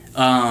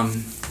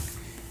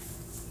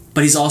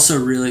 But he's also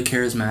really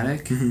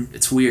charismatic. Mm-hmm.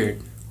 It's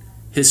weird.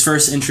 His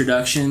first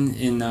introduction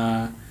in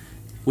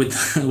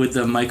with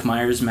the Mike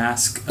Myers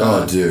mask.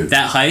 Dude,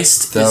 that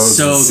heist is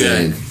so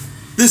insane. Good.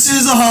 This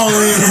is a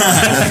Halloween.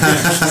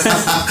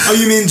 Oh,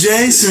 you mean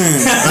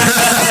Jason?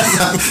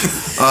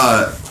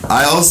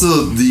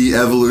 The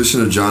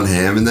evolution of John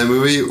Hamm in that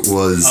movie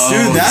was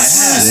that's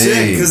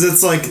sick because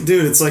it's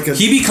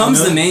he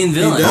becomes the main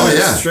villain.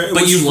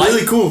 But you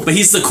really cool. But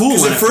he's the cool one.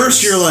 Because at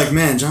first you're like,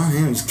 man, John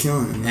Hamm is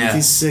killing him.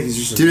 He's sick. He's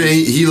just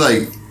he's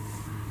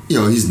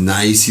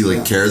nice. He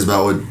cares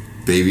about what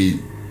baby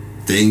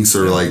thinks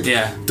or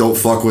don't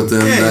fuck with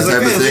them, that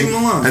type of thing.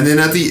 And then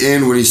at the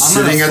end when he's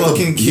sitting at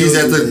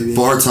the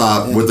bar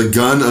top with a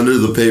gun under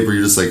the paper,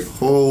 you're just like,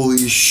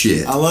 holy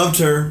shit. I loved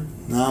her.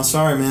 No,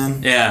 sorry,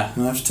 man. Yeah. I'm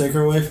gonna have to take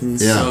her away from you.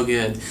 Yeah. So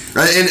good.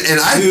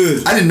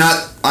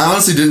 I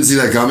honestly didn't see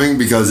that coming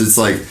because it's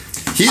that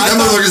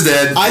motherfucker's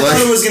dead. I thought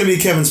it was gonna be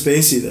Kevin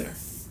Spacey there.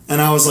 And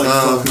I was like,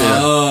 fuck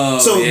man.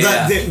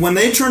 When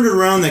they turned it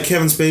around that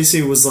Kevin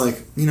Spacey was like,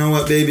 you know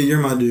what, baby, you're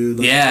my dude.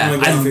 I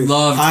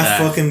loved that. I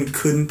fucking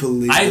couldn't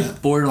believe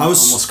that. I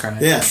almost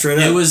cried. Yeah, straight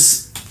up. It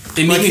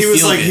made me feel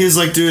good. He was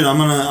like, dude, I'm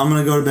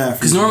gonna go to bat.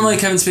 Because normally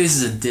Kevin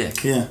Spacey's a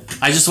dick. Yeah.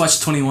 I just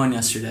watched 21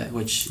 yesterday,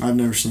 which I've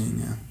never seen.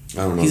 Yeah.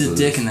 I don't know. He's a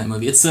dick in that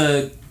movie. It's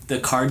the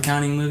card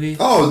counting movie.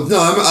 Oh no,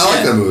 I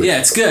like that movie. Yeah,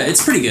 it's good.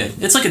 It's pretty good.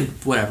 It's like a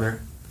whatever.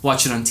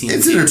 Watch it on TV.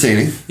 It's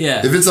entertaining.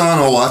 Yeah. If it's on,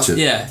 I'll watch it.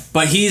 Yeah,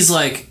 but he's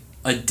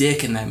a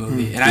dick in that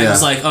movie, and I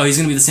was like, oh, he's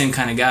gonna be the same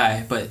kind of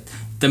guy. But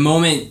the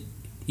moment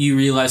you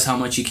realize how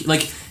much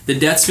the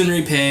debt's been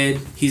repaid,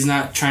 he's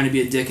not trying to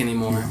be a dick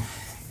anymore. No.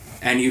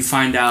 and you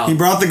find out He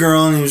brought the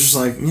girl, and he was just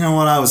like, you know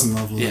what? I was in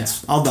love with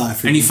it. I'll die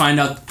for you. And you find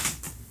out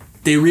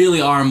they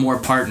really are more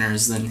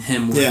partners than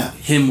him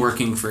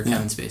working for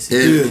Kevin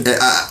Spacey.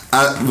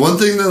 One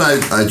thing that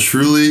I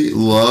truly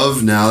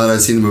love now that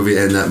I've seen the movie,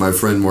 and that my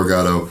friend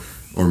Morgado,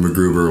 or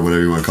MacGruber, or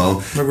whatever you want to call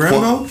him,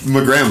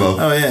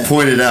 McGrambo,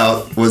 pointed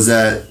out, was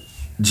that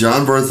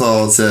John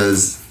Bernthal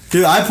says,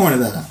 dude, I pointed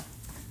that out.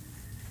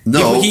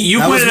 No,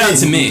 you pointed it out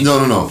to me. No.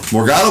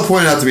 Morgado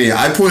pointed out to me.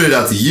 I pointed it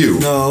out to you.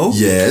 No.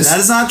 Yes. That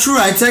is not true.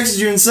 I texted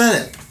you and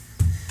said it.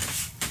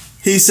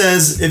 He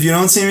says, if you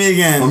don't see me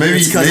again... Well, maybe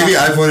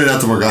I pointed it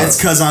out to Morgado. It's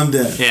because I'm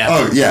dead. Yeah.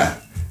 Oh, yeah.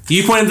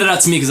 You pointed that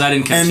out to me because I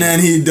didn't catch it. And then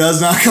he does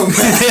not come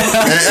back. He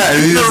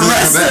doesn't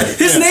come back.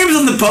 His name's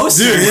on the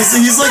poster. Dude,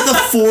 he's like the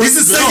fourth He's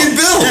the second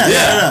bill.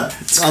 Yeah.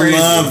 I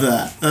love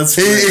that. That's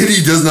crazy. And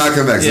he does not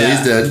come back, so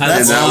he's dead. And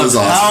that was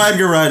awesome. How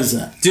Edgar Wright is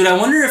that? Dude, I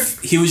wonder if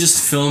he was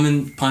just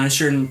filming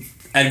Punisher and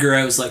Edgar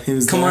Wright was like,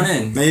 come on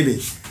in. Maybe.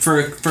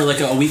 For like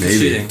a week of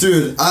shooting.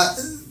 Dude,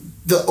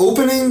 the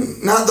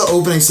opening, not the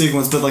opening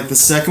sequence, but like the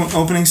second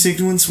opening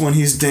sequence when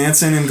he's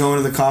dancing and going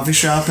to the coffee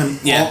shop, and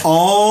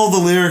all the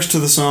lyrics to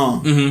the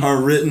song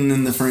are written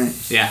in the frame.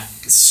 Yeah.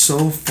 It's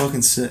so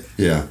fucking sick.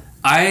 Yeah.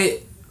 I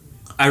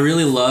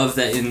really love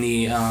that in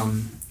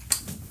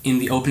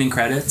the opening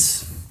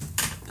credits,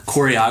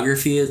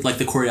 choreography, like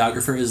the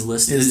choreographer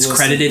is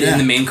credited in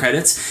the main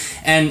credits,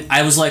 and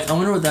I was like, I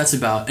wonder what that's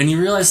about, and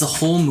you realize the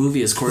whole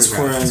movie is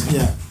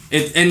choreographed.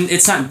 And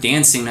it's not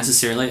dancing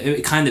necessarily,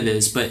 it kind of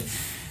is, but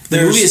the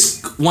movie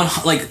is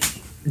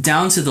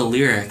down to the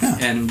lyric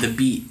and the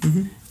beat.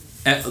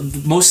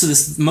 Most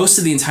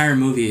of the entire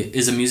movie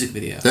is a music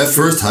video. That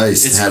first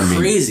heist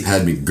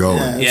had me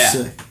going.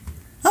 Sick.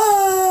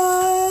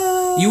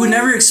 You would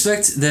never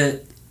expect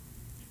that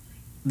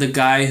the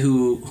guy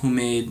who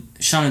made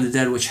Shaun of the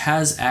Dead, which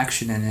has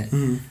action in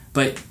it,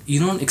 but you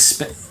don't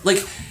expect,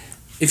 like,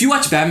 if you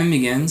watch Batman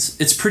Begins,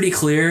 it's pretty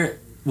clear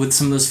with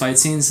some of those fight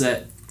scenes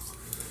that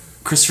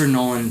Christopher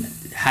Nolan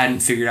hadn't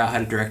figured out how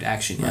to direct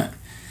action yet. Right.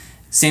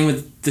 Same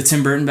with the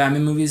Tim Burton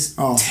Batman movies.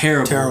 Oh,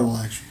 terrible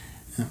action.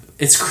 Yeah.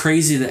 It's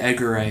crazy that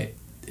Edgar Wright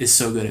is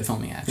so good at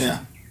filming action.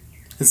 Yeah,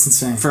 it's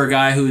insane for a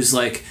guy who's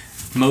like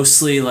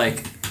mostly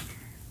like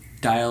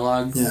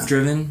dialogue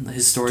driven.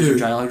 His stories are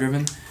dialogue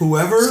driven.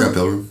 Scott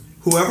Pilgrim.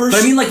 But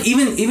I mean, like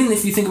even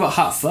if you think about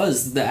Hot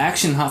Fuzz, the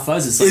action in Hot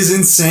Fuzz is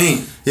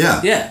insane.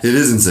 Yeah, it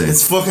is insane.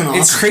 It's fucking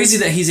awesome. It's crazy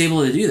that he's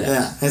able to do that.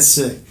 Yeah, it's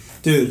sick,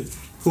 dude.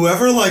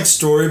 Whoever like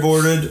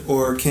storyboarded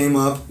or came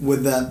up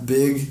with that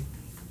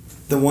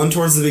the one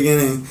towards the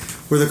beginning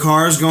where the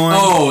car is going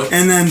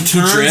and then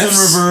turns in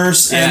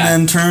reverse and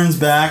then turns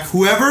back.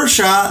 Whoever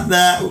shot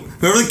that,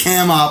 whoever the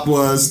cam op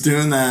was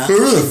doing that,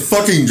 whoever the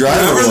fucking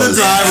driver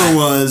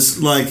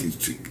was, like,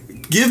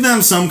 give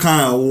them some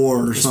kind of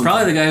award or something.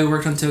 Probably the guy who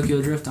worked on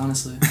Tokyo Drift,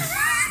 honestly.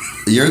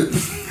 I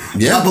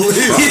believe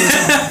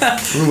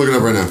it. I'm looking it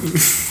up right now.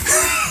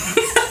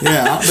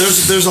 Yeah,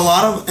 there's a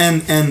lot of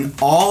and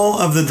all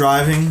of the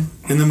driving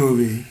in the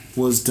movie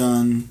was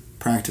done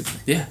practically.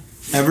 Yeah.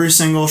 Every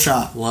single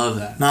shot. Love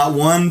that. Not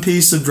one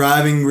piece of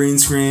driving green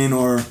screen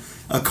or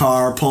a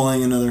car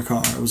pulling another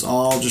car. It was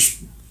all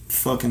just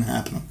fucking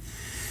happening.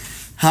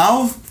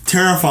 How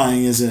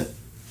terrifying is it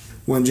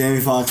when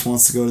Jamie Foxx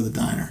wants to go to the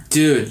diner?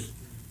 Dude.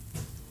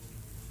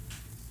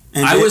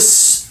 And I was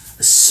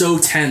so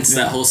tense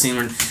that whole scene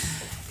when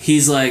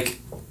he's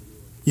like,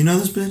 you know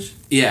this bitch?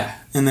 Yeah.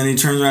 And then he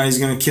turns around, he's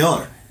gonna kill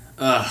her.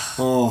 Ugh.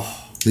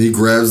 Oh. He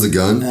grabs the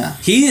gun. Yeah.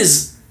 He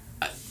is.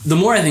 The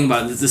more I think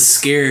about it, the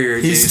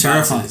scarier he's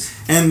terrifying.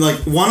 And like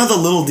one of the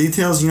little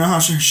details, you know how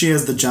she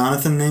has the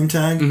Jonathan name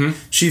tag? Mm-hmm.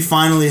 She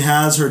finally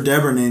has her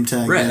Deborah name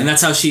tag. Right, and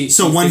that's how she.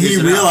 So when he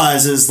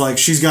realizes like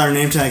she's got her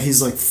name tag, he's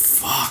like,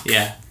 "Fuck."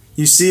 Yeah.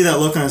 You see that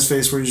look on his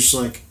face where he's just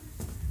like,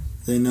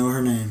 they know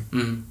her name.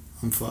 Mm-hmm.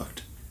 I'm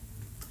fucked.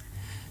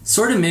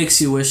 Sort of makes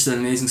you wish that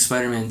Amazing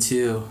Spider-Man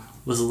 2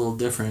 was a little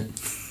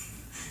different,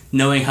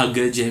 knowing how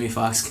good Jamie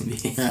Foxx can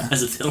be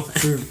as a villain.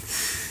 True.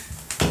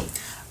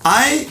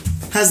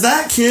 Has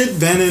that kid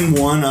been in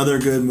one other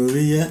good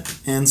movie yet?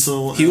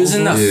 Ansel. He was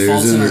in The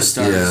Fault in Our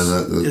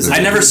Stars.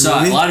 I never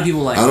saw it. A lot of people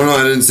like it. I don't know.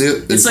 I didn't see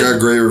it. It's got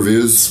great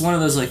reviews. It's one of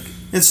those like.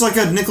 It's like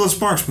a Nicholas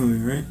Sparks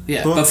movie, right?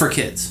 Yeah, but for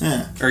kids.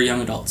 Yeah. Or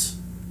young adults.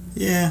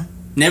 Yeah.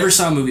 Never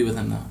saw a movie with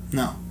him though.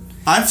 No.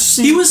 I've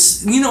seen. He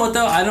was. You know what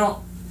though? I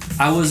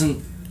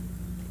wasn't.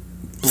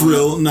 I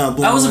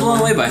wasn't blown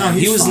away by him.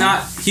 He was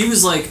not. He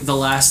was like the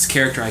last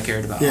character I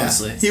cared about. Yeah.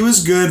 Honestly, he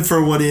was good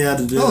for what he had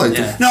to do. I liked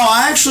it. No,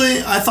 I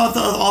thought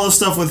all the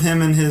stuff with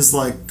him and his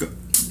like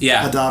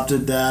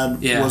adopted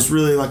dad was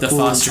really like the cool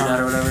foster dad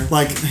or whatever.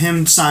 Like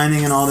him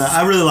signing and all that.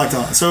 I really liked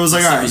all that. So it was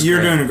like, all right,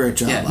 you're doing a great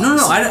job. Yeah. No,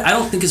 I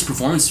don't think his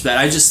performance is bad.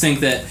 I just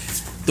think that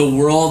the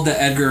world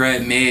that Edgar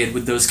Wright made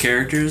with those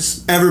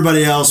characters,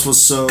 everybody else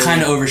was so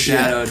kind of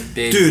overshadowed.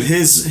 Yeah. Dude,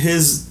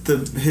 his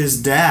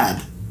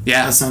dad.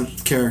 Yeah, that's a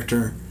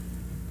character.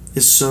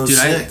 Is so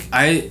sick.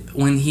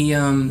 When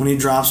he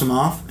drops him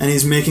off and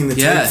he's making the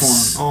tape for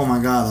him. Oh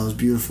my god, that was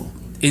beautiful.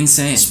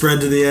 Insane. Spread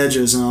to the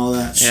edges and all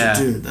that shit, yeah.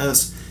 dude.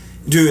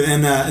 Dude,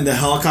 and the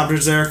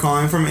helicopter's there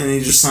calling from him, and he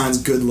just signs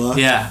good luck.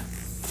 Yeah.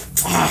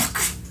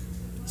 Fuck.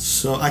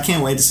 So I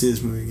can't wait to see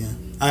this movie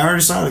again. I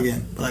already saw it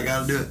again, but I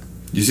gotta do it.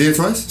 You see it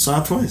twice?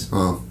 Saw it twice.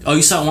 Oh. Oh,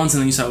 you saw it once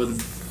and then you saw it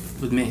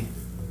with me.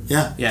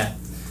 Yeah. Yeah.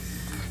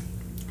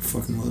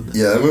 Fucking loved it.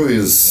 Yeah, that movie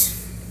is.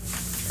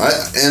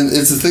 And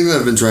it's the thing that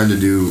I've been trying to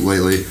do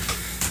lately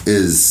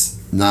is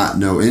not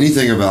know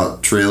anything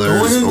about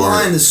trailers. Going in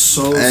blind is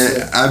so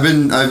sick. I've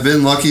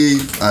been lucky.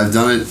 I've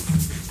done it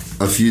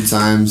a few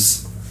times.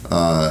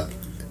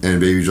 And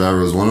Baby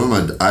Driver was one of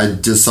them. I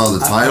just saw the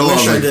title. I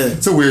wish I like, did.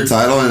 It's a weird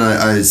title, and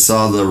I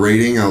saw the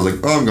rating. I was like,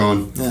 oh, I'm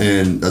going. Yeah.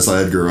 And I saw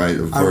Edgar Wright,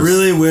 of course. I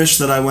really wish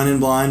that I went in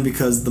blind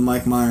because the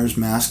Mike Myers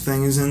mask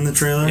thing is in the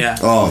trailer. Yeah.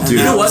 Oh, And dude.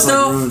 You know what was, like,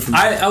 though? ruined for me.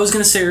 I was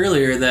gonna say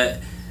earlier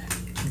that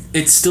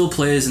it still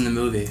plays in the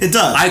movie. It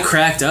does. I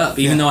cracked up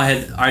even though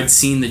I'd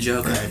seen the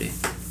joke already.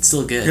 It's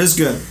still good. It was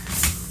good.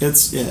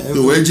 It's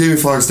The way Jamie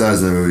Foxx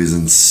dies in that movie is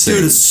insane.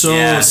 Dude, it's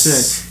so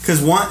sick.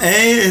 Because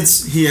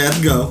he had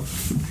to go.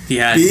 He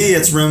had. B,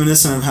 it's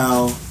reminiscent of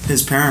how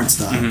his parents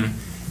died,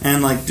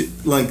 and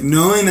like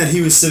knowing that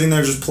he was sitting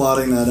there just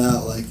plotting that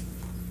out, like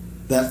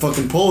that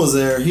fucking pole is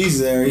there, he's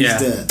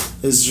dead.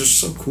 It's just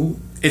so cool.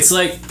 It's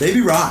like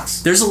Baby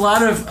rocks. There's a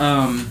lot of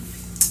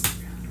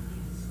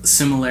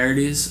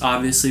similarities,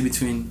 obviously,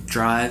 between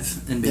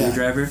Drive and Baby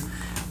Driver.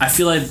 I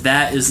feel like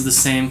that is the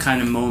same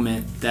kind of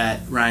moment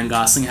that Ryan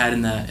Gosling had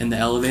in the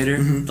elevator.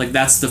 Like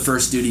that's the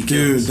first dude he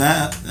kills. Dude,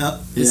 that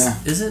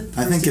is it?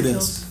 I think it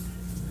is.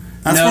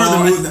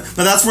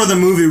 That's where the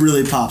movie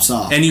really pops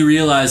off. And you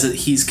realize that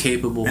he's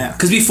capable.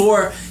 Because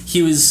before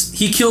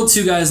he killed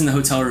two guys in the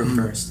hotel room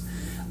first,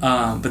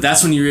 but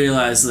that's when you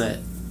realize that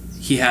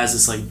he has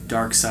this like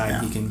dark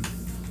side. He can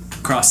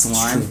cross the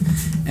line,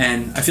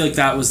 and I feel like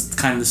that was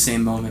kind of the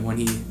same moment when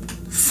he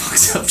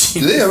fucked up.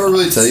 Did they ever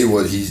really tell you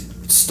what he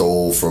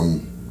stole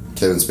from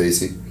Kevin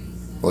Spacey?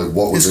 Like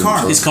what was his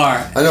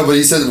car? I know, but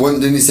he said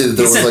didn't he say that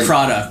there was like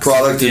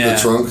product in the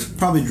trunk?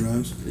 Probably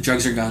drugs.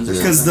 Drugs or guns.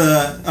 Because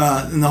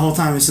and the whole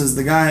time he says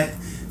the guy,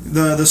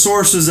 the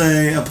source is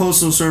a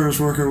postal service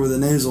worker with a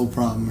nasal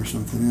problem or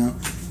something, you know,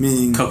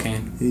 meaning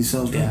cocaine. He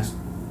sells drugs.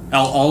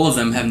 All of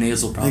them have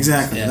nasal problems.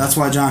 Exactly. Yeah. That's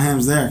why John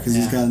Hamm's there because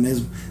he's got a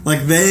nasal.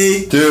 Like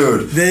when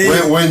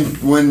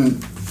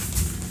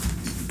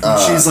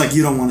she's like,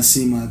 you don't want to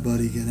see my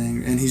buddy get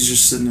angry, and he's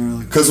just sitting there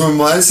like. Because when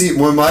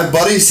my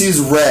buddy sees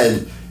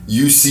red,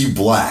 you see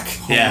black.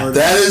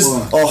 That is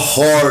a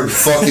hard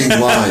fucking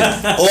line.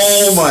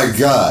 Oh my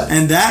god.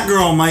 And that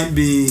girl might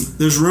be.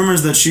 There's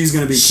rumors that she's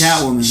going to be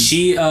Catwoman.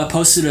 She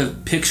posted a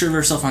picture of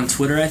herself on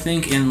Twitter, I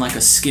think, in like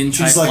a skin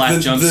tight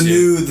black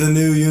jumpsuit. The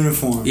new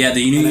uniform. Yeah,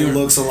 the new uniform. It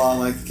looks a lot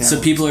like Catwoman.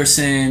 So people are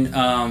saying,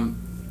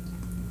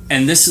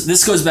 and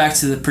this goes back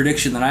to the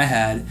prediction that I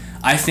had.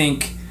 I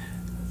think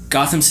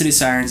Gotham City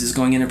Sirens is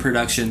going into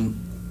production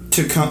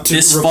to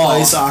this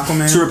replace fall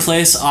Aquaman? to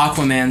replace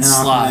Aquaman's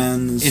slot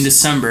Aquaman in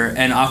December,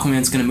 and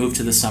Aquaman's going to move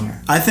to the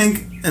summer. I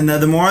think, and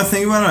the more I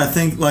think about it, I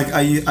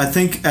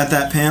think at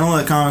that panel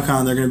at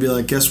Comic-Con they're going to be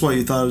like, guess what?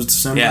 You thought it was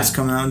December? It's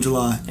coming out in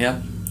July.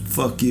 Yep.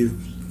 Fuck you.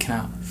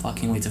 Cannot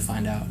fucking wait to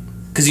find out.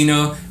 Because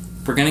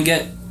we're going to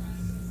get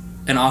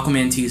an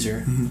Aquaman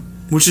teaser,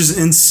 which is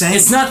insane.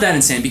 It's not that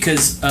insane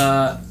because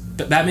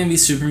Batman v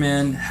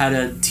Superman had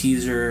a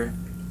teaser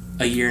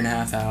a year and a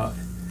half out.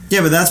 Yeah,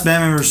 but that's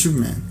Batman vs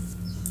Superman.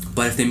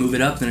 But if they move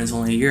it up, then it's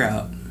only a year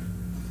out.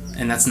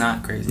 And that's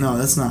not crazy. No,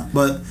 that's not.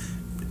 But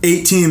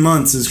 18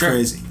 months is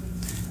crazy.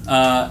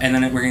 And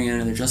then we're going to get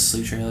another Justice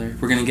League trailer.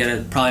 We're going to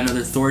get probably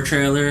another Thor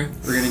trailer.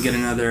 We're going to get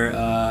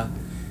another...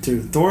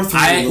 Dude, Thor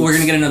 3 we're going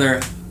to get another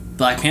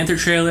Black Panther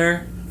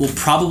trailer. We'll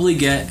probably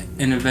get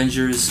an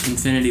Avengers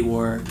Infinity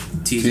War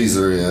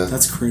teaser. Yeah.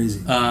 That's crazy.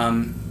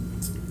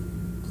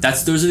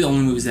 Those are the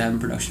only movies that have in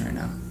production right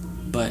now.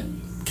 But...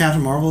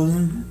 Captain Marvel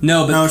isn't?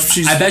 No, but I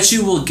bet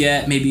you will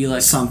get maybe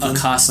like something, a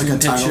costume like a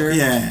title.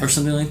 picture or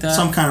something like that.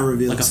 Some kind of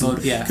reveal. Like a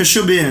photo, yeah. Because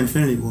she'll be in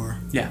Infinity War.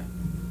 Yeah.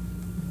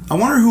 I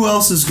wonder who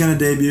else is going to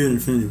debut in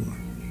Infinity War.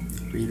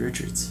 Reed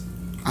Richards.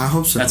 I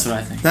hope so. That's what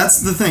I think.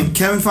 That's the thing.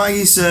 Kevin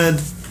Feige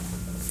said,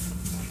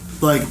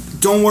 like,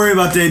 don't worry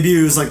about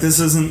debuts. Like, this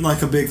isn't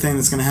like a big thing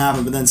that's going to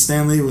happen. But then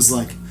Stan Lee was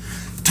like,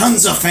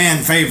 tons of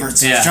fan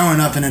favorites showing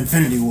up in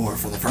Infinity War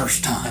for the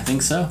first time. I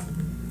think so.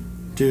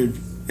 Dude,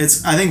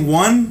 I think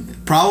one...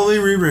 Probably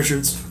Reed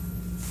Richards,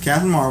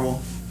 Captain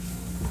Marvel.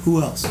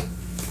 Who else?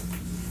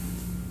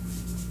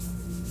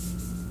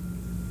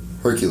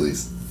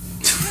 Hercules.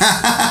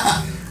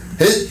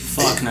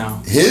 Fuck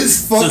no.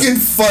 His fucking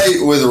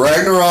fight with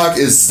Ragnarok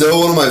is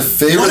still one of my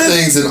favorite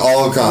things in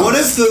all of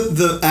comics.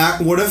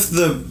 What if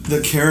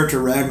the character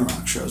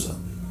Ragnarok shows up?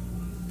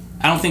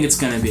 I don't think it's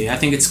gonna be. I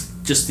think it's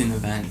just an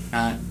event,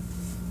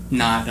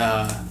 not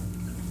a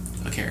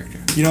character.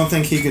 You don't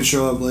think he could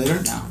show up later?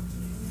 No.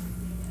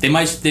 They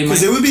might.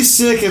 Because it would be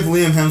sick if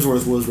Liam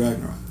Hemsworth was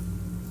Ragnarok.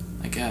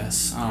 I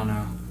guess. I don't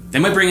know. They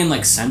might bring in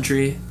like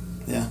Sentry.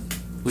 Yeah.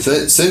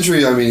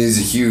 Sentry, I mean, he's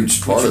a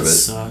huge part of it.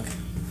 Suck.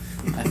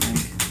 I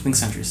think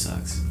Sentry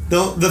sucks.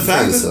 The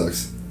fact that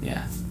sucks.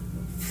 Yeah.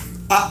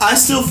 I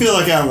still feel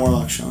like Adam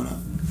Warlock's showing up.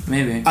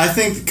 Maybe. I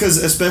think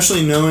because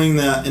especially knowing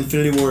that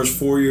Infinity War is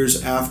 4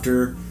 years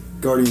after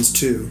Guardians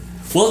 2.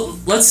 Well,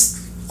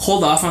 let's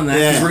hold off on that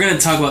because we're going to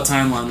talk about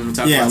timeline when we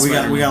talk about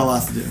Spider-Man. Yeah, we got a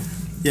lot to do.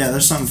 Yeah,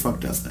 there's something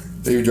fucked up there.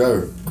 Baby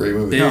Driver, great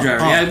movie. Baby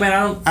Driver, yeah, man,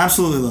 I don't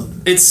absolutely love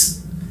it.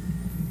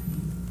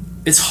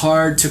 It's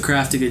hard to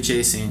craft a good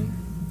chase scene,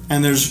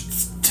 and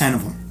there's 10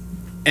 of them.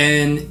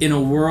 And in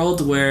a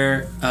world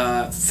where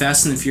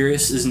Fast and the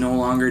Furious is no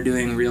longer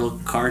doing real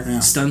car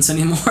stunts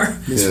anymore,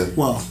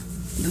 well,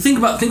 think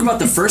about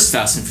the first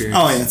Fast and Furious.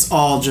 Oh yeah, it's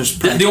all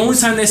just the only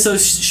time they show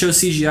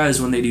CGI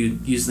is when they do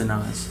use the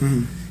NOS,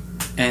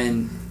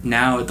 and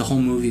now the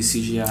whole movie is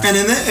CGI.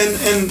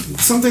 And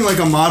something like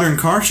a modern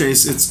car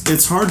chase,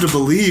 it's hard to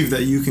believe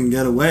that you can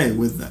get away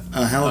with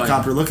a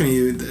helicopter looking at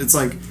you. It's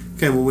like,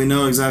 okay, well, we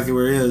know exactly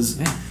where he is.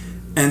 Yeah.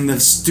 And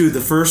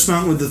the first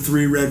stunt with the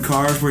 3 red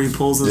cars where he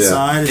pulls to the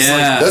side. It's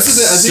like,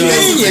 that's the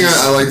thing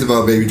I liked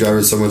about Baby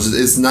Driver so much.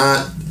 It's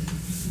not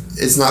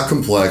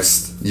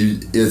complex.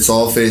 It's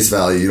all face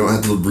value. You don't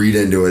have to read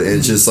into it. And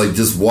it's just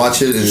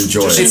watch it and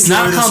enjoy it. It's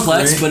not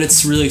complex, but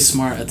it's really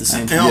smart at the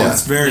same time. Oh,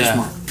 it's very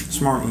smart.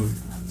 Smart movie.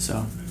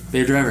 So,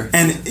 Baby Driver.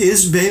 And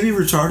is Baby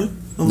retarded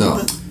a little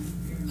bit?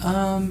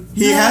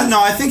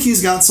 I think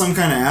he's got some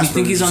kind of Asperger's. You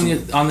think he's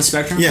on the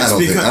spectrum? Yes,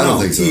 I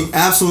don't think so. He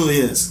absolutely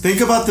is.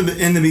 Think about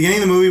in the beginning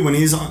of the movie when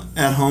he's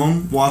at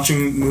home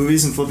watching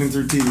movies and flipping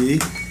through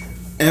TV.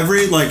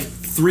 Every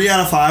 3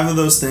 out of 5 of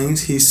those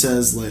things he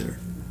says later.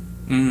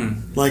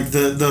 Like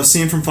the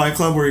scene from Fight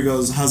Club where he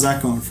goes, "How's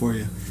that going for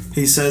you?"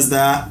 He says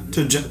that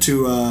to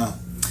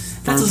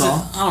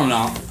Bernthal. I don't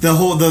know. The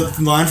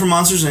line from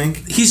Monsters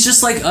Inc. He's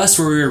just like us,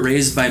 where we were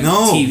raised by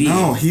TV.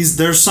 No,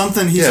 there's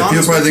something. People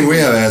probably think we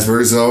have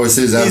Asperger's. So always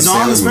says he's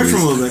on the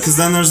spectrum a little bit because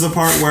then there's the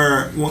part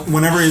where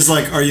whenever he's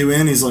like, "Are you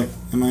in?" He's like,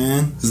 "Am I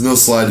in?" There's no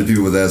slide to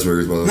people with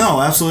Asperger's, by the way.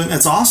 No, absolutely,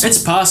 it's awesome. It's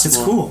possible.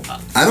 It's cool.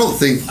 I don't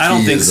think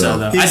so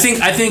though.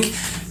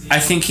 I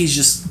think he's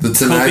just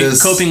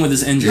coping with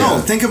his injury. No,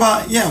 think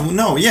about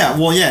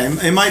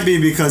it might be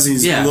because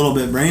he's a little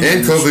bit brain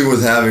and coping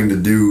with having to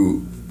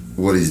do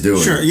what he's doing.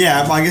 Sure,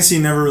 yeah. I guess he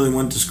never really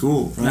went to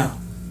school, right? No,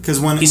 because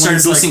when he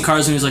started boosting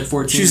cars when he was like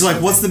 14. She's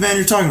like, "What's the band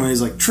you're talking about?"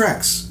 He's like,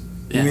 "Trex."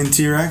 You mean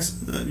T-Rex?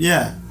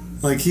 Yeah.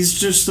 Like he's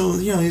just still,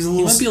 he's a little.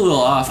 He might be a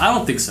little off. I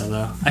don't think so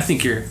though. I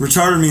think you're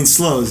retarded means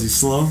slow. Is he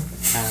slow?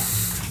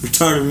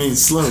 Retarded means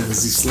slow.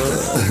 Is he slow?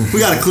 We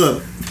got a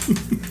clip.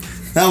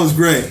 That was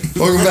great.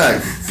 Welcome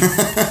back.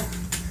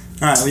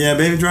 All right,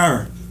 Baby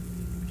Driver.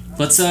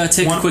 Let's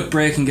take a quick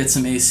break and get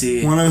some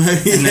AC, and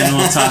then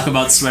we'll talk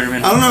about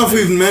Spider-Man. I don't know if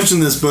we've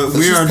mentioned this, but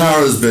we are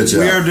power this bitch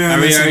we are doing. Are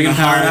we gonna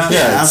power it up?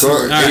 Yeah, it's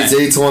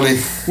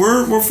 8:20.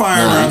 We're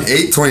firing up.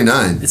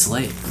 8:29. It's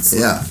late.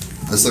 Yeah,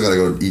 I still gotta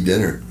go eat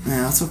dinner.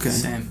 Yeah, that's okay.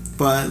 Same.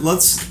 But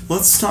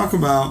let's talk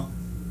about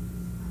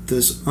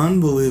this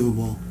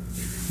unbelievable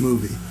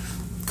movie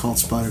called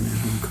Spider-Man: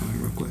 Homecoming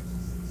real quick.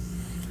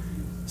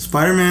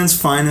 Spider-Man's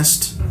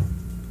finest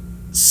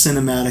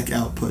cinematic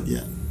output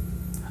yet.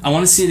 I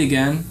want to see it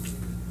again.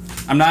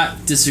 I'm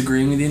not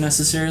disagreeing with you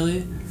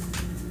necessarily.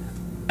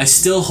 I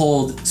still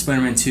hold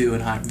Spider-Man 2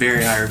 in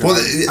very high regard. Well,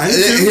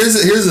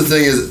 here's the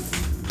thing is,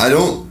 I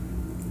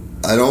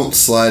don't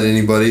slide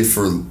anybody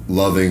for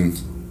loving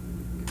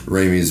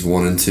Raimi's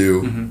 1 and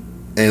 2,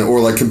 and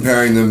or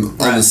comparing them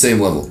on the same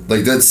level.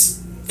 That's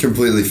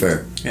completely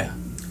fair. Yeah,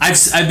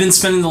 I've been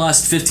spending the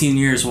last 15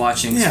 years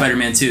watching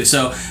Spider-Man 2,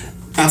 so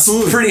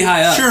absolutely pretty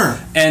high up. Sure,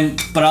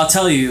 but I'll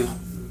tell you,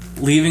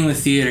 leaving the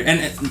theater,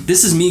 and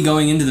this is me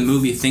going into the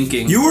movie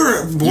thinking you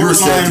were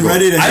borderline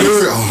ready to. You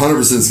were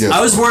 100% skeptical.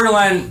 I was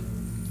borderline,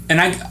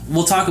 and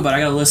we'll talk about. I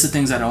got a list of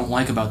things I don't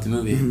like about the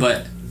movie,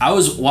 but I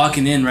was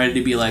walking in ready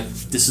to be like,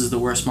 "This is the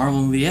worst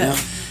Marvel movie yet,"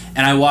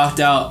 and I walked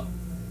out.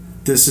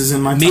 This is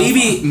in my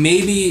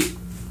maybe.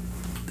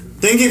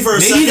 Thinking for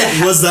a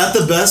second, was that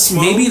the best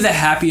moment? Maybe the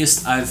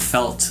happiest I've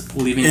felt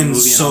leaving a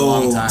movie in a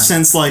long time.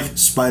 Since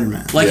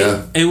Spider-Man.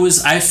 It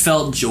was. I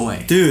felt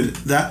joy, dude.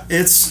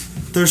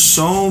 There's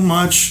so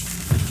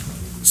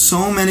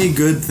many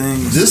good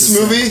things. This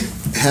movie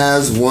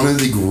has one of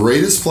the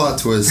greatest plot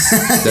twists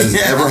that has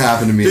ever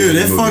happened to me. Dude,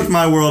 it fucked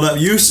my world up.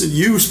 You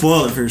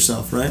spoiled it for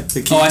yourself, right?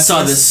 I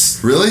saw this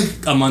really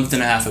a month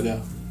and a half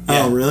ago.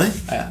 Yeah. Oh, really?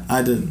 Yeah.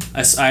 I didn't.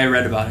 I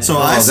read about it. So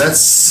that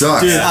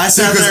sucks. Dude, I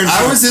sat there.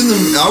 I was in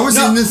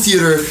the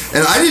theater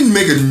and I didn't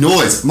make a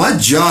noise. My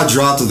jaw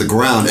dropped to the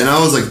ground and I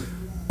was like,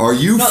 "Are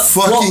you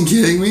fucking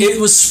kidding me?" It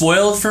was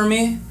spoiled for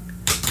me.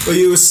 But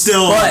it was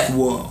still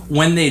whoa.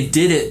 When they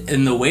did it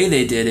and the way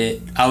they did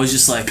it, I was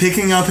just like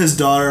picking up his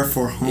daughter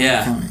for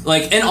homecoming.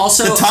 Yeah. And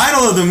also the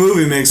title of the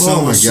movie makes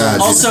so much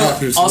sense.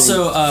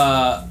 Also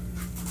I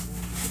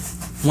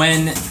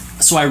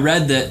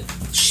read that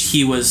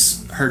he was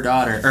her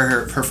daughter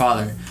or her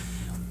father.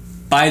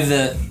 By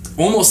the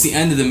almost the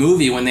end of the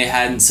movie when they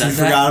hadn't said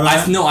that. Forgot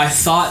about it? I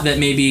thought that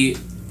maybe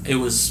it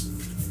was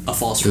a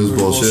false rumor. It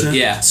was bullshit.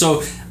 Yeah.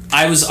 So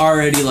I was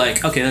already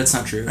like, okay, that's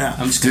not true. Yeah.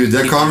 I'm just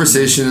that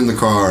conversation in the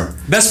car.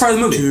 Best part of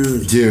the movie.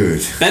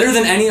 Dude. Better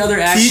than any other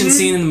action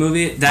scene in the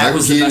movie. That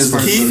was the best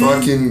part of the movie.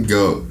 Fucking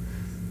goat.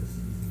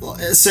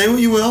 say what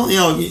you will.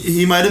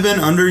 He might have been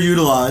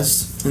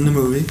underutilized in the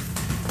movie.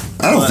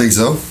 I don't think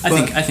so.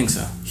 I think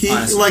so.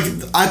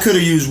 I could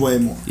have used way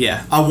more.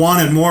 Yeah. I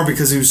wanted more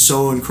because he was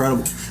so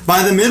incredible.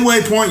 By the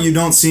midway point, you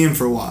don't see him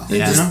for a while.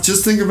 Yeah.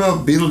 Just think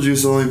about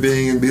Beetlejuice only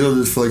being in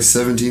Beetlejuice for like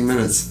 17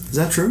 minutes. Is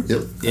that true?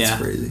 Yep. That's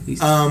crazy.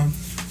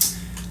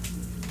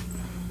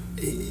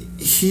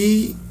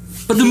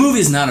 But the movie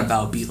is not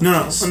about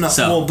Beetlejuice. No.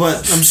 So. Well, but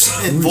I'm just,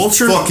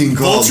 Vulture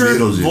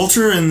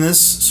in this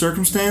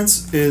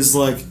circumstance is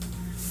like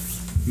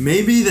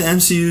maybe the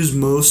MCU's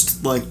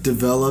most like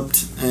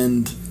developed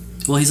and.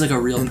 Well, he's like a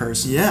real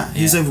person. Yeah,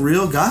 he's a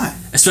real guy.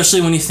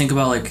 Especially when you think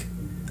about like,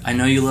 I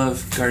know you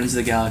love Guardians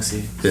of the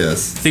Galaxy.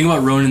 Yes. Think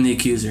about Ronan the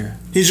Accuser.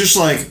 He's just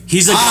like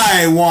He's a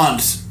guy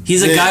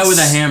with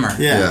a hammer.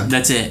 Yeah.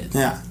 That's it.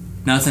 Yeah.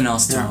 Nothing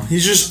else to him.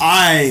 He's just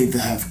I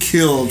have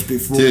killed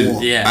before.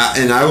 Dude,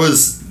 I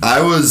was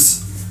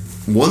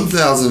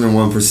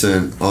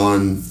 1001%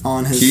 on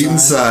his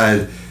Keaton's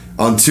side.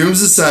 On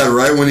Toombs' side,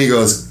 right when he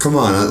goes, come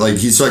on, like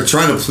he's like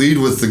trying to plead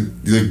with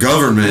the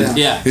government.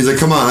 Yeah. He's like,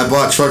 come on, I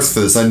bought trucks for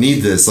this. I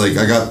need this. Like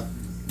they got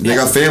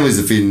families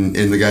to feed,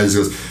 and the guy just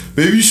goes,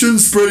 maybe you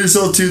shouldn't spread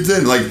yourself too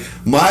thin. Like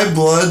my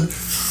blood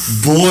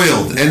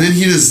boiled, and then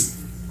he just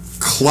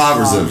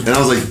clobbers him, and I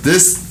was like,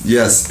 this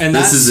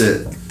is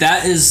it.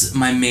 That is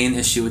my main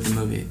issue with the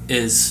movie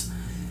is.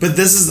 But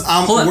this is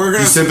we're gonna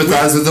you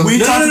sympathize with them. We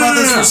talked about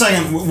this for a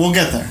second. We'll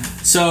get there.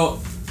 So,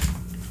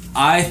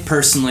 I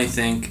personally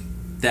think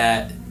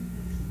that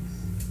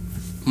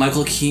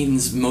Michael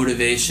Keaton's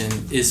motivation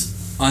is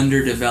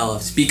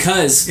underdeveloped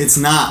because it's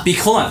not.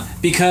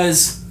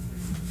 Because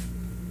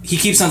he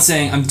keeps on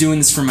saying, "I'm doing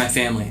this for my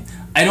family."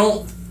 I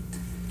don't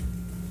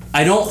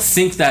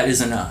think that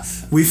is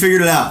enough. We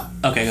figured it out.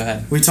 Okay, go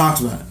ahead. We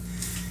talked about it.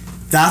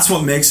 That's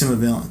what makes him a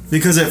villain.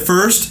 Because at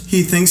first,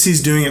 he thinks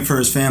he's doing it for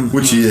his family.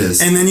 Which he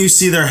is. And then you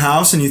see their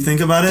house and you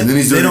think about it, and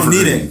then they don't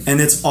need it. And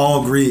it's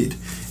all greed.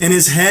 In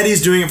his head,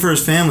 he's doing it for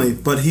his family,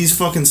 but he's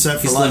fucking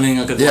set for life. He's living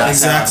a good life.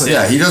 Exactly.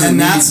 Yeah, he doesn't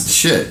need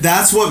shit.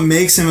 That's what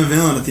makes him a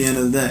villain at the end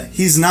of the day.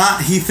 He's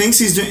not, he thinks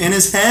he's doing, in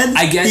his head,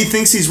 he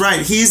thinks he's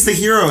right. He's the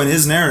hero in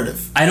his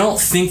narrative. I don't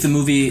think the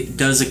movie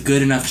does a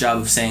good enough job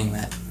of saying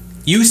that.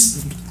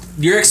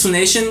 Your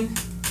explanation,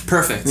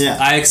 perfect. Yeah.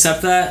 I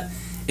accept that.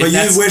 But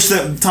you wish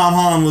that Tom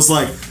Holland was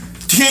like,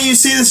 can't you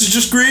see this is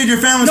just greed? Your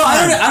family's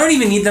fine. I don't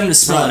even need them to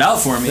spell it out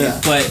for me. Yeah.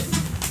 But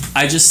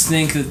I just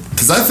think that...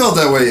 Because I felt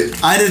that way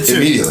I did too.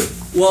 Immediately.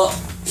 Well,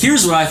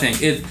 here's what I think.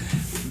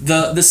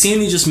 The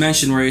scene you just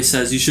mentioned where he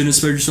says, you shouldn't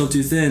spread yourself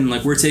too thin,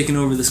 like, we're taking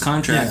over this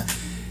contract. Yeah.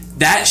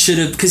 That should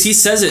have... Because he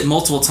says it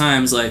multiple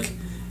times, like,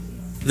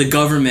 the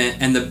government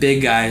and the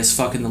big guy is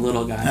fucking the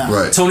little guy. Yeah.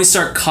 Right. Tony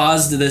Stark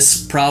caused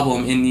this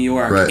problem in New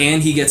York,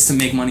 and he gets to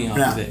make money off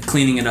of it,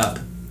 cleaning it up.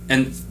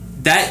 And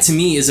that, to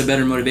me, is a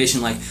better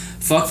motivation. Like,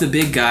 fuck the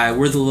big guy,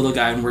 we're the little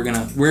guy, and we're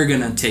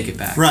gonna take it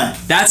back. Right.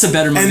 That's a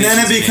better motivation. And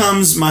then it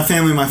becomes my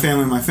family, my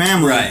family, my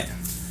family. Right.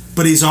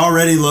 But he's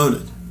already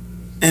loaded.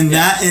 And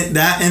that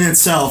in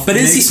itself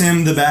makes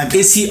him the bad guy.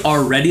 Is he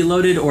already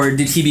loaded, or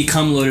did he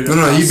become loaded?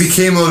 No, he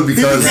became loaded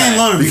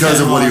because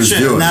of what he was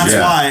doing. And that's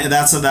why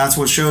that's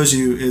what shows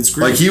you it's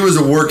great. Like he was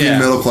a working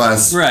middle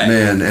class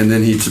man, and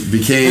then he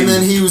became. And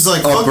then he was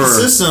like fuck the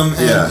system,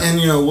 and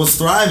was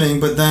thriving,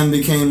 but then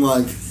became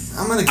like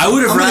I'm gonna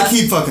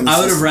keep fucking.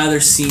 I would have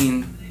rather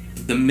seen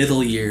the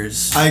middle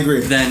years. I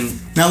agree.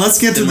 Now let's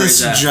get to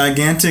this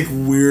gigantic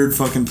weird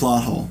fucking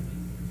plot hole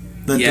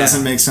that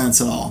doesn't make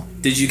sense at all.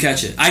 Did you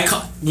catch it?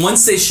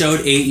 Once they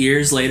showed 8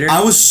 years later,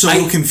 I was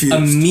so confused.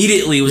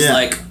 Immediately was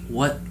like,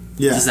 what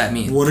does that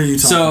mean? What are you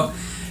talking about? So,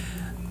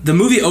 the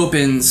movie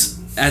opens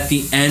at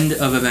the end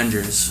of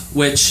Avengers,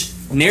 which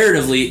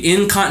narratively,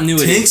 in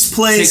continuity, takes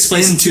place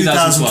in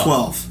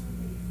 2012.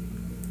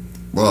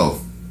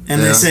 Whoa.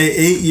 And they say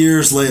 8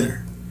 years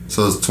later.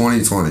 So it's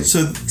 2020.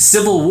 So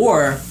Civil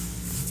War,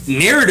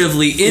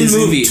 narratively, in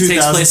movie,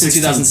 takes place in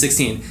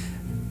 2016.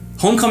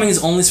 Homecoming is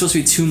only supposed to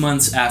be 2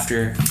 months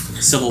after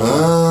Civil War.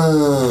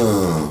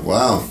 Oh,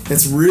 wow.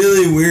 It's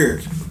really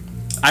weird.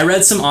 I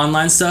read some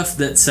online stuff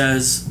that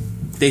says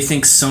they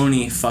think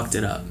Sony fucked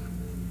it up.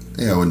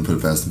 Yeah, I wouldn't put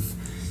it past them.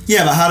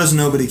 Yeah, but how does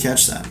nobody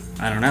catch that?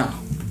 I don't know.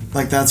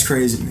 Like, that's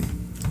crazy to me.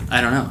 I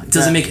don't know. It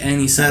doesn't make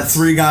any sense. That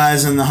 3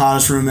 guys in the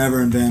hottest room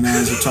ever in Van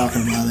Nuys are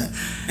talking about it.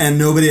 And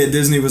nobody at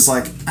Disney was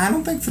like, I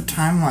don't think the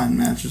timeline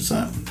matches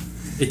up.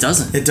 It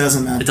doesn't. It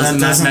doesn't match. It doesn't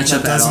match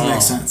up at all. That doesn't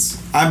make sense.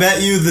 I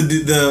bet you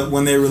the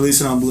when they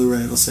release it on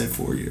Blu-ray, it'll say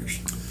 4 years.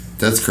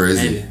 That's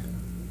crazy. Maybe.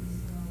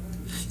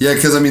 Yeah,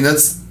 because I mean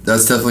that's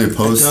definitely a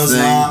post thing. It does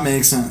not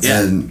make sense.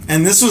 Yeah.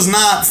 And this was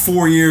not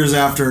 4 years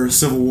after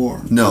Civil War.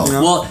 No. You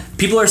know? Well,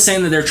 people are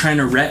saying that they're trying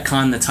to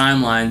retcon the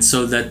timeline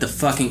so that the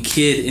fucking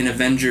kid in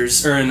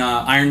Avengers or in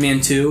Iron Man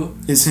 2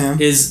 is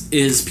him.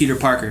 Is Peter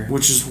Parker,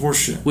 which is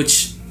horseshit.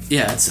 Which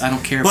I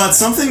don't care. But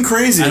something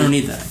crazy. I don't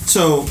need that.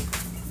 So.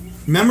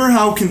 Remember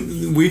how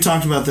we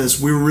talked about this?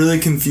 We were really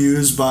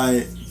confused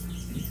by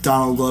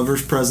Donald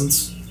Glover's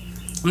presence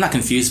I'm not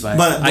confused by it.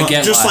 But I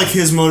get just why. like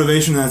his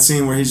motivation in that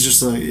scene where he's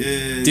just like,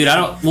 dude, I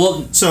don't.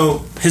 Well,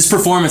 so his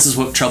performance is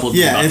what troubled me.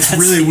 yeah, about it's that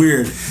really scene.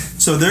 weird.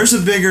 So there's a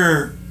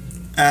bigger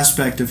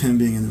aspect of him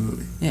being in the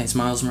movie. Yeah, it's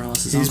Miles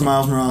Morales' He's uncle.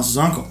 Miles Morales'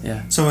 uncle.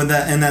 Yeah. So in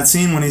that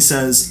scene when he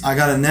says, "I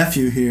got a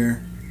nephew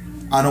here,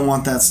 I don't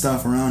want that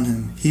stuff around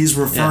him," he's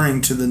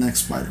referring to the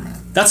next Spider-Man.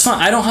 That's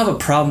fine. I don't have a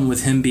problem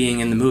with him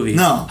being in the movie.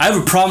 No. I have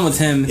a problem with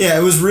him. Yeah,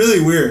 it was really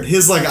weird.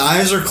 His like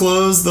eyes are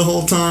closed the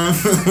whole time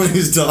when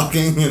he's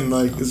talking, and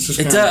like it's just.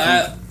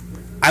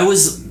 I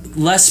was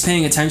less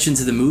paying attention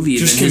to the movie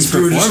just than his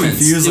performance.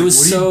 Confused, it was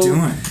what so are you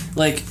doing?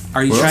 like,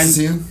 are you What trying? else is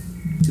he in?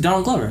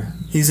 Donald Glover.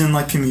 He's in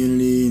like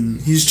Community, and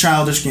he's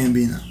Childish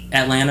Gambino.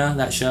 Atlanta,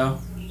 that show.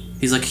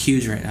 He's like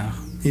huge right now.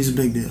 He's a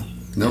big deal.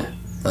 Nope.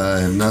 I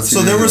have not seen.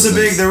 So there was a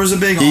big. He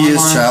online,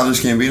 is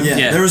Childish Gambino.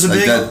 Yeah, there was a like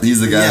big. That,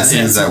 he's the guy that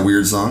sings that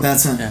weird song.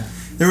 That's him. Yeah.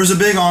 There was a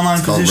big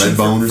online called petition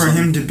Redbone or for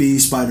something? him to be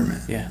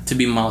Spider-Man. Yeah, to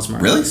be Miles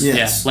Morales. Really?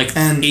 Yes. Yeah, like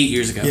And- 8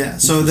 years ago. Yeah,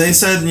 so they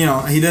said,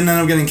 he didn't end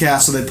up getting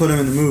cast, so they put him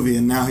in the movie,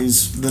 and now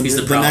he's the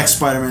Prowler. next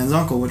Spider-Man's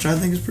uncle, which I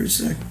think is pretty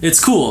sick.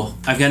 It's cool.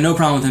 I've got no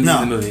problem with him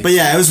being in the movie. But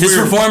yeah, it was his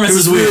weird. performance It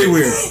was is really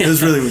weird. weird. It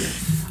was really weird.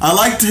 I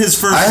liked his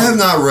first. I have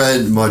not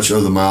read much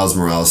of the Miles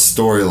Morales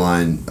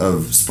storyline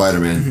of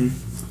Spider-Man.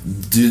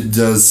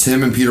 Does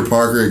him and Peter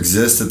Parker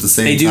exist at the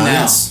same They do time?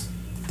 now.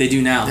 They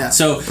do now. Yeah.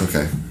 So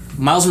Okay.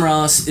 Miles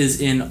Morales is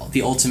in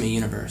the Ultimate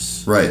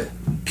Universe. Right.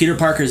 Peter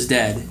Parker's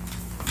dead.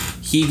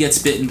 He gets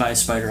bitten by a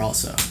spider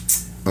also.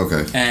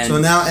 Okay. And So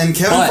now, and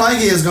Kevin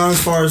Feige has gone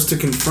as far as to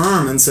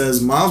confirm and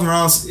says Miles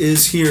Morales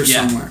is here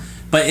somewhere.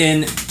 But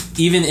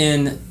even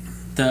in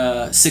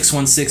the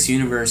 616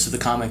 universe of the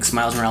comics,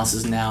 Miles Morales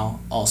is now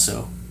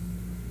also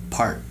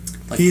part.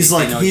 He's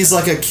they know each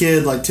like a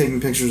kid like taking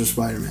pictures of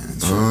Spider-Man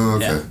and shit. Oh,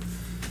 okay.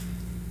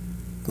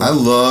 Yeah. I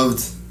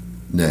loved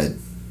Ned.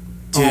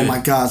 Oh Dude. my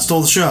god, stole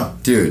the show.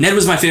 Dude. Ned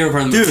was my favorite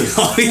part of the movie. Dude.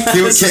 Oh,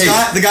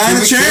 yeah. The guy in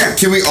the chair.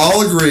 Can we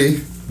all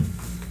agree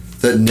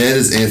that Ned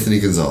is Anthony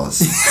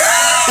Gonzalez?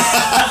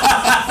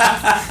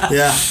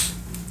 Yeah.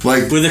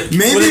 Like with a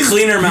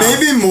cleaner mouth.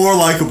 Maybe more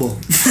likable.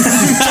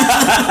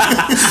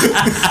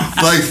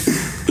 like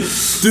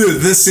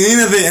dude, the scene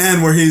at the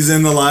end where he's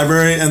in the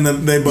library and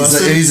they bust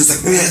him. And he's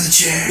just like, man, the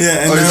chair. Yeah,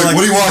 and he's they're like,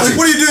 what are you watching? Like,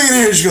 what are you doing in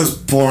here? She goes,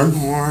 Porn.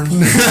 porn.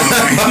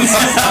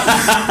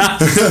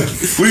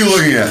 What are you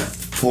looking at?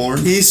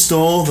 Porn. He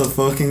stole the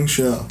fucking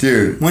show.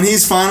 Dude. When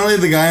he's finally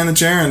the guy in the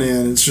chair in the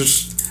end, it's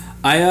just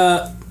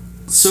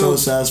so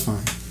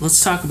satisfying.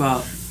 Let's talk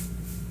about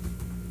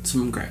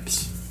some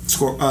gripes.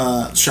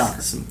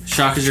 Shocker.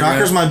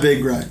 Shocker's my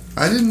big gripe.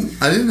 I didn't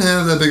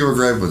have that big of a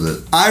gripe with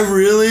it. I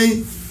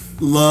really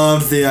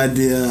loved the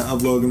idea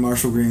of Logan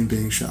Marshall Green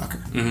being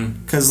Shocker.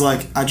 Because,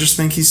 I just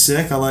think he's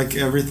sick. I like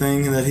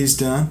everything that he's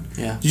done.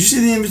 Yeah. Did you see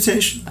The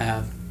Invitation? I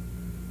have.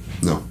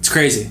 No. It's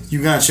crazy.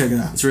 You gotta check it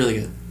out. It's really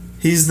good.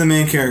 He's the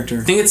main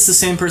character. I think it's the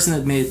same person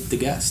that made The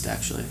Guest,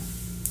 actually.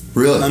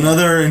 Really?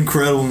 Another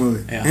incredible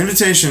movie. Yeah.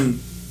 Invitation.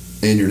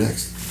 And you're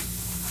next.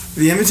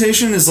 The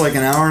Invitation is like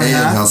an hour and a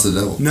half. And House of the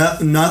Devil.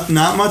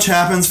 Not much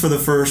happens for the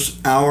first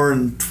hour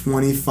and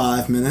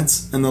 25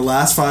 minutes, and the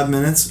last 5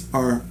 minutes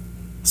are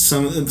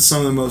some of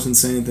the most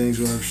insane things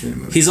you'll ever see in a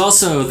movie. He's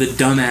also the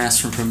dumbass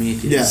from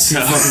Prometheus. Yes, so.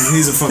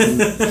 he's a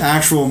fucking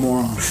actual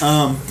moron.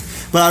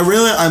 But I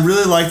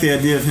really like the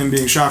idea of him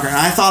being Shocker, and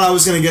I thought I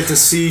was going to get to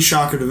see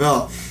Shocker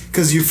develop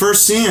because you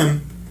first see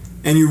him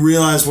and you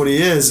realize what he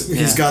is.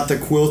 Yeah. He's got the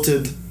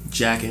quilted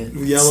jacket,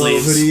 yellow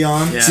sleeves. hoodie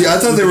on. Yeah. See, I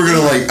thought they were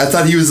gonna I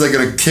thought he was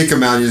gonna kick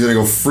him out. and He was gonna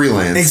go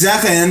freelance.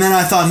 Exactly, and then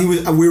I thought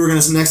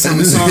next time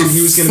we saw him,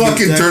 he was gonna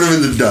fucking turn him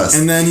into dust.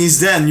 And then he's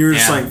dead, and you were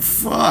just like,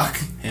 fuck.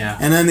 Yeah.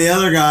 And then the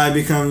other guy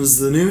becomes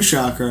the new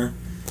Shocker,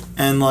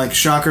 and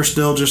Shocker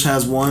still just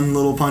has one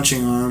little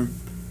punching arm,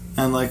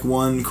 and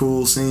one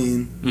cool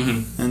scene,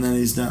 and then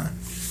he's done.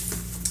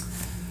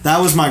 That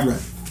was my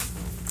gripe.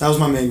 That was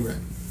my main gripe.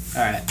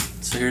 All right,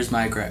 so here's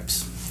my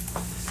gripes.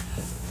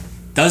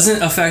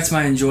 Doesn't affect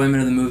my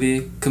enjoyment of the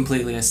movie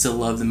completely. I still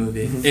love the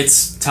movie.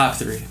 It's top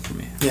 3 for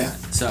me. Yeah.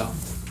 So,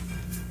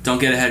 don't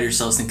get ahead of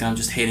yourselves thinking I'm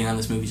just hating on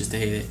this movie just to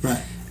hate it.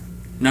 Right.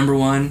 Number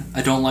 1,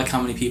 I don't like how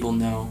many people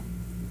know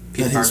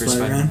Peter Parker's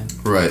Spider-Man.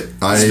 Right.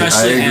 I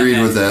agreed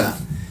with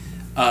that.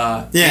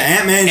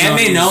 Aunt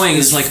May knowing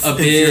is a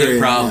big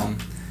problem.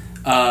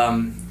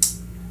 Yeah.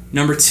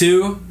 Number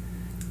 2,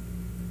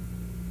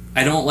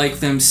 I don't like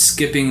them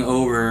skipping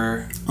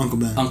over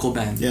Uncle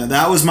Ben. Yeah,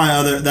 that was my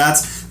other.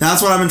 That's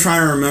what I've been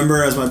trying to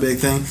remember as my big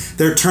thing.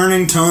 They're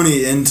turning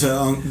Tony into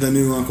the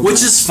new Uncle Ben.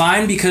 Which is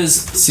fine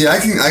because I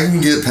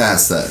can get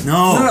past that.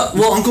 No.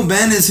 Well, Uncle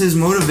Ben is his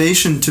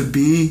motivation to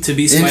be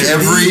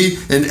Spider-Man.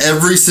 In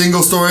every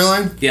single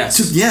storyline. Yes.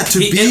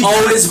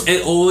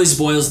 It always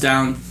boils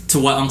down to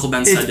what Uncle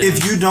Ben said to him.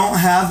 If you don't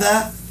have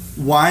that,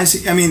 why is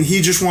he? I mean,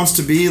 he just wants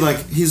to be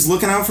he's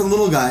looking out for the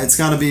little guy. It's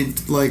got to be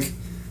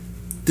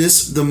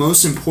the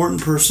most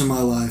important person in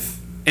my life.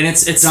 And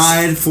it's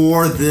died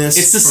for this.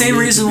 It's the same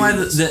reason why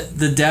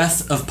the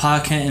death of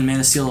Pa Kent in Man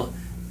of Steel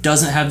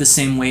doesn't have the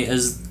same weight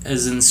as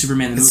in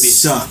Superman the movie. It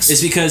sucks.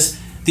 It's because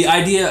the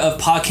idea of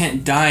Pa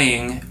Kent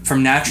dying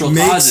from natural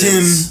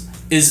causes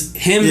is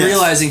him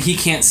realizing he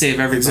can't save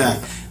everybody.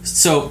 Exactly.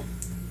 So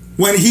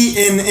when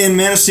he in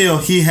Man of Steel,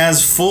 he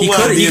has full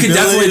well the ability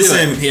definitely to do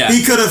save it. him. Yeah.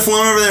 He could have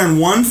flown over there in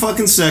 1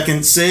 fucking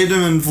second, saved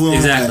him, and flew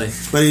him away.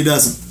 But he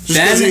doesn't. Just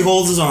because he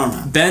holds his arm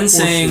out. Ben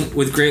saying,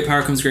 "With great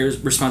power comes great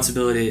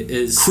responsibility,"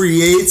 is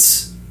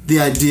creates the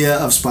idea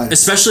of Spider-Man.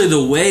 Especially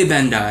the way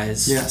Ben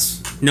dies.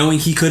 Yes. Knowing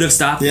he could have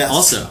stopped it.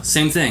 Also,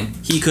 same thing.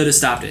 He could have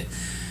stopped it.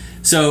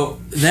 So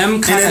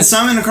them kind and in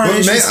some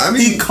incarnations,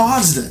 he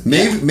caused it.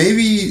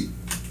 Maybe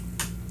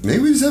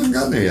we just haven't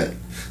gotten there yet.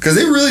 Because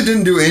they really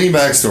didn't do any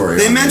backstory.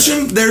 They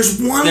mentioned there's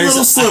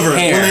little sliver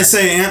when they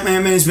say Aunt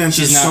May's been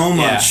through so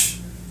much.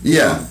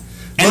 Yeah.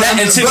 But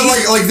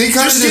they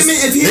kind of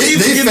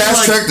they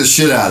fast track the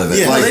shit out of it.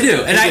 Yeah, like, they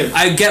do, and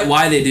I get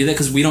why they do that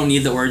because we don't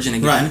need the origin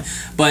again. Right.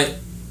 But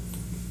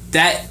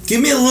that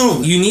give me a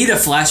little. You need a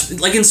flash,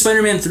 like in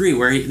Spider-Man 3,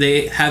 where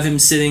they have him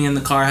sitting in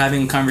the car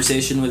having a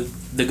conversation with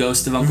the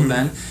ghost of Uncle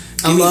Ben.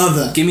 I love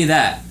that. Give me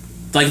that.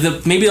 Like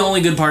maybe the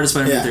only good part of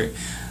Spider-Man 3.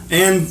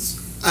 And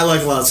I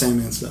like a lot of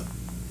Sandman stuff.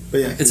 But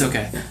yeah, it's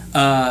okay.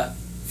 Yeah.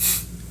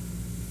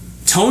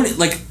 Tony,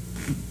 like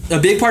a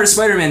big part of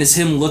Spider-Man is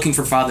him looking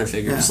for father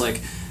figures,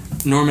 like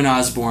Norman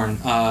Osborn,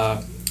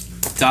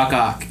 Doc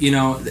Ock. You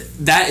know,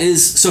 that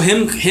is so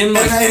him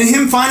like, and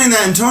him finding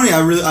that in Tony.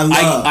 I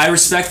love. I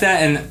respect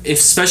that, and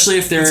especially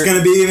if they're, it's going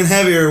to be even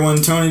heavier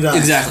when Tony dies.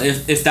 Exactly.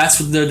 If that's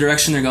the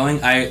direction they're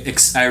going,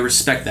 I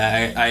respect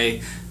that.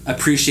 I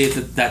appreciate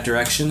that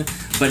direction,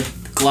 but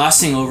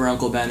glossing over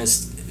Uncle Ben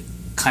is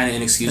kind of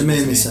inexcusable. It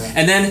made me sad.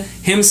 And then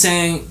him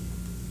saying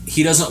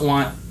he doesn't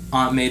want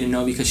Aunt May to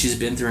know because she's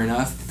been through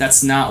enough.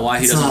 That's not why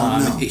he doesn't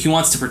want Aunt May. He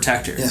wants to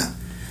protect her. Yeah.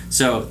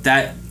 So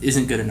that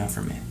isn't good enough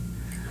for me.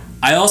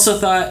 I also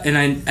thought,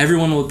 and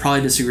everyone will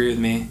probably disagree with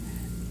me,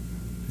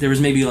 there was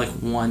maybe like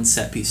one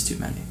set piece too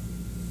many.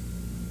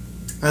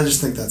 I just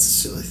think that's a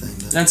silly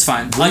thing. That's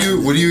fine. What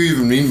do you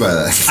even mean by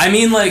that? I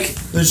mean, like,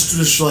 there's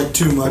just like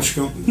too much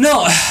going.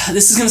 No,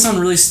 this is gonna sound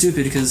really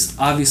stupid because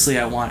obviously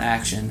I want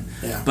action.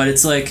 Yeah. But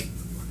it's like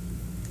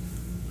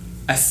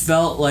I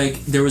felt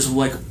like there was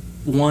like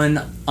one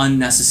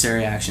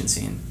unnecessary action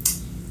scene,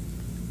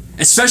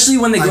 especially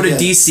when they go to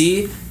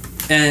DC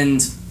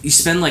and you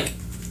spend like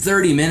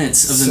 30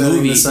 minutes of the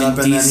movie in DC. And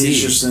then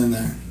he's just in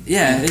there.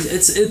 Yeah,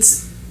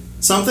 it's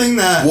something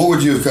that. What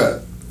would you have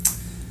cut?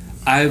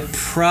 I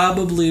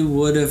probably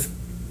would have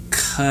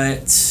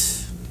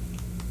cut.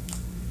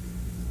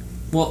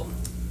 Well,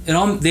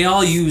 they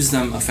all use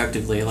them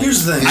effectively. Like,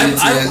 here's the thing.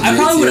 I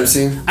probably would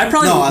have. I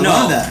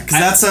love that because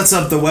that sets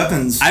up the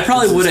weapons. I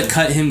probably would have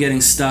cut him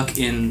getting stuck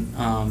in.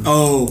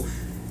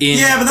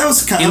 Yeah, but that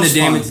was kind of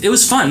damage. fun. It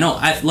was fun. No,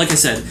 like I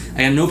said,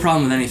 I had no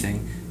problem with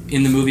anything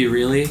in the movie.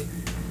 Really,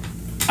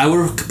 I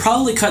would have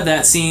probably cut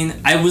that scene.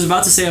 I was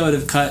about to say I would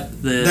have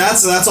cut the.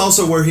 That's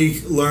also where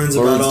he learns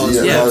about all his.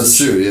 Yeah, that's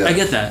true. Yeah, I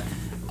get that.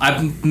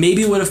 I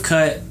maybe would have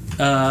cut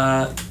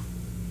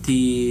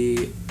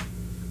the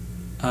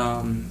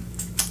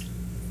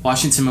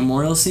Washington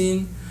Memorial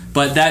scene,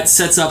 but that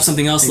sets up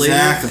something else later.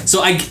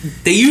 So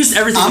they used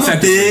everything. I'm a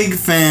big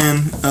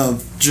fan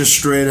of just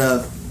straight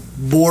up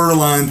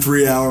borderline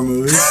 3-hour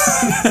movies.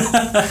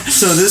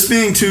 So this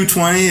being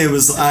 220, it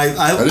was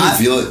I didn't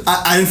feel it.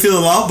 I didn't feel it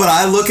at all. But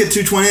I look at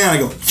 220 and I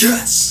go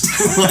yes.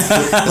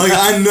 like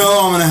I know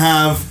I'm gonna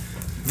have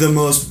the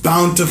most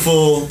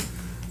bountiful,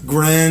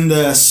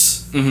 grandest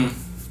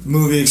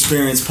movie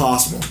experience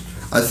possible.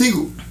 I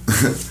think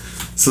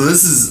so.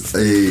 This is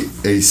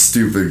a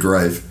stupid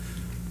gripe,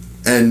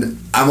 and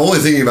I'm only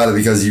thinking about it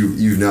because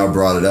you've now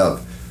brought it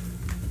up.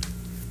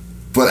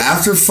 But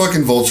after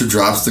fucking Vulture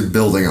drops the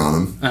building on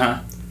him,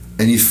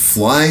 and he's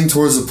flying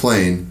towards the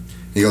plane,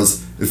 he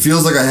goes, "It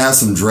feels like I have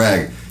some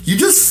drag." You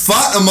just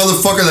fought a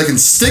motherfucker that can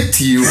stick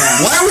to you.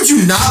 Why would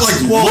you not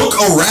look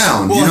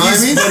around? You know what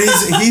I mean?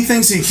 But he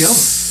thinks he killed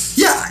him.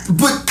 Yeah,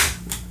 but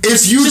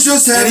if you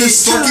just had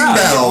this fucking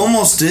battle, he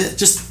almost did.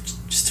 Just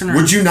turn around.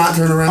 Would you not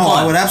turn around? Oh,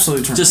 I would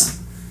absolutely turn around.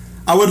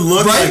 I would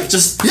look like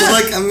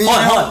I mean,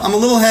 hold on. I'm a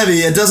little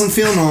heavy. It doesn't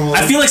feel normal.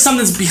 I feel like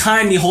something's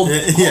behind me.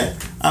 Yeah,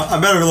 I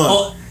better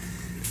look.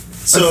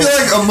 So, I feel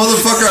like a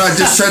motherfucker I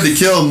just tried to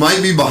kill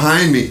might be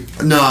behind me.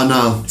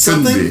 No,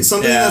 something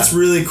that's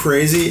really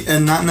crazy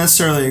and not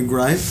necessarily a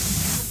gripe.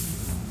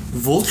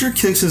 Vulture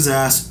kicks his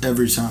ass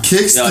every time.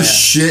 Kicks the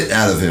shit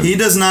out of him. He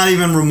does not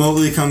even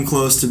remotely come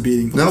close to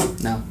beating Vulture.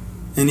 Nope. No.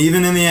 And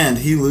even in the end,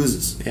 he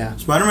loses. Yeah.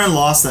 Spider-Man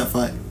lost that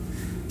fight.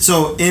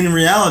 So in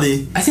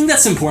reality, I think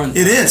that's important.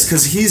 It is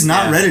because he's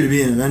not ready to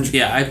be an Avenger.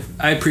 Yeah,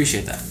 I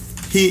appreciate that.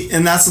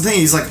 And that's the thing.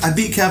 He's like, I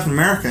beat Captain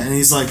America, and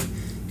he's like,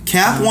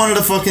 Cap wanted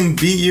to fucking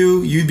beat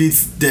you, you'd be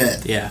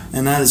dead. Yeah.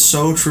 And that is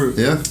so true.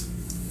 Yeah.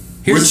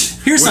 Here's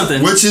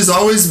something. Which is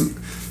always,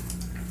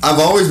 I've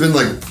always been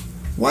like,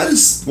 why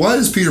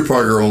does Peter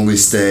Parker only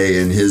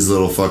stay in his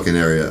little fucking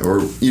area?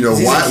 Or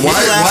why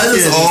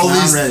does all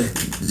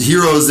these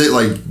heroes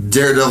like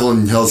Daredevil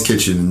and Hell's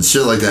Kitchen and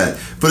shit like that?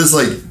 But it's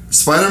like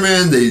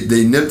Spider-Man,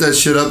 they nip that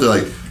shit up. They're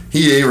like,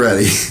 he ain't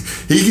ready.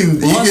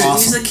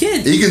 He's a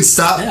kid. He can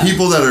stop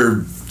people that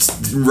are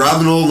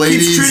robbing old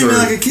ladies. He's treating me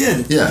like a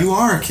kid. Yeah. You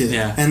are a kid.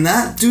 Yeah. And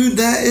that dude,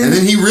 that is. And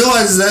then he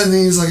realizes that, and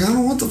then he's like, I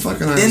don't want the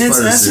fucking Iron In its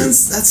Spider essence,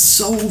 suit. that's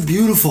so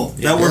beautiful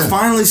that we're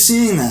finally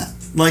seeing that.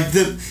 Like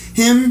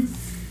him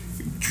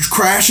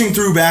crashing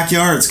through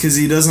backyards because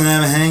he doesn't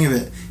have a hang of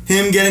it.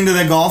 Him getting to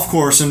the golf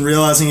course and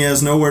realizing he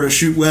has nowhere to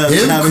shoot webs.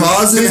 Him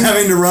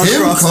having to run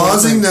across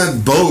causing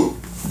that boat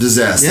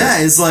disaster. Yeah,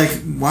 it's like,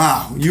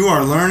 wow, you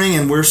are learning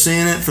and we're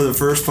seeing it for the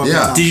first fucking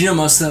time. Did you know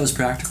most of that was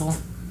practical?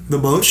 The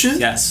boat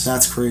shit? Yes.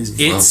 That's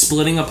crazy. It's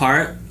splitting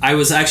apart. I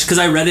was actually, because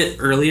I read it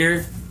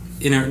earlier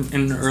in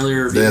an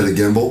earlier review. They had the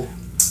gimbal?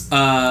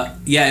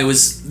 Yeah, it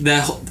was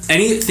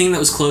anything that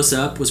was close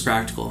up was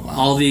practical. Wow.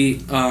 All the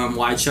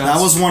wide shots.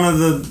 That was one of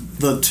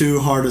the two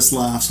hardest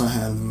laughs I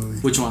had in the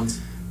movie. Which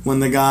ones? When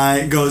the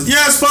guy goes,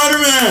 "Yeah,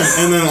 Spider-Man!"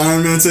 and then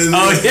Iron Man says,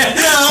 "Oh yeah,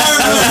 Iron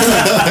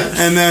Man!"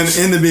 And then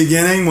in the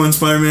beginning, when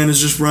Spider-Man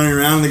is just running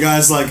around, the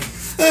guy's like,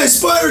 "Hey,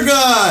 Spider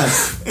Guy!"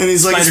 And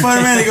he's like,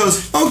 "Spider-Man!" He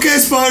goes, "Okay,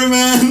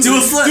 Spider-Man, do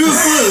a flip." Do a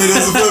flip. He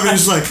does a flip, and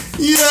he's like,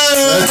 "Yeah!"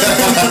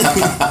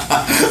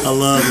 I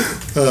love it.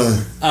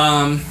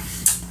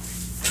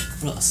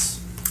 What else?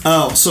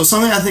 Oh, so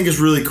something I think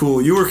is really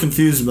cool. You were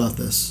confused about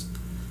this.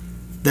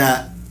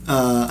 That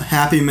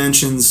Happy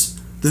mentions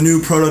the new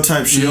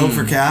prototype shield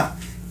for Cap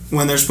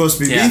when they're supposed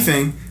to be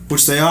beefing,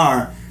 which they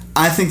are.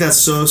 I think that's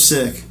so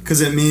sick because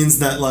it means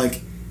that,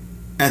 like,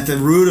 at the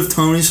root of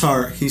Tony's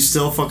heart, he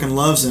still fucking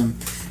loves him,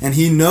 and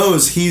he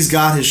knows he's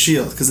got his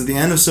shield. Because at the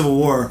end of Civil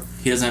War,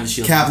 he doesn't have a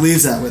shield. Cap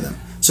leaves that with him,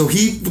 so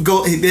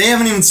they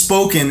haven't even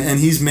spoken, and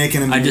he's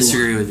making him. I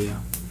disagree with you.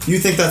 You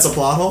think that's a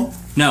plot hole?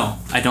 No,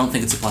 I don't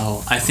think it's a plot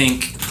hole. I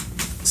think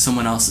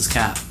someone else is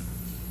Cap.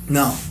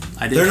 No,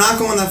 I do. They're not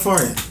going that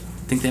far yet.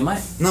 Think they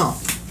might? No.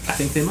 I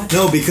think they might.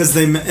 No, because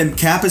and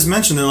Cap is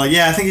mentioned. They're like,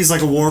 yeah, I think he's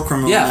like a war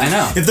criminal. Yeah, I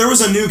know. If there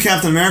was a new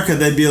Captain America,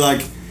 they'd be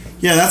like,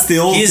 yeah, that's the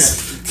old.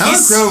 How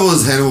incredible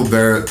is Hannibal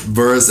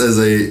Buress as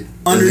a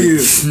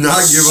underused?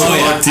 Not give a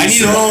fuck.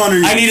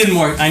 I needed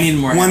more.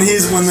 When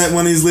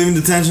he's leaving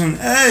detention,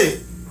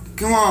 hey,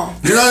 come on.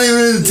 You're not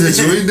even in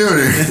detention. What are you doing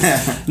here?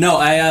 No,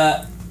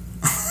 I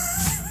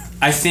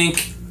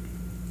think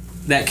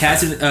that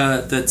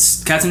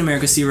Captain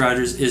America Steve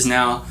Rogers is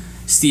now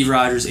Steve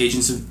Rogers,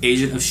 agent of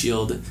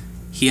S.H.I.E.L.D.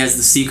 He has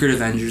the Secret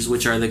Avengers,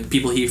 which are the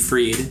people he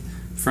freed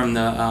from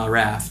the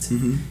raft.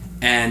 Mm-hmm.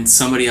 And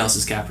somebody else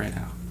is Cap right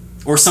now.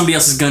 Or somebody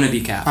else is going to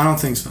be Cap. I don't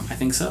think so. I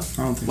think so.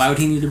 I don't think Why would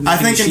he need to be I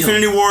think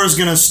Infinity War is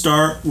going to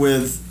start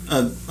with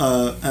a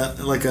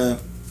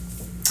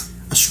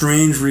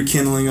strange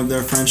rekindling of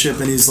their friendship,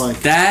 and he's like,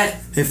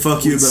 hey,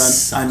 fuck you,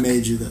 but I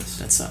made you this.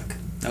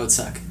 That would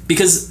suck.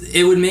 Because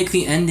it would make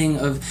the ending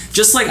of...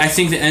 Just like I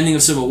think the ending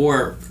of Civil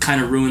War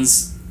kind of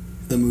ruins...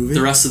 The movie?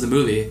 The rest of the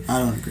movie. I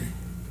don't agree.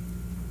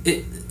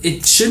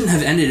 It shouldn't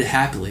have ended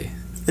happily.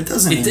 It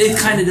doesn't. It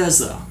kind of does,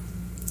 though.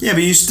 Yeah,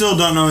 but you still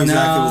don't know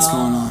exactly what's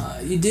going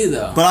on. You do,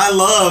 though. But I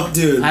love,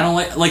 dude. I don't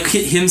like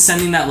him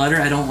sending that letter.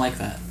 I don't like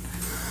that.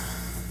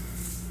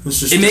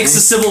 It makes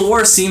the Civil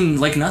War seem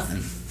like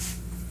nothing.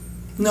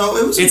 No,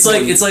 it was. It's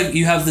like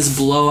you have this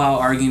blowout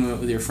argument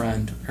with your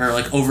friend, or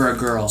like over a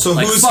girl. So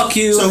like, fuck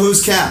you. So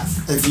who's Cap?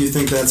 If you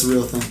think that's a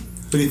real thing,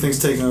 who do you think's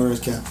taking over as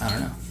Cap? I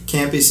don't know.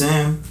 Can't be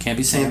Sam. Can't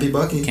be Sam. Can't be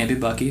Bucky. Can't be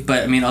Bucky.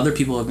 But I mean, other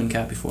people have been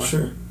Cap before.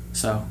 Sure.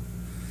 So.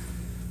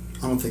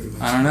 I don't think it makes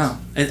sense. I don't know.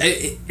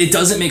 It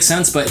doesn't make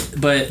sense,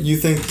 but you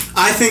think?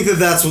 I think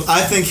that's what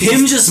I think.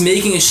 Him just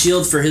making a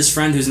shield for his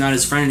friend who's not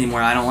his friend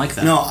anymore. I don't like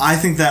that. No, I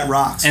think that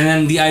rocks. And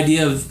then the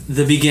idea of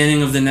the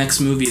beginning of the next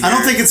movie. I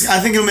don't think it's. I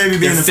think it'll maybe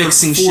be in the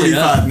first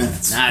 45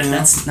 minutes. Nah,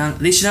 that's not.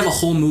 They should have a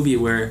whole movie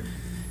where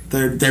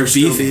they're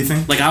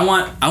beefing. Like I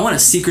want a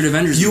Secret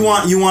Avengers. You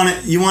want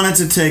it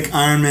to take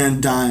Iron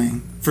Man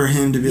dying for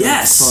him to be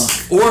like,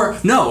 fuck. Or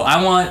no,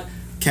 I want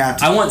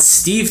Captain. I want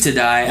Steve to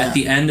die at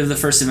the end of the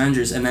first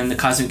Avengers, and then the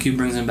Cosmic Cube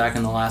brings him back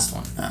in the last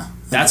one. Yeah,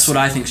 that's what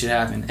I think should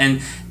happen,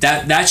 and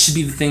that should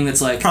be the thing that's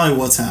like probably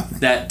what's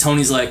happening. That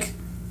Tony's like,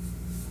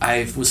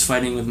 I was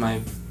fighting with my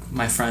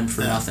friend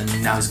for nothing,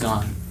 and now he's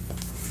gone.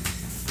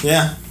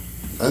 Yeah,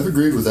 I've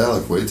agreed with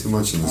Alec way too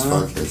much in this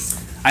podcast.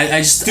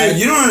 Dude,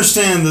 you don't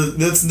understand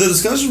the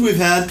discussions we've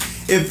had.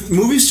 If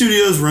movie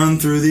studios run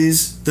through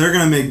these, they're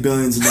gonna make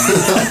billions of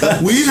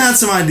dollars. We've had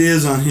some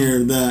ideas on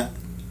here that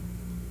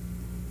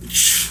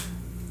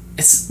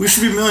we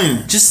should be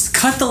millionaires. Just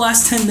cut the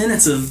last 10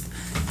 minutes of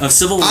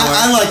Civil War.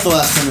 I like the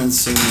last 10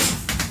 minutes of Civil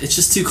War. It's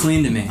just too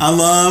clean to me. I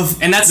love,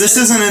 and this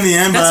isn't in the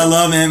end, but I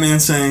love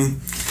Ant-Man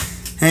saying,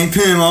 Hank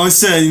Pym always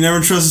said you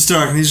never trust a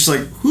Stark, and he's just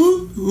like,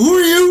 who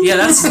are you? Yeah,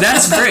 that's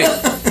great.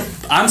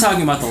 I'm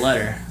talking about the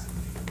letter.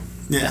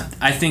 Yeah,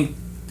 I think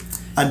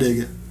I dig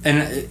it.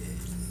 And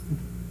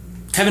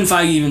Kevin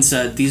Feige even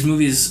said these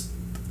movies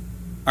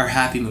are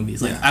happy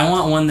movies. Like I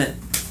want one that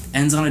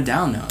ends on a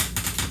down note.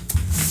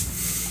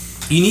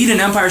 You need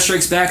an Empire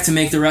Strikes Back to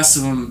make the rest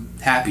of them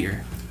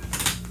happier.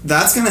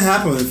 That's gonna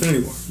happen with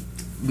Infinity War.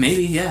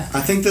 Maybe, yeah.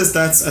 I think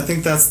that's. I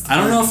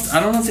don't know if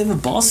they have the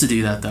balls to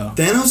do that though.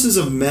 Thanos is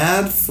a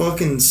mad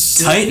fucking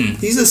sick, Titan.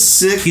 He's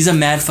a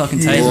mad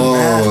fucking Titan.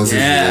 Whoa,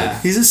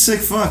 he's a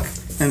sick fuck,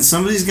 and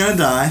somebody's gonna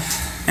die,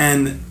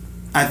 and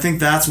I think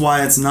that's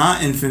why it's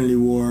not Infinity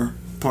War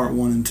Part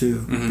 1 and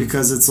 2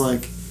 because it's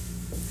like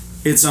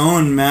its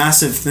own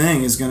massive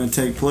thing is going to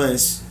take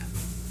place.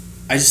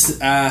 I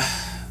just I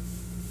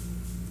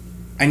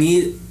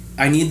need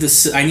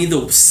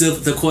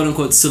the quote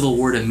unquote Civil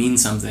War to mean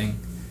something,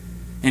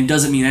 and it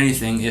doesn't mean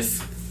anything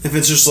if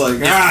it's just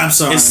like I'm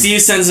sorry. If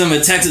Steve sends him a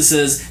text that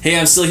says, "Hey,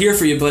 I'm still here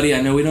for you, buddy.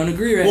 I know we don't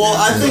agree right now." Well,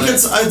 I think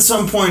it's at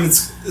some point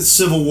it's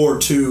Civil War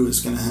 2 is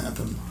going to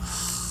happen.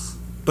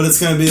 But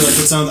it's going to be like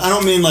its own. I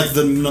don't mean like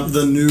the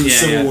new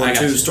Civil War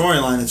 2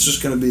 storyline. It's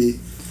just going to be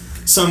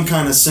some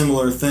kind of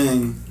similar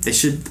thing.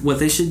 What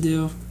they should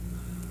do.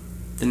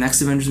 The next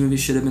Avengers movie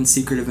should have been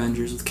Secret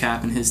Avengers with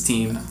Cap and his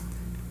team,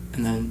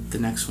 and then the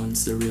next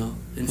one's the real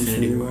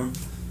Infinity War.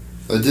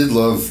 I did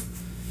love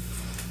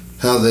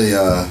how they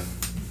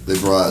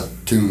brought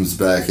Toombs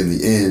back in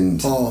the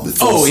end.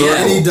 Oh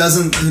yeah, and he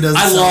doesn't.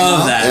 I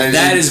love that.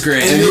 That is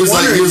great. And he was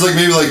like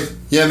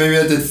maybe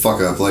I did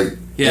fuck up but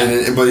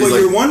he's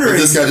you're wondering,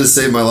 this guy just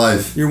saved my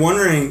life. You're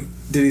wondering,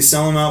 did he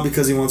sell him out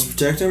because he wants to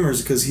protect him, or is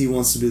it because he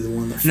wants to be the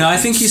one that? No, I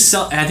think he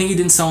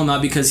didn't sell him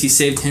out because he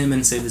saved him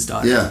and saved his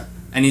daughter. Yeah,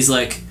 and he's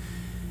like,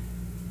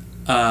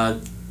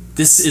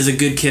 this is a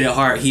good kid at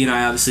heart. He and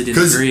I obviously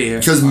didn't agree.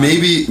 Because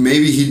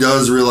maybe he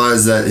does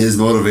realize that his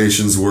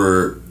motivations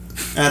were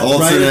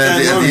alternate at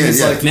the end.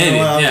 He's like, maybe,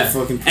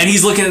 and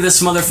he's looking at this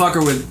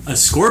motherfucker with a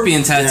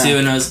scorpion tattoo,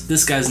 and knows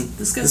this guy's no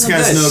good.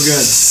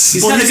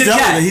 He's not a good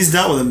guy. He's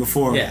dealt with him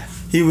before. Yeah.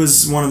 He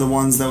was one of the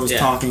ones that was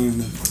talking in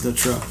the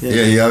truck.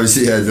 Yeah, he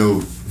obviously had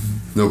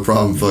no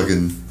problem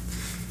fucking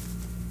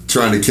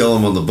trying to kill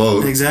him on the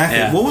boat. Exactly.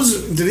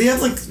 Yeah. Did he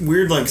have like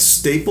weird like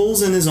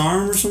staples in his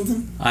arm or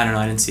something? I don't know.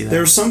 I didn't see that. There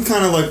was some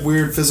kind of like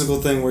weird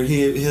physical thing where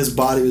his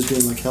body was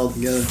being like held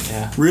together.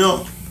 Yeah.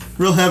 Real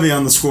heavy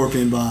on the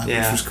scorpion body,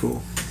 which was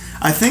cool.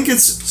 I think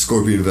it's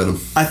scorpion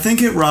venom. I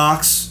think it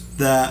rocks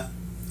that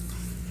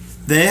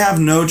they have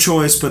no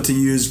choice but to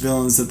use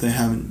villains that they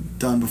haven't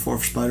done before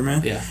for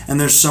Spider-Man. Yeah. And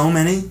there's so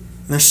many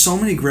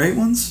great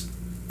ones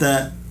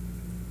that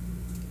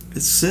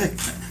it's sick.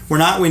 We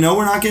know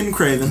we're not getting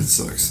Kraven. That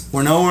sucks.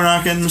 We know we're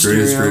not getting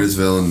Mysterio. Greatest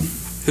villain.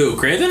 Who,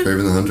 Kraven?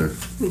 Kraven the Hunter.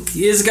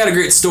 He's got a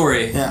great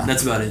story. Yeah.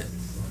 That's about it.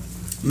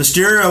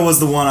 Mysterio was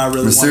the one I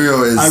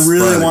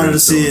really wanted to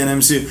see in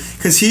MCU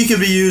because he could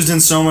be used in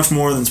so much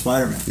more than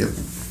Spider-Man. Yep.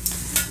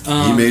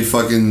 He made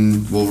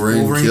fucking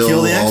Wolverine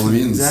kill all the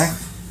mutants. Exactly.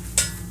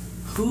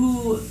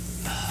 Who?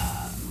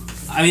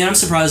 I mean, I'm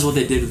surprised what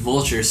they did with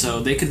Vulture.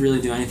 So they could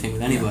really do anything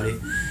with anybody.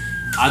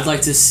 I'd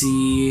like to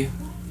see.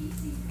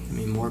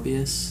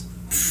 Morbius.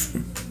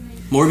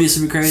 Morbius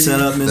would be crazy. Set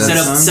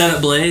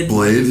up Blade.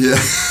 Blade,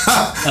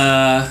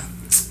 yeah.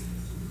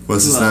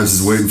 Wesley Snipes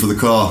is waiting for the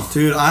call.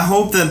 Dude, I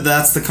hope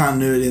that's the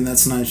continuity and that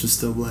Snipes is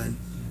still Blade.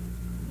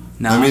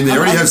 No, I mean, they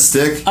already have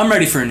Stick. I'm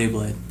ready for a new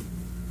Blade.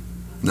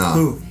 No.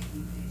 Who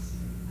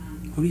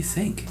do you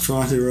think?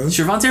 Trevante Rhodes?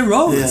 Trevante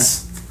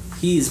Rhodes. Yeah.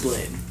 He's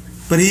Blade.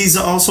 But he's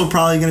also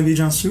probably going to be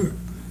Jon Stewart.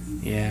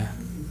 Yeah.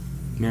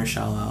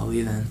 Mahershala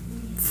Ali then.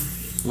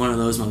 One of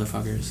those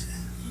motherfuckers.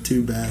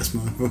 Two badass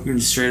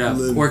motherfuckers. Straight up.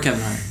 Or Kevin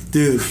Hart.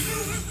 Dude.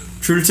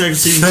 True Detective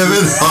season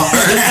Kevin Hart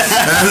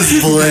as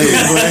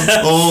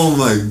Blade. Oh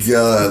my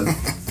god.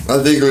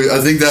 I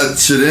think that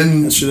should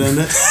end. That should end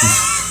it.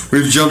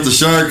 We've jumped the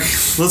shark.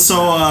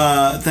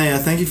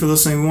 Thank you for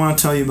listening. We want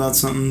to tell you about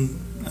something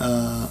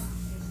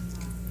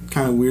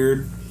kind of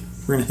weird.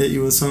 We're going to hit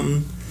you with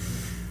something.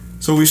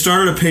 So we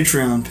started a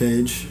Patreon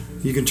page.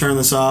 You can turn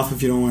this off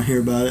if you don't want to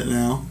hear about it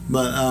now.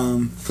 But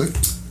click.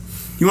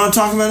 You want to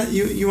talk about it?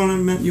 You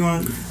want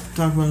to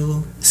talk about it a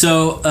little?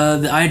 So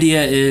the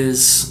idea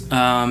is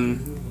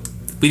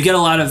we get a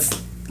lot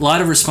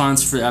of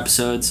response for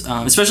episodes,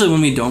 especially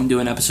when we don't do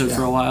an episode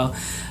for a while.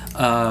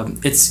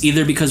 It's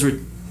either because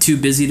we're too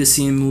busy to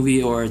see a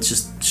movie, or it's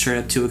just straight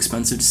up too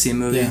expensive to see a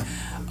movie.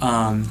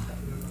 Yeah.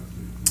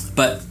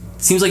 But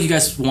it seems like you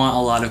guys want a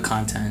lot of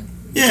content.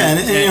 Yeah,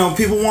 and you know,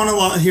 people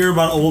want to hear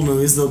about old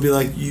movies. They'll be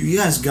like, "You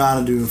guys got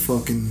to do a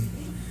fucking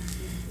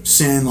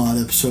Sandlot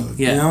episode."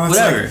 Yeah, you know?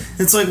 whatever.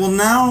 It's like, well,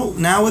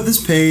 now with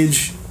this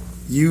page,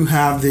 you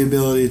have the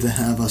ability to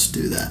have us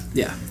do that.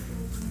 Yeah.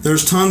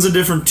 There's tons of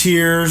different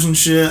tiers and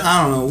shit.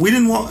 I don't know.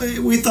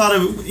 We thought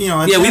of, you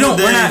know.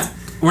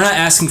 We're not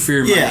asking for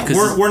your money.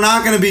 Yeah, we're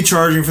not going to be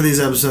charging for these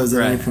episodes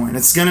at any point.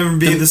 It's going to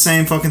be the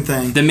same fucking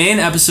thing. The main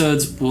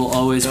episodes will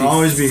always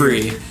be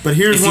free. Here. But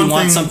here's if one thing. If you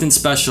want something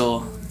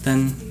special,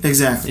 then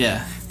exactly.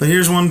 Yeah. But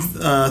here's one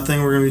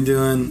thing we're going to be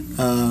doing.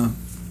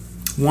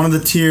 One of the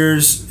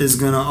tiers is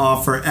going to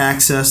offer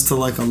access to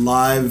like a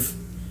live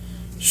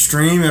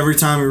stream every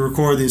time we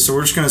record these. So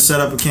we're just going to set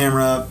up a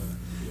camera up,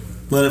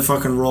 let it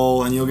fucking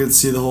roll, and you'll get to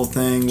see the whole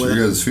thing. Your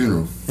guys'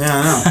 funeral. Yeah,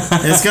 I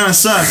know. It's going to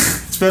suck,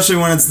 especially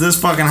when it's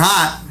this fucking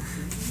hot.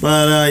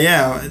 But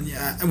yeah,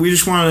 we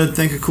just wanted to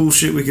think of cool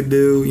shit we could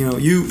do. You know,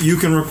 you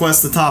can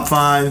request the top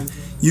 5.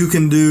 You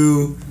can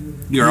do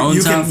your own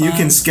top 5. You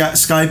can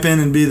Skype in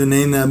and be the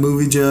Name That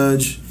Movie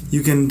judge.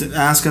 You can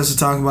ask us to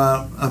talk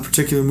about a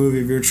particular movie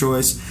of your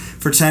choice.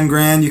 For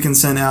 $10,000, you can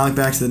send Alec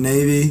back to the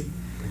Navy.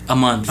 A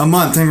month.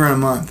 $10,000 a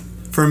month.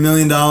 For $1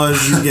 million,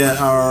 you get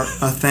our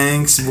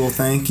thanks. We'll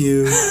thank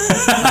you.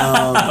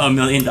 $1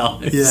 million.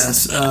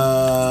 Yes.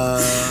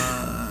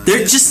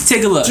 Just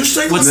take a look. Just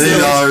take $1 million,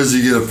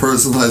 you get a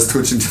personalized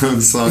Twitching Tongue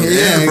song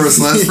and a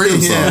personalized Freedom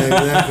song. Yeah,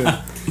 exactly.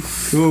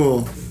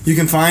 Cool. You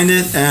can find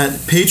it at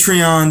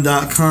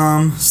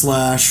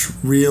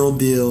patreon.com/Real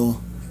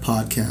Deal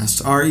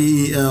Podcast.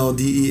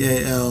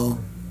 REELDEAL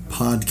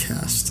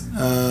Podcast.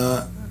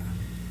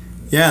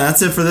 Yeah,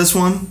 that's it for this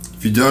one.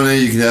 If you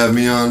donate, you can have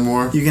me on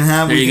more. You can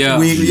have. There you go.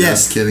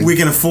 Just kidding. We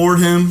can afford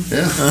him.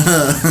 Yeah.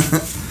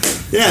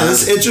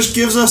 It just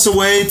gives us a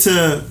way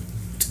to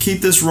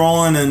keep this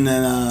rolling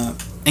and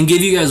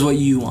give you guys what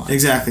you want.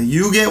 Exactly.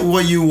 You get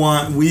what you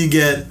want. We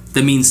get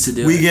the means to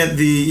do it. We get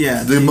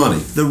the money,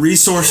 the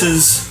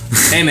resources.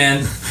 Hey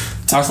man,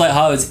 Talks Like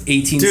Hollywood's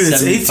 $18.75. Dude,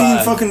 it's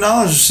 $18 fucking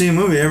to see a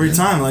movie every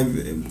time. Like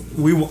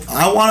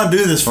I want to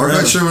do this forever.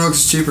 Park at Sherman Oaks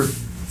is cheaper.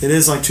 It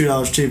is like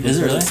 $2 cheaper. Is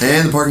it really?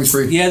 And the parking's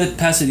free. Yeah, the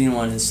Pasadena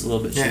one is a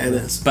little bit cheaper. Yeah, it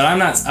is. But I'm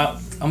not. I'm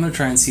gonna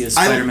try and see a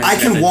Spider-Man. I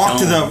can walk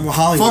to the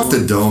Hollywood. Fuck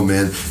the dome,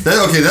 man.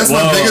 That's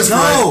my biggest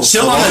gripe.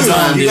 Chill on the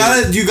dome,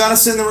 dude. You gotta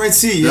sit in the right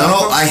seat.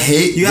 I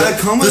hate. You gotta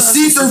come with the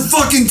seats are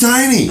fucking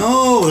tiny.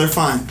 No, they're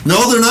fine.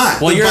 No, they're not.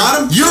 Well, you're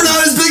not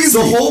as big as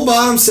the me. whole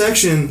bottom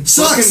section.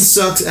 Fucking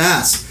sucks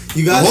ass.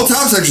 You got the whole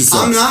top section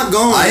sucks. I'm not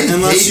going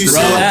unless you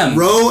say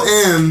row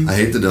M. I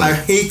hate the dome. I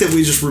hate that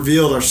we just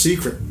revealed our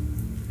secret.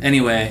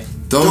 Anyway.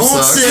 Don't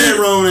sit at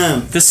row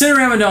M. The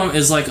Cinerama Dome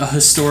is like a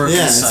historical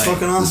site. It's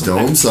fucking awesome. The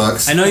dome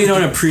sucks. I know you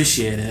don't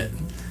appreciate it,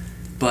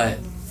 but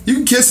you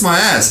can kiss my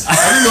ass. I've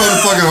been going to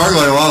fucking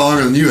ArcLight a lot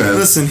longer than you have.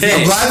 Listen,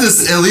 I'm glad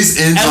this at least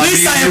ends. At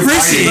least I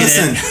appreciate it.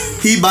 Listen,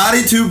 he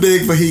body too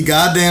big, but he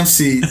goddamn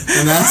seat,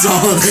 and that's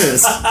all it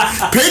is.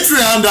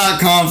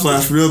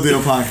 Patreon.com/Real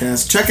Deal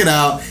Podcast. Check it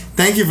out.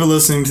 Thank you for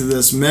listening to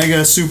this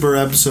mega super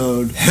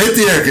episode. Hit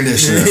the air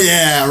conditioner.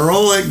 Yeah,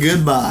 roll it.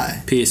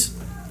 Goodbye. Peace.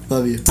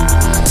 Love you.